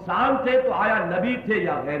 اور انسان تھے تو آیا نبی تھے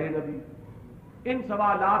یا غیر نبی؟ ان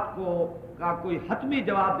سوالات کا کوئی حتمی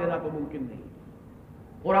جواب دینا تو ممکن نہیں۔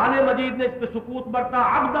 قرآن مجید نے اس پہ سکوت برتا،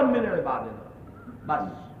 عبدا من عبادنا،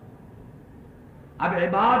 بس۔ اب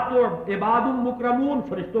عباد تو عباد مکرمون،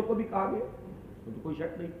 فرشتوں کو بھی کہا گیا، تو کوئی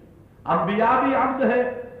شک نہیں، انبیاء بھی عبد ہے،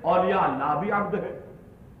 اولیاء اللہ بھی عبد ہے۔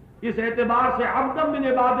 اس اعتبار سے عبدا من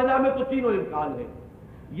عبادنا میں تو تینوں امکان ہیں،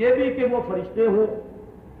 یہ بھی کہ وہ فرشتے ہوں،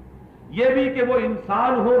 یہ بھی کہ وہ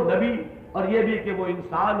انسان ہو نبی، اور یہ بھی کہ وہ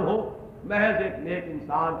انسان ہو محض ایک نیک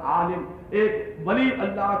انسان، عالم، ایک ولی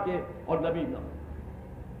اللہ کے اور نبی نہ ہو۔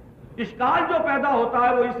 اشکال جو پیدا ہوتا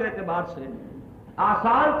ہے وہ اس اعتبار سے،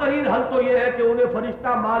 آسان ترین حل تو یہ ہے کہ انہیں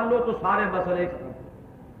فرشتہ مان لو تو سارے مسئلے ختم،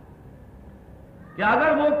 کہ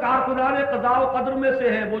اگر وہ کارکنان قضاء و قدر میں سے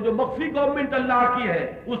ہیں، وہ جو مخفی گورنمنٹ اللہ کی ہے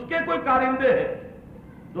اس کے کوئی کارندے ہیں،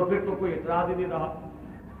 تو پھر تو کوئی اعتراض ہی نہیں رہا۔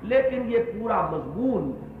 لیکن یہ پورا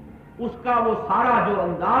مضمون، اس کا وہ سارا جو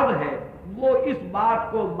انداز ہے وہ اس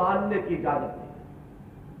بات کو ماننے کی اجازت نہیں۔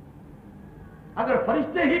 اگر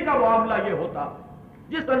فرشتے ہی کا معاملہ یہ ہوتا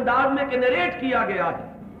جس انداز میں کہ نریٹ کیا گیا ہے،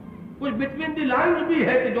 کچھ بٹوین دی لائنز بھی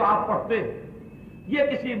ہے کہ جو آپ پڑھتے ہیں، یہ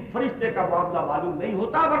کسی فرشتے کا معاملہ معلوم نہیں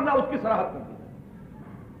ہوتا، ورنہ اس کی صراحت کر دی۔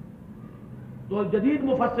 تو جدید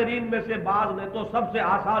مفسرین میں سے بعض نے تو سب سے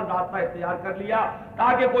آسان راستہ اختیار کر لیا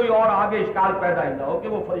تاکہ کوئی اور آگے اشکال پیدا ہی نہ ہو کہ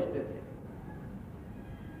وہ فرشتے تھے،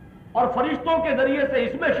 اور فرشتوں کے ذریعے سے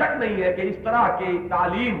اس میں شک نہیں ہے کہ اس طرح کی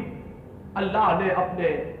تعلیم اللہ نے اپنے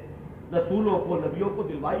رسولوں کو، نبیوں کو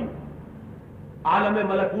دلوائی، عالم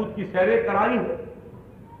ملکوت کی سیریں کرائی ہیں،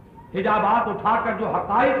 حجابات اٹھا کر جو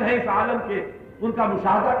حقائق ہیں اس عالم کے ان کا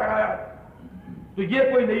مشاہدہ کرایا۔ تو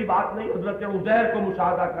یہ کوئی نئی بات نہیں، حضرت عزیر کو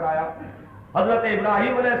مشاہدہ کرایا، حضرت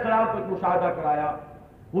ابراہیم علیہ السلام کو مشاہدہ کرایا،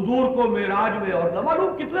 حضور کو معراج میں، اور نہ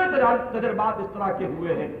معلوم کتنے تجربات اس طرح کے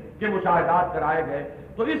ہوئے ہیں کہ مشاہدات کرائے گئے۔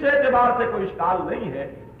 تو اس اعتبار سے کوئی اشکال نہیں ہے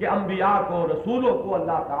کہ انبیاء کو، رسولوں کو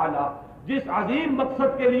اللہ تعالیٰ جس عظیم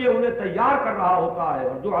مقصد کے لیے انہیں تیار کر رہا ہوتا ہے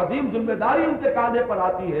اور جو عظیم ذمہ داری ان کے کاندھے پر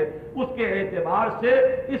آتی ہے، اس کے اعتبار سے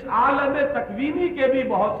اس عالم تکوینی کے بھی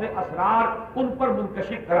بہت سے اسرار ان پر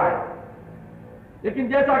منکشف کرائے۔ لیکن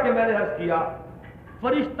جیسا کہ میں نے عرض کیا،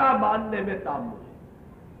 فرشتہ ماننے میں تعمل ہے۔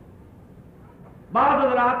 بعض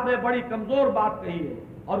حضرات نے بڑی کمزور بات کہی ہے،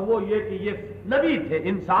 اور وہ یہ کہ یہ نبی تھے،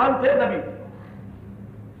 انسان تھے، نبی تھے۔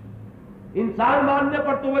 انسان ماننے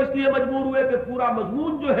پر تو وہ اس لیے مجبور ہوئے کہ پورا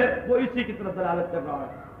مضمون جو ہے وہ اسی کی طرف دلالت کر رہا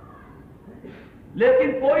ہے۔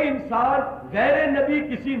 لیکن کوئی انسان غیر نبی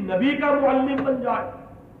کسی نبی کا معلم بن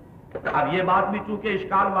جائے، اب یہ بات بھی چونکہ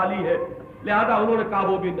اشکال والی ہے، لہذا انہوں نے کہا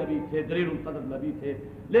وہ بھی نبی تھے، جلیل القدر نبی تھے،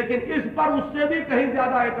 لیکن اس پر اس سے بھی کہیں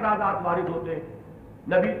زیادہ اعتراضات وارد ہوتے ہیں۔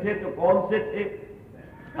 نبی تھے تو کون سے تھے؟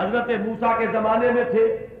 حضرت موسیٰ کے زمانے میں تھے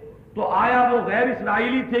تو آیا وہ غیر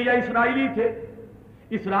اسرائیلی تھے یا اسرائیلی تھے؟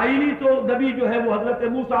 اسرائیلی تو نبی جو ہے وہ حضرت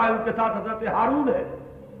موسیٰ ہے، ان کے ساتھ حضرت ہارون ہے۔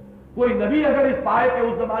 کوئی نبی اگر اس پائے کے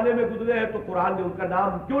اس زمانے میں گزرے ہیں تو قرآن نے ان کا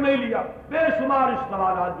نام کیوں نہیں لیا؟ بے شمار اس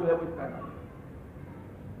سوالات جو ہے وہ اس کا نام۔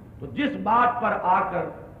 تو جس بات پر آ کر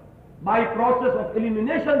بائی پروسیس آف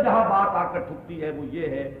ایلیمینیشن جہاں بات آ کر ٹھکتی ہے وہ یہ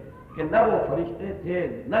ہے کہ نہ وہ فرشتے تھے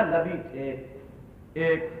نہ نبی تھے،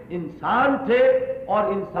 ایک انسان تھے،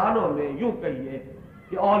 اور انسانوں میں یوں کہیے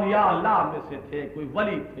کہ اولیاء اللہ میں سے تھے، کوئی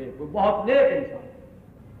ولی تھے، کوئی بہت نیک انسان۔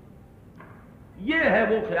 یہ ہے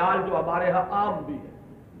وہ خیال جو ہمارے ہاں عام بھی ہے،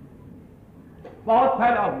 بہت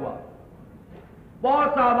پھیلا ہوا،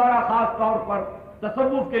 بہت سا ہمارا خاص طور پر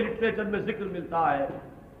تصوف کے لٹریچر میں ذکر ملتا ہے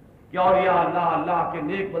کہ اولیاء اللہ، اللہ کے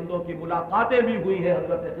نیک بندوں کی ملاقاتیں بھی ہوئی ہیں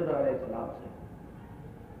حضرت خضر علیہ السلام سے۔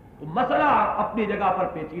 تو مسئلہ اپنی جگہ پر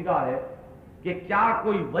پیچیدہ ہے کہ کیا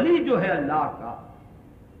کوئی ولی جو ہے اللہ کا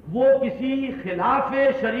وہ کسی خلاف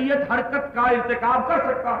شریعت حرکت کا ارتکاب کر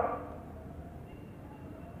سکتا ہے؟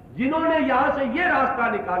 جنہوں نے یہاں سے یہ راستہ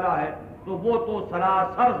نکالا ہے تو وہ تو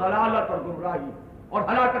سراسر ضلالت اور گمراہی اور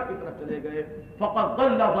ہلاکت کی طرف چلے گئے، فقط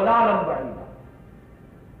ضل ضلالا بعیدا۔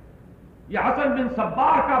 یہ حسن بن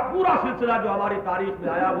صبار کا پورا سلسلہ جو ہماری تاریخ میں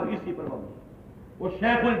آیا وہ اسی پر مبنی ہے۔ وہ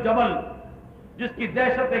شیخ الجبل جس کی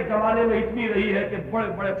دہشت ایک زمانے میں اتنی رہی ہے کہ بڑے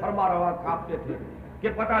بڑے فرما روا کھاپتے تھے کہ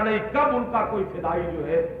پتہ نہیں کب ان کا کوئی فدائی جو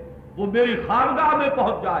ہے وہ میری خانگاہ میں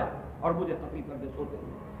پہنچ جائے اور مجھے قتل کر دے سوتے ہیں۔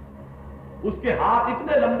 اس کے ہاتھ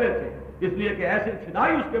اتنے لمبے تھے اس لیے کہ ایسے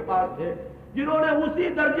فدائی اس کے پاس تھے جنہوں نے اسی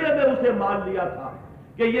درجے میں اسے مان لیا تھا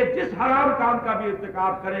کہ یہ جس حرام کام کا بھی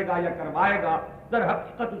ارتکاب کرے گا یا کروائے گا در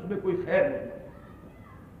حقیقت اس میں کوئی خیر نہیں۔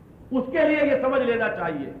 اس کے لیے یہ سمجھ لینا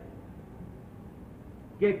چاہیے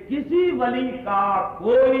کہ کسی ولی کا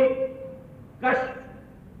کوئی کشف،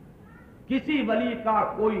 کسی ولی کا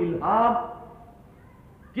کوئی الہام،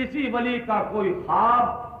 کسی ولی کا کوئی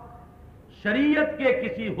خواب شریعت کے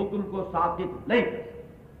کسی حکم کو ساقط نہیں کر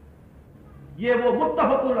سکتا۔ یہ وہ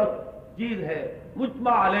متفق چیز ہے،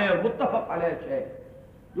 مجمع علیہ اور متفق علیہ شے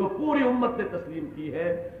جو پوری امت نے تسلیم کی ہے،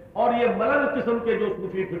 اور یہ ملل قسم کے جو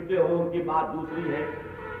صوفی پھرتے ہوں ان کی بات دوسری ہے۔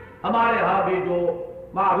 ہمارے ہاں بھی جو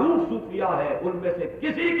معروف صوفیہ ہے ان میں سے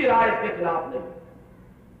کسی کی رائے اس کے خلاف نہیں،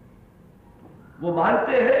 وہ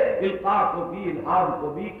مانتے ہیں القاء کو بھی، الہام کو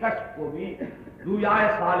بھی، کشف کو بھی، رویائے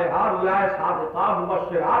صالحہ، رویائے صادقہ،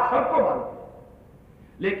 مبشرات سب کو مانتے ہیں،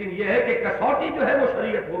 لیکن یہ ہے کہ کسوٹی جو ہے وہ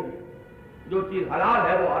شریعت ہوگی، جو چیز حلال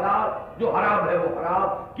ہے وہ حلال، جو حرام ہے وہ حرام۔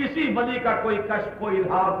 کسی ولی کا کوئی کشف، کوئی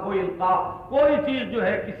الہام، کوئی القاء، کوئی چیز جو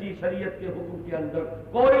ہے کسی شریعت کے حکم کے اندر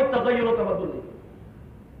کوئی تغیر و تبدل نہیں۔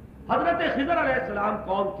 حضرت خضر علیہ السلام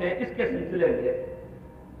کون تھے؟ اس کے سلسلے میں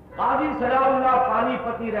قاضی سلام اللہ پانی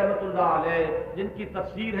پتی رحمۃ اللہ علیہ جن کی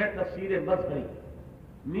تفسیر ہے تفسیر مظہری،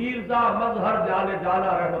 میرزا مظہر جانے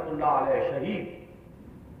جانا رحمۃ اللہ علیہ شہید،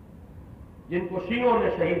 جن کو شیعوں نے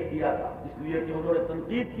شہید کیا تھا اس لیے کہ انہوں نے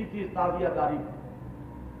تنقید کی تھی تعزیہ داری کی،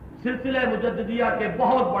 سلسلہ مجددیہ کے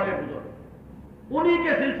بہت بڑے بزرگ، انہی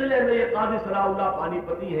کے سلسلے میں یہ قاضی سلام اللہ پانی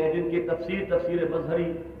پتی ہیں جن کی تفسیر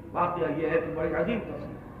مظہری، واقعہ یہ ہے کہ بڑی عظیم تفسیر،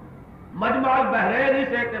 مجمع البحرین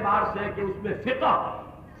اس اعتبار سے کہ اس میں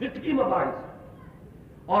فقہی مباحث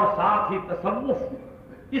اور ساتھ ہی تصوف،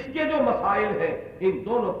 اس کے جو مسائل ہیں ان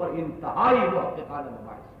دونوں پر انتہائی محققانہ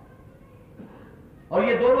مباحث، اور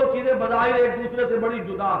یہ دونوں چیزیں بظاہر ایک دوسرے سے بڑی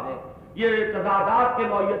جدا ہیں، یہ تضادات کے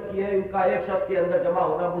نوعیت کی ہیں، ان کا ایک شخص کے اندر جمع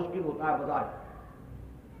ہونا مشکل ہوتا ہے بظاہر۔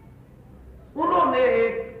 انہوں نے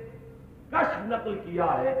ایک کشف نقل کیا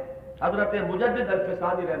ہے حضرت مجدد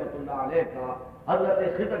الفسانی رحمۃ اللہ علیہ کا حضرت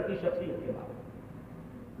خضر کی شخصیت کے بارے میں،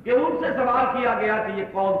 کہ ان سے سوال کیا گیا کہ یہ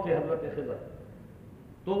کون تھے حضرت خضر،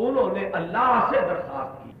 تو انہوں نے اللہ سے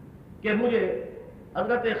درخواست کی کہ مجھے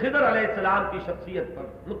حضرت خضر علیہ السلام کی شخصیت پر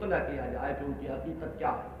مطلع کیا جائے کہ ان کی حقیقت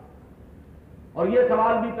کیا ہے، اور یہ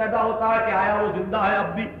سوال بھی پیدا ہوتا ہے کہ آیا وہ زندہ ہے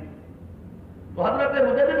اب بھی؟ تو حضرت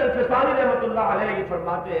مجدد الفسانی رحمۃ اللہ علیہ یہ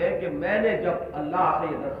فرماتے ہیں کہ میں نے جب اللہ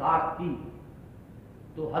سے یہ درخواست کی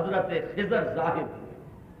تو حضرت خضر ظاہر ہوئے،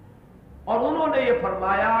 اور انہوں نے یہ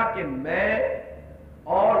فرمایا کہ میں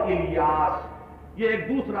اور الیاس، یہ ایک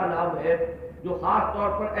دوسرا نام ہے جو خاص طور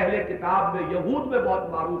پر اہل کتاب میں یہود میں بہت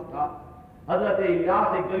معروف تھا، حضرت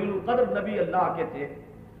الیاس ایک جلیل القدر نبی اللہ کے تھے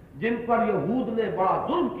جن پر یہود نے بڑا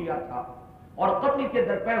ظلم کیا تھا اور قتل کے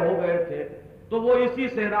درپے ہو گئے تھے، تو وہ اسی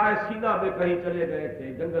صحرائے سینا میں کہیں چلے گئے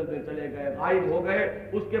تھے، جنگل میں چلے گئے، غائب ہو گئے،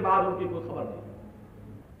 اس کے بعد ان کی کوئی خبر نہیں۔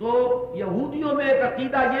 تو یہودیوں میں ایک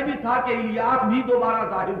عقیدہ یہ بھی تھا کہ الیاس بھی دوبارہ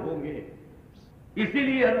ظاہر ہوں گے، اسی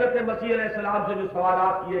لیے حضرت مسیح علیہ السلام سے جو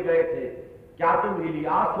سوالات کیے گئے تھے، کیا تم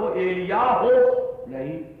الیاس ہو، ایلیا ہو؟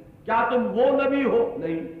 نہیں۔ کیا تم وہ نبی ہو؟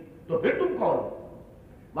 نہیں۔ تو پھر تم کون ہو؟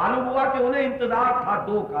 معلوم ہوا کہ انہیں انتظار تھا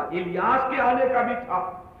دو کا، الیاس کے آنے کا بھی تھا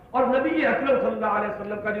اور نبی اکرم صلی اللہ علیہ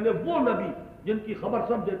وسلم کا، جنہیں وہ نبی جن کی خبر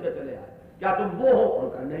سب دیتے چلے آئے، کیا تم وہ ہو؟ ان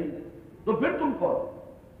کا نہیں۔ تو پھر تم کون ہو؟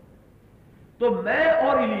 تو میں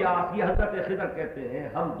اور الیاس، یہ حضرت خضر کہتے ہیں،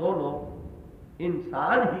 ہم دونوں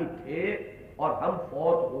انسان ہی تھے اور ہم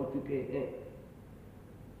فوت ہو چکے ہیں،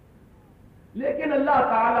 لیکن اللہ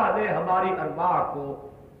تعالیٰ نے ہماری ارواح کو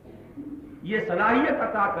یہ صلاحیت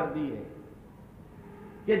عطا کر دی ہے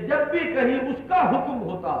کہ جب بھی کہیں اس کا حکم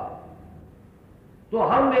ہوتا ہے تو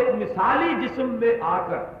ہم ایک مثالی جسم میں آ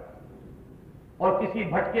کر اور کسی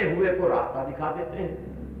بھٹکے ہوئے کو راستہ دکھا دیتے ہیں،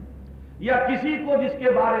 یا کسی کو جس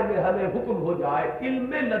کے بارے میں ہمیں حکم ہو جائے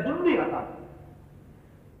علم لدنی عطا کرتے ہیں۔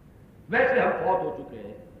 ویسے ہم فوت ہو چکے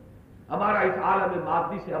ہیں، ہمارا اس عالم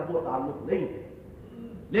مادی سے اب وہ تعلق نہیں ہے،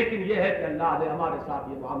 لیکن یہ ہے کہ اللہ نے ہمارے ساتھ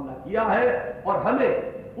یہ معاملہ کیا ہے اور ہمیں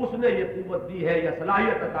اس نے یہ قوت دی ہے یا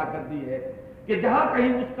صلاحیت عطا کر دی ہے کہ جہاں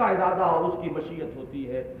کہیں اس کا ارادہ اور اس کی مشیت ہوتی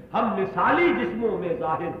ہے، ہم مثالی جسموں میں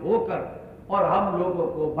ظاہر ہو کر اور ہم لوگوں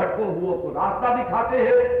کو، بھٹکو ہوئے کو راستہ دکھاتے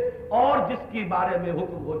ہیں، اور جس کے بارے میں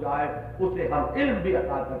حکم ہو جائے اسے ہم علم بھی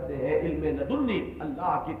عطا کرتے ہیں، علم لدنی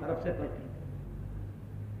اللہ کی طرف سے تلقین۔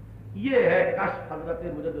 یہ ہے کشف حضرت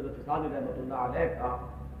مجدد الفسانی رحمۃ اللہ علیہ کا.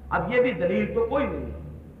 اب یہ بھی دلیل تو کوئی نہیں ہے،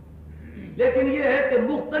 لیکن یہ ہے کہ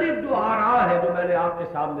مختلف جو آراء ہے جو میں نے آپ کے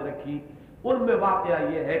سامنے رکھی، ان میں واقعہ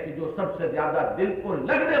یہ ہے کہ جو سب سے زیادہ دل کو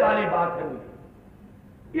لگنے والی بات ہے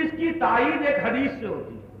وہ اس کی تائید ایک حدیث سے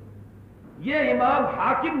ہوتی ہے. یہ امام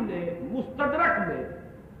حاکم نے مستدرک میں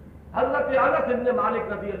حضرت انس بن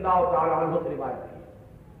مالک رضی اللہ تعالی عنہ سے روایت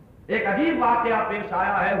کی. ایک عجیب واقعہ پیش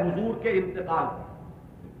آیا ہے حضور کے انتقال پر.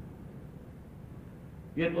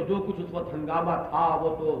 یہ تو جو کچھ اس وقت ہنگامہ تھا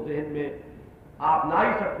وہ تو ذہن میں آپ لا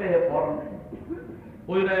ہی سکتے ہیں فوراً.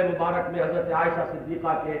 حجرہ مبارک میں حضرت عائشہ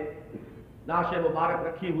صدیقہ کے نعش مبارک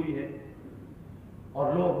رکھی ہوئی ہے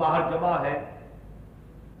اور لوگ باہر جمع ہیں.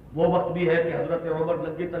 وہ وقت بھی ہے کہ حضرت عمر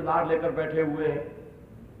ننگی تلوار لے کر بیٹھے ہوئے ہیں،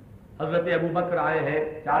 حضرت ابو بکر آئے ہیں،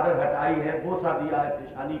 چادر ہٹائی ہے، بوسہ دیا ہے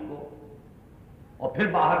پیشانی کو، اور پھر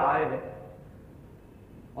باہر آئے ہیں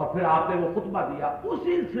اور پھر آپ نے وہ خطبہ دیا.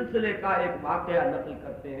 اسی سلسلے کا ایک واقعہ نقل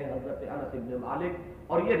کرتے ہیں حضرت انس بن مالک،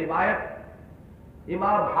 اور یہ روایت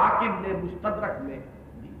امام حاکم نے مستدرک میں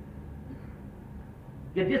دی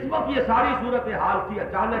کہ جس وقت یہ ساری صورتحال تھی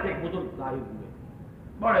اچانک ایک بزرگ ظاہر ہوئے،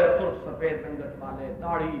 بڑے سرخ سفید رنگت والے،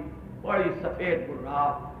 داڑھی بڑی سفید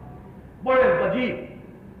براق، بڑے وجیح.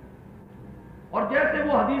 اور جیسے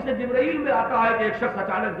وہ حدیث جبرائیل میں آتا ہے کہ ایک شخص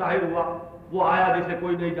اچانک ظاہر ہوا، وہ آیا جسے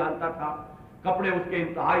کوئی نہیں جانتا تھا، کپڑے اس کے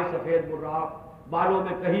انتہائی سفید براق، بالوں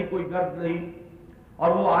میں کہیں کوئی گرد نہیں، اور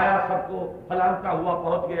وہ آیا سب کو پھلانگتا ہوا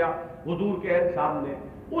پہنچ گیا حضور کے عین سامنے.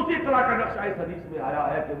 اسی طرح کا نقشہ اس حدیث میں آیا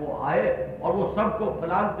ہے کہ وہ آئے اور وہ سب کو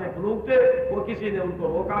پھلانگتے پھلونگتے، وہ کسی نے ان کو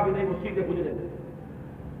روکا بھی نہیں، وہ سیدھے گزرے گئے.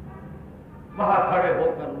 وہاں کھڑے ہو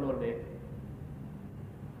کر انہوں نے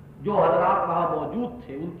جو حضرات وہاں موجود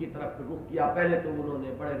تھے ان کی طرف رخ کیا. پہلے تو انہوں نے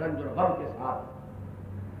بڑے رنج اور غم کے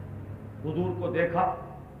ساتھ حضور کو دیکھا،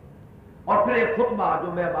 اور پھر ایک خطبہ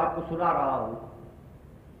جو میں اب آپ کو سنا رہا ہوں،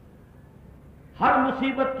 ہر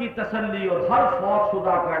مصیبت کی تسلی اور ہر فوت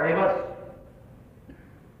شدہ کا عوض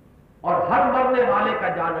اور ہر مرنے والے کا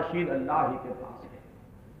جانشین اللہ ہی کے پاس ہے،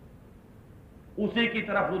 اسی کی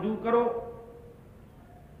طرف رجوع کرو.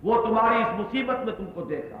 وہ تمہاری اس مصیبت میں تم کو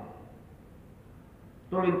دیکھا،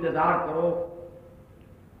 تم انتظار کرو.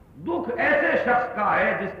 دکھ ایسے شخص کا ہے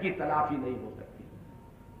جس کی تلافی نہیں ہو سکتی.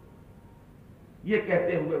 یہ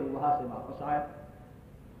کہتے ہوئے وہ وہاں سے واپس آئے،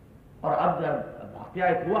 اور اب جب واقعہ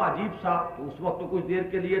ہوا عجیب سا کہ اس وقت تو کچھ دیر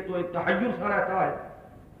کے لیے تو ایک تحیر سا رہتا ہے.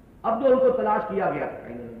 اب جو ان کو تلاش کیا گیا تھا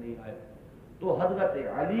کہیں نظر نہیں آئے، تو حضرت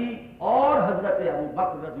علی اور حضرت ابو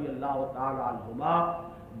بکر رضی اللہ تعالی عنہما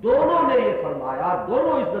دونوں نے یہ فرمایا،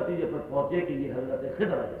 دونوں اس نتیجے پر پہنچے کہ یہ حضرت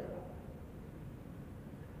خضر علیہ السلام.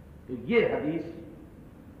 تو یہ حدیث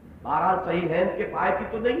بہرحال صحیح ہے ان کے پائے کی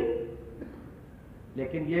تو نہیں،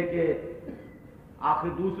 لیکن یہ کہ آخر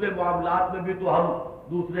دوسرے معاملات میں بھی تو ہم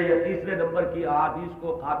دوسرے یا تیسرے نمبر کی احادیث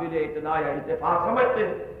کو قابل اعتنا یا اتفاق سمجھتے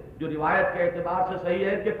ہیں جو روایت کے اعتبار سے صحیح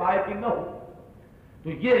ہے ان کے پائے کی نہ ہو. تو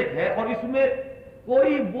یہ ایک ہے، اور اس میں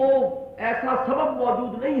کوئی وہ ایسا سبب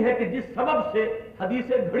موجود نہیں ہے کہ جس سبب سے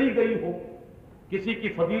حدیثیں گھڑی گئی ہو، کسی کی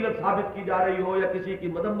فضیلت ثابت کی جا رہی ہو یا کسی کی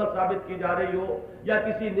مذمت ثابت کی جا رہی ہو، یا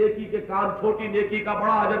کسی نیکی کے کام چھوٹی نیکی کا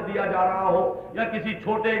بڑا اجر دیا جا رہا ہو، یا کسی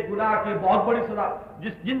چھوٹے گناہ کی بہت بڑی سزا.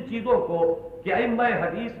 جن چیزوں کو کہ ائمہ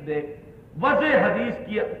حدیث نے وضع حدیث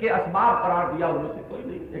کے اسباب قرار دیا ان میں سے کوئی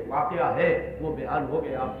نہیں. ایک واقعہ ہے وہ بیان ہو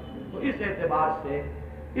گیا. تو اس اعتبار سے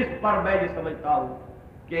اس پر میں یہ سمجھتا ہوں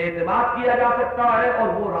کہ اعتماد کیا جا سکتا ہے، اور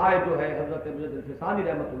وہ رائے جو ہے حضرت مجدد الفسانی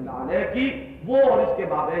رحمۃ اللہ علیہ کی وہ اور اس کے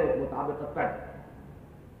مابین مطابقت ہے.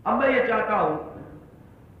 اب میں یہ چاہتا ہوں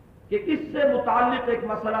کہ اس سے متعلق ایک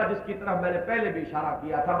مسئلہ جس کی طرف میں نے پہلے بھی اشارہ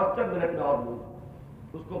کیا تھا، بس چند منٹ میں اور لوں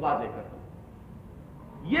اس کو واضح کرتا ہوں.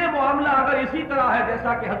 یہ معاملہ اگر اسی طرح ہے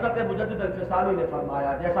جیسا کہ حضرت مجدد الفسانی نے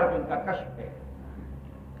فرمایا، جیسا کہ ان کا کشف ہے،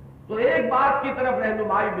 تو ایک بات کی طرف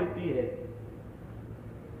رہنمائی ملتی ہے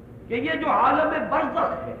کہ یہ جو عالم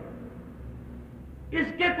برزخ ہے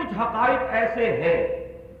اس کے کچھ حقائق ایسے ہیں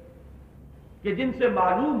کہ جن سے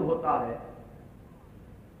معلوم ہوتا ہے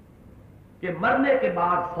کہ مرنے کے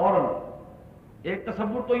بعد فوراً ایک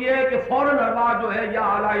تصور تو یہ ہے کہ فوراً ارواح جو ہے یا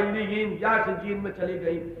اعلیٰ علیین یا سجین میں چلی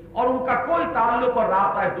گئی اور ان کا کوئی تعلق اور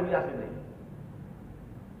رابطہ اس دنیا سے نہیں.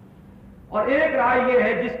 اور ایک رائے یہ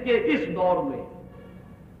ہے جس کے اس دور میں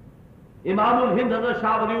امام الہند حضرت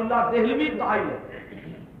شاہ ولی اللہ دہلوی قائل ہے،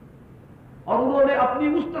 اور انہوں نے اپنی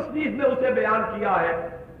اس تصنیف میں اسے بیان کیا ہے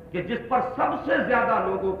کہ جس پر سب سے زیادہ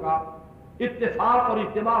لوگوں کا اتفاق اور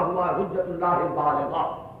اجتماع ہوا ہے، حجت اللہ البالغہ،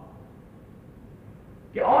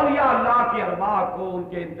 کہ اولیاء اللہ کی ارواح کو ان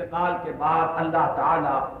کے انتقال کے بعد اللہ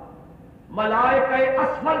تعالی ملائکہ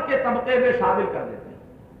اسفل کے طبقے میں شامل کر دیتے ہیں.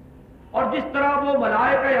 اور جس طرح وہ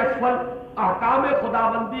ملائکہ اسفل احکام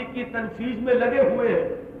خداوندی کی تنفیذ میں لگے ہوئے ہیں،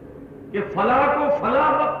 کہ فلاں کو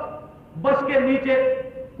فلاں وقت بس کے نیچے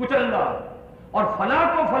کچلنا اور فلاں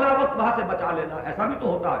کو فلاں وقت وہاں سے بچا لینا، ایسا بھی تو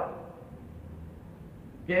ہوتا ہے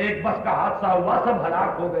کہ ایک بس کا حادثہ ہوا، سب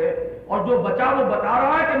ہلاک ہو گئے، اور جو بچا وہ بتا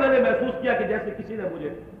رہا ہے کہ میں نے محسوس کیا کہ جیسے کسی نے مجھے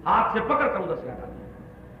ہاتھ سے پکڑ کر ادھر سے ہٹا دیا۔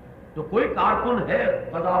 تو کوئی کارکن ہے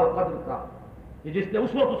قضاء و قدر کا کہ جس نے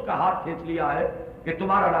اس وقت اس کا ہاتھ کھینچ لیا ہے کہ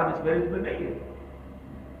تمہارا نام اس فہرست میں نہیں ہے،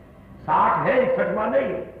 60 ہے 61واں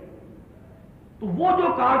نہیں ہے۔ تو وہ جو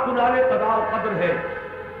کارکنان قضاء و قدر ہے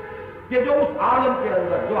کہ جو اس عالم کے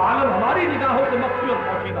اندر، جو عالم ہماری نگاہوں سے مخفی اور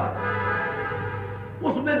پوشیدہ ہے،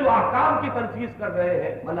 اس میں جو احکام کی تنفیذ کر رہے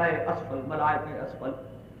ہیں ملائکہ اسفل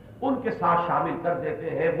ان کے ساتھ شامل کر دیتے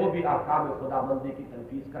ہیں، وہ بھی احکام خدا بندی کی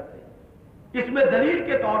تنفیذ کرتے ہیں۔ اس میں دلیل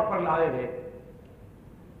کے طور پر لائے ہیں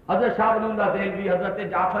حضرت شاہ ولی اللہ دہلوی حضرت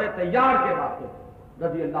جعفر طیار کے واقعے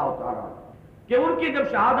رضی اللہ تعالیٰ عنہ کہ ان کی جب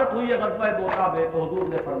شہادت ہوئی ہے غزوہ موتا میں، تو حضور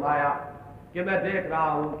نے فرمایا کہ میں دیکھ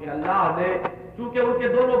رہا ہوں کہ اللہ نے، چونکہ ان کے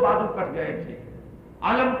دونوں بازو کٹ گئے تھے،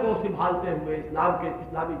 علم کو سنبھالتے ہوئے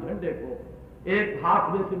اسلامی جھنڈے کو ایک ہاتھ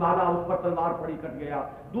میں سنبھالا، اس پر تلوار پڑی کٹ گیا،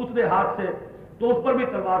 دوسرے ہاتھ سے تو اس پر بھی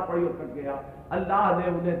تلوار پڑی اور کٹ گیا۔ اللہ نے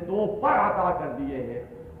انہیں 2 پر عطا کر دیے ہیں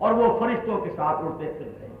اور وہ فرشتوں کے ساتھ اڑتے پھر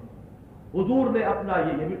رہے ہیں۔ حضور نے اپنا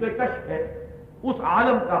یہ بھی تو ایک کشف ہے، اس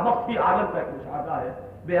عالم کا، مخفی عالم کا ایک مشاہدہ ہے،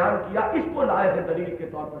 بیان کیا، اس کو لائے ہیں دلیل کے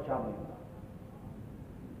طور پر شامل کیا۔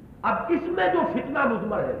 اب اس میں جو فتنہ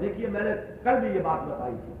مضمر ہے، دیکھیے میں نے کل بھی یہ بات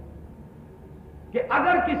بتائی تھی کہ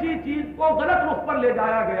اگر کسی چیز کو غلط رخ پر لے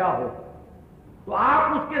جایا گیا ہو تو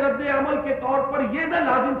آپ اس کے رد عمل کے طور پر یہ نہ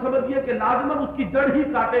لازم سمجھیے کہ لازماً اس کی جڑ ہی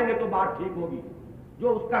کاٹیں گے تو بات ٹھیک ہوگی۔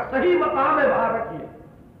 جو اس کا صحیح مقام ہے وہاں رکھیے،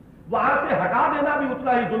 وہاں سے ہٹا دینا بھی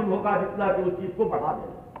اتنا ہی ظلم ہوگا جتنا کہ اس چیز کو بڑھا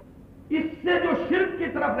دینا۔ اس سے جو شرک کی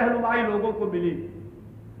طرف رہنمائی لوگوں کو ملی،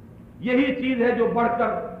 یہی چیز ہے جو بڑھ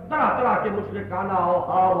کر طرح طرح کے مشرکانہ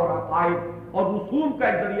اوہام اور عقائد اور رسوم کا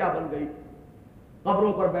ایک ذریعہ بن گئی۔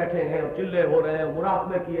 قبروں پر بیٹھے ہیں اور چلے ہو رہے ہیں،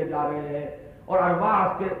 مراقبے کیے جا رہے ہیں اور ارواح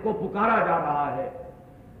کو پکارا جا رہا ہے،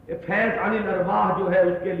 فیض عن الارواح جو ہے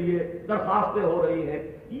اس کے لیے درخواستیں ہو رہی ہیں۔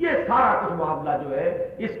 یہ سارا کچھ معاملہ جو ہے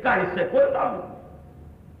اس کا اس سے کوئی تعلق نہیں۔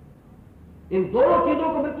 ان دونوں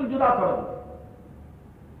چیزوں کو بالکل جدا کر دو۔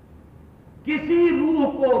 کسی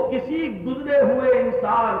روح کو، کسی گزرے ہوئے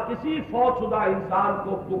انسان، کسی فوت شدہ انسان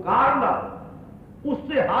کو پکارنا، اس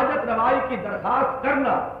سے حاجت روائی کی درخواست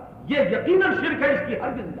کرنا، یہ یقیناً شرک ہے، اس کی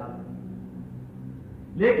ہرگز اجازت نہیں۔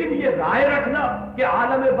 لیکن یہ رائے رکھنا کہ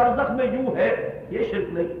عالم برزخ میں یوں ہے، یہ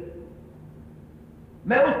شرک نہیں۔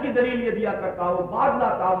 میں اس کی دلیل یہ دیا کرتا ہوں، بعد لا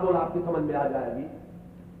تعامل آپ کی سمجھ میں آ جائے گی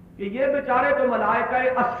کہ یہ بیچارے تو ملائکہ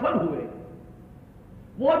اسفل ہوئے،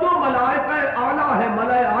 وہ جو ملائکہ اعلیٰ ہے،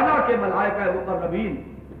 ملائکہ اعلیٰ کے ملائکہ مقربین،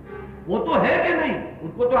 وہ تو ہے کہ نہیں،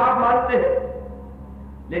 ان کو تو آپ مانتے ہیں،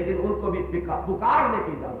 لیکن ان کو بھی پکارنے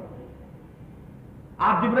کی اجازت نہیں۔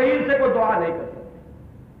 آپ جبرائیل سے کوئی دعا نہیں کر سکتے،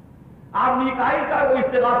 آپ میکائیل کا کوئی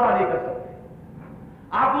استغاثہ نہیں کر سکتے،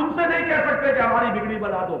 آپ ان سے نہیں کہہ سکتے کہ ہماری بگڑی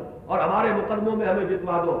بنا دو اور ہمارے مقدموں میں ہمیں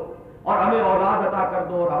جتوا دو اور ہمیں اولاد عطا کر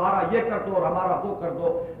دو اور ہمارا یہ کر دو اور ہمارا وہ کر دو۔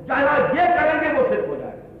 جہاں یہ کریں گے وہ شرک ہو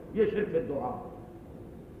جائے گا، یہ شرک دعا۔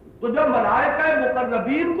 تو جب ملائکہ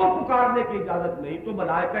مقربین کو پکارنے کی اجازت نہیں تو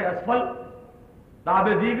ملائکہ اسفل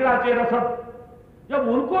تابع دیگرہ چہ رسد، جب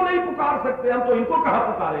ان کو نہیں پکار سکتے ہم تو ان کو کہاں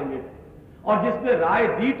پکاریں گے؟ اور جس نے رائے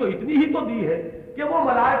دی تو اتنی ہی تو دی ہے کہ وہ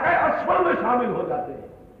ملائکہ اسفل میں شامل ہو جاتے ہیں۔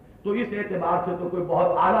 تو اس اعتبار سے تو کوئی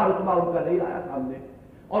بہت اعلیٰ رتبہ ان کا نہیں آیا سامنے،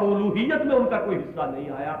 اور الوہیت میں ان کا کوئی حصہ نہیں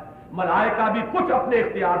آیا۔ ملائکہ بھی کچھ اپنے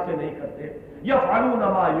اختیار سے نہیں کرتے، یفعلون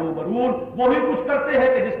ما یؤمرون، وہی کچھ کرتے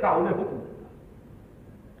ہیں کہ جس کا انہیں حکم ہے۔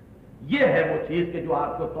 یہ ہے وہ چیز کہ جو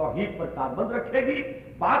آپ کو توحید پر کاربند رکھے گی۔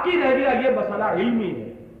 باقی رہ گیا یہ مسئلہ علمی ہے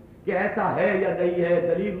کہ ایسا ہے یا نہیں ہے،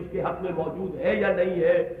 دلیل اس کے حق میں موجود ہے یا نہیں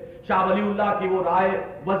ہے، شاہ ولی اللہ کی وہ رائے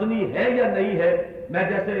وزنی ہے یا نہیں ہے۔ میں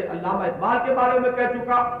جیسے علامہ اقبال کے بارے میں کہہ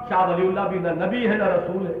چکا، شاہ ولی اللہ بھی نہ نبی ہے نہ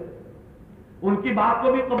رسول ہے، ان کی بات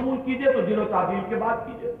کو بھی قبول کیجئے تو جل و تعدیل کے بات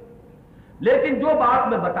کیجئے۔ لیکن جو بات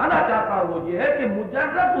میں بتانا چاہتا ہوں وہ یہ ہے کہ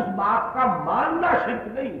مجرد اس بات کا ماننا شرک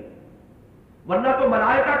نہیں ہے، ورنہ تو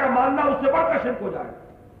ملائکہ کا ماننا اس سے بڑھ کر شرک ہو جائے گا۔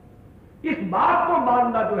 اس بات کو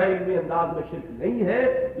ماننا جو ہے علمی انداز میں شرک نہیں ہے،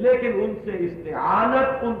 لیکن ان سے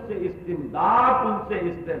استعانت، ان سے استمداد، ان سے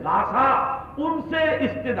استغاثہ، ان سے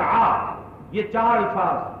استدعاء، یہ 4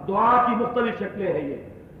 الفاظ دعا کی مختلف شکلیں ہیں۔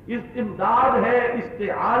 یہ استمداد ہے،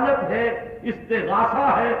 استعانت ہے، استغاثہ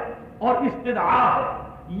ہے اور استدعاء ہے۔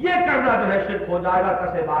 یہ کرنا جو ہے شرک ہو جائے گا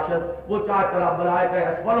کسے باشد، وہ چاہے طرح ملائکہ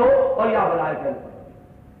اسفل ہو اور یا ملائکہ اوپر۔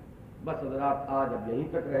 بس حضرات آج اب یہیں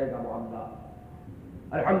تک رہے گا معاملہ۔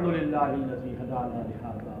 الحمدللہ الذی ہدانا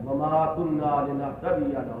لہذا وما کنا لنہتدی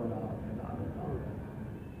لولا ان ہدانا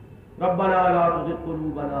اللہ۔ ربنا لا تزغ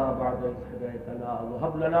قلوبنا بعد إذ هديتنا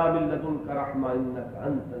وهب لنا من لدنك رحمة إنك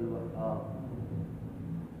أنت الوهاب.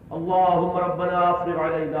 اللهم ربنا افرغ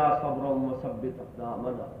علينا صبرا وثبت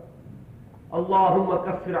أقدامنا. اللهم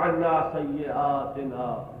كفر عنا سيئاتنا.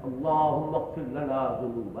 اللهم اغفر لنا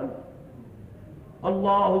ذنوبنا.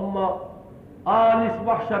 اللهم آنس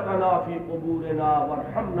وحشتنا في قبورنا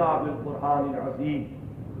وارحمنا بالقرآن العظيم.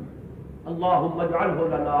 اللهم اجعله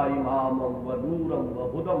لنا إماما ونورا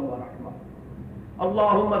وهدى ورحمة.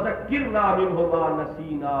 اللهم ذكرنا منه ما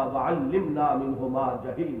نسينا وعلمنا منه ما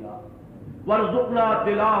جهلنا وارزقنا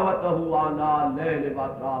تلاوته آناء الليل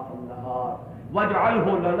وأطراف النهار واجعله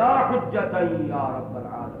لنا حجة يا رب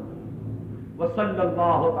العالمين. وصلى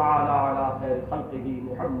الله تعالى على خير خلقه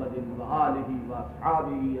محمد وآله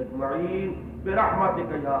وأصحابه أجمعين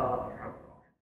برحمتك يا